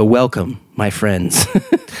 So welcome, my friends.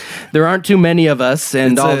 There aren't too many of us,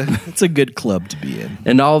 and it's a good club to be in.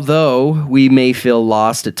 And although we may feel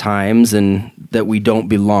lost at times and that we don't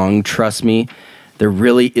belong, trust me, there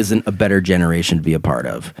really isn't a better generation to be a part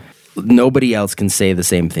of. Nobody else can say the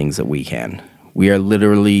same things that we can. We are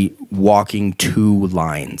literally walking two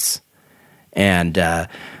lines. And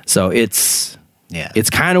so it's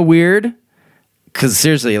kind of weird because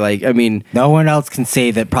seriously, like, I mean, no one else can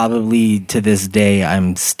say that probably to this day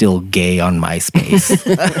I'm still gay on MySpace.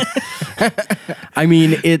 I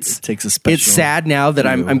mean, It takes a special it's sad now that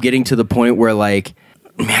I'm getting to the point where, like,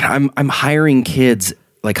 man, I'm hiring kids,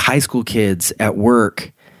 like high school kids at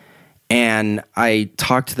work, and I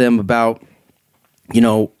talk to them about,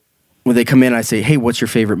 when they come in, I say, hey, what's your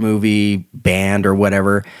favorite movie, band, or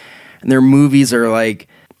whatever? And their movies are like,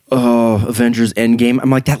 Avengers Endgame. I'm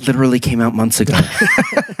like, that literally came out months ago.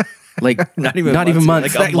 Like, not even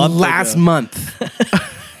months. Like last month.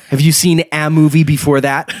 Have you seen a movie before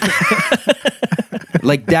that?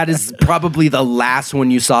 Like, that is probably the last one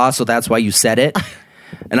you saw, so that's why you said it.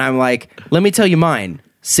 And I'm like, let me tell you mine.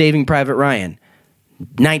 Saving Private Ryan.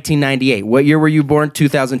 1998. What year were you born?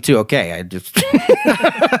 2002. Okay, I just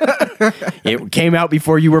it came out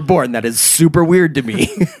before you were born. That is super weird to me,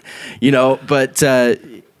 But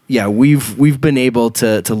yeah, we've been able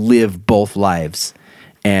to live both lives,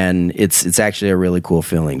 and it's actually a really cool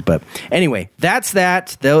feeling. But anyway, that's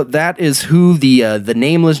that. That is who the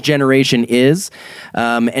nameless generation is.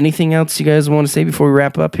 Anything else you guys want to say before we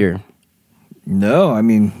wrap up here? No, I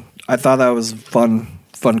mean, I thought that was fun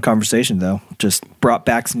conversation, though. Just brought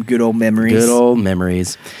back some good old memories. Good old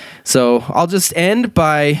memories. So I'll just end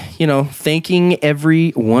by, thanking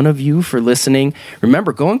every one of you for listening.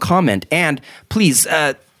 Remember, go and comment, and please,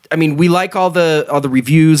 we like all the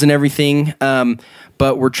reviews and everything,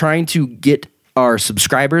 but we're trying to get our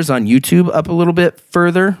subscribers on YouTube up a little bit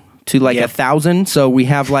further to 1,000. So we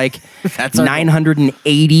have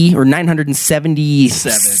 980 or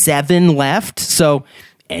 977 left. So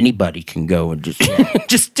anybody can go and just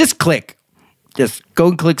click just go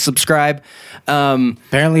and click subscribe.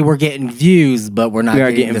 Apparently, we're getting views, but we're not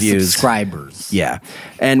getting the views. subscribers. Yeah,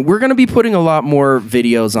 and we're going to be putting a lot more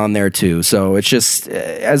videos on there too. So it's just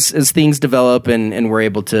as things develop and we're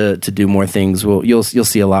able to do more things, you'll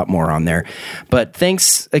see a lot more on there. But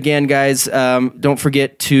thanks again, guys. Don't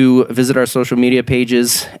forget to visit our social media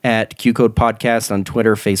pages at Q Code Podcast on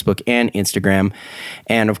Twitter, Facebook, and Instagram,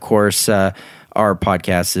 and of course. Our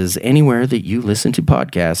podcast is anywhere that you listen to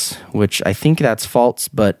podcasts, which I think that's false,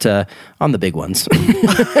 but on the big ones.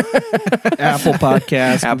 Apple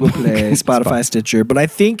Podcasts, Apple Play, Spotify, Stitcher. But I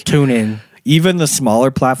think TuneIn. Even the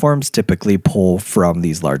smaller platforms typically pull from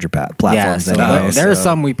these larger platforms. Yeah, so anyway, there are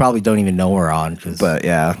some we probably don't even know we're on. But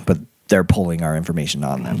they're pulling our information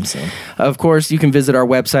on them. So, of course, you can visit our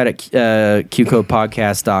website at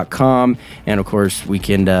qcodepodcast.com. And, of course, we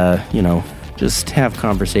can, just have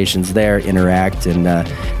conversations there, interact, and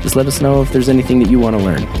just let us know if there's anything that you want to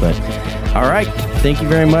learn. But, all right, thank you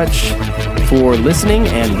very much for listening,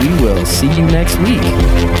 and we will see you next week.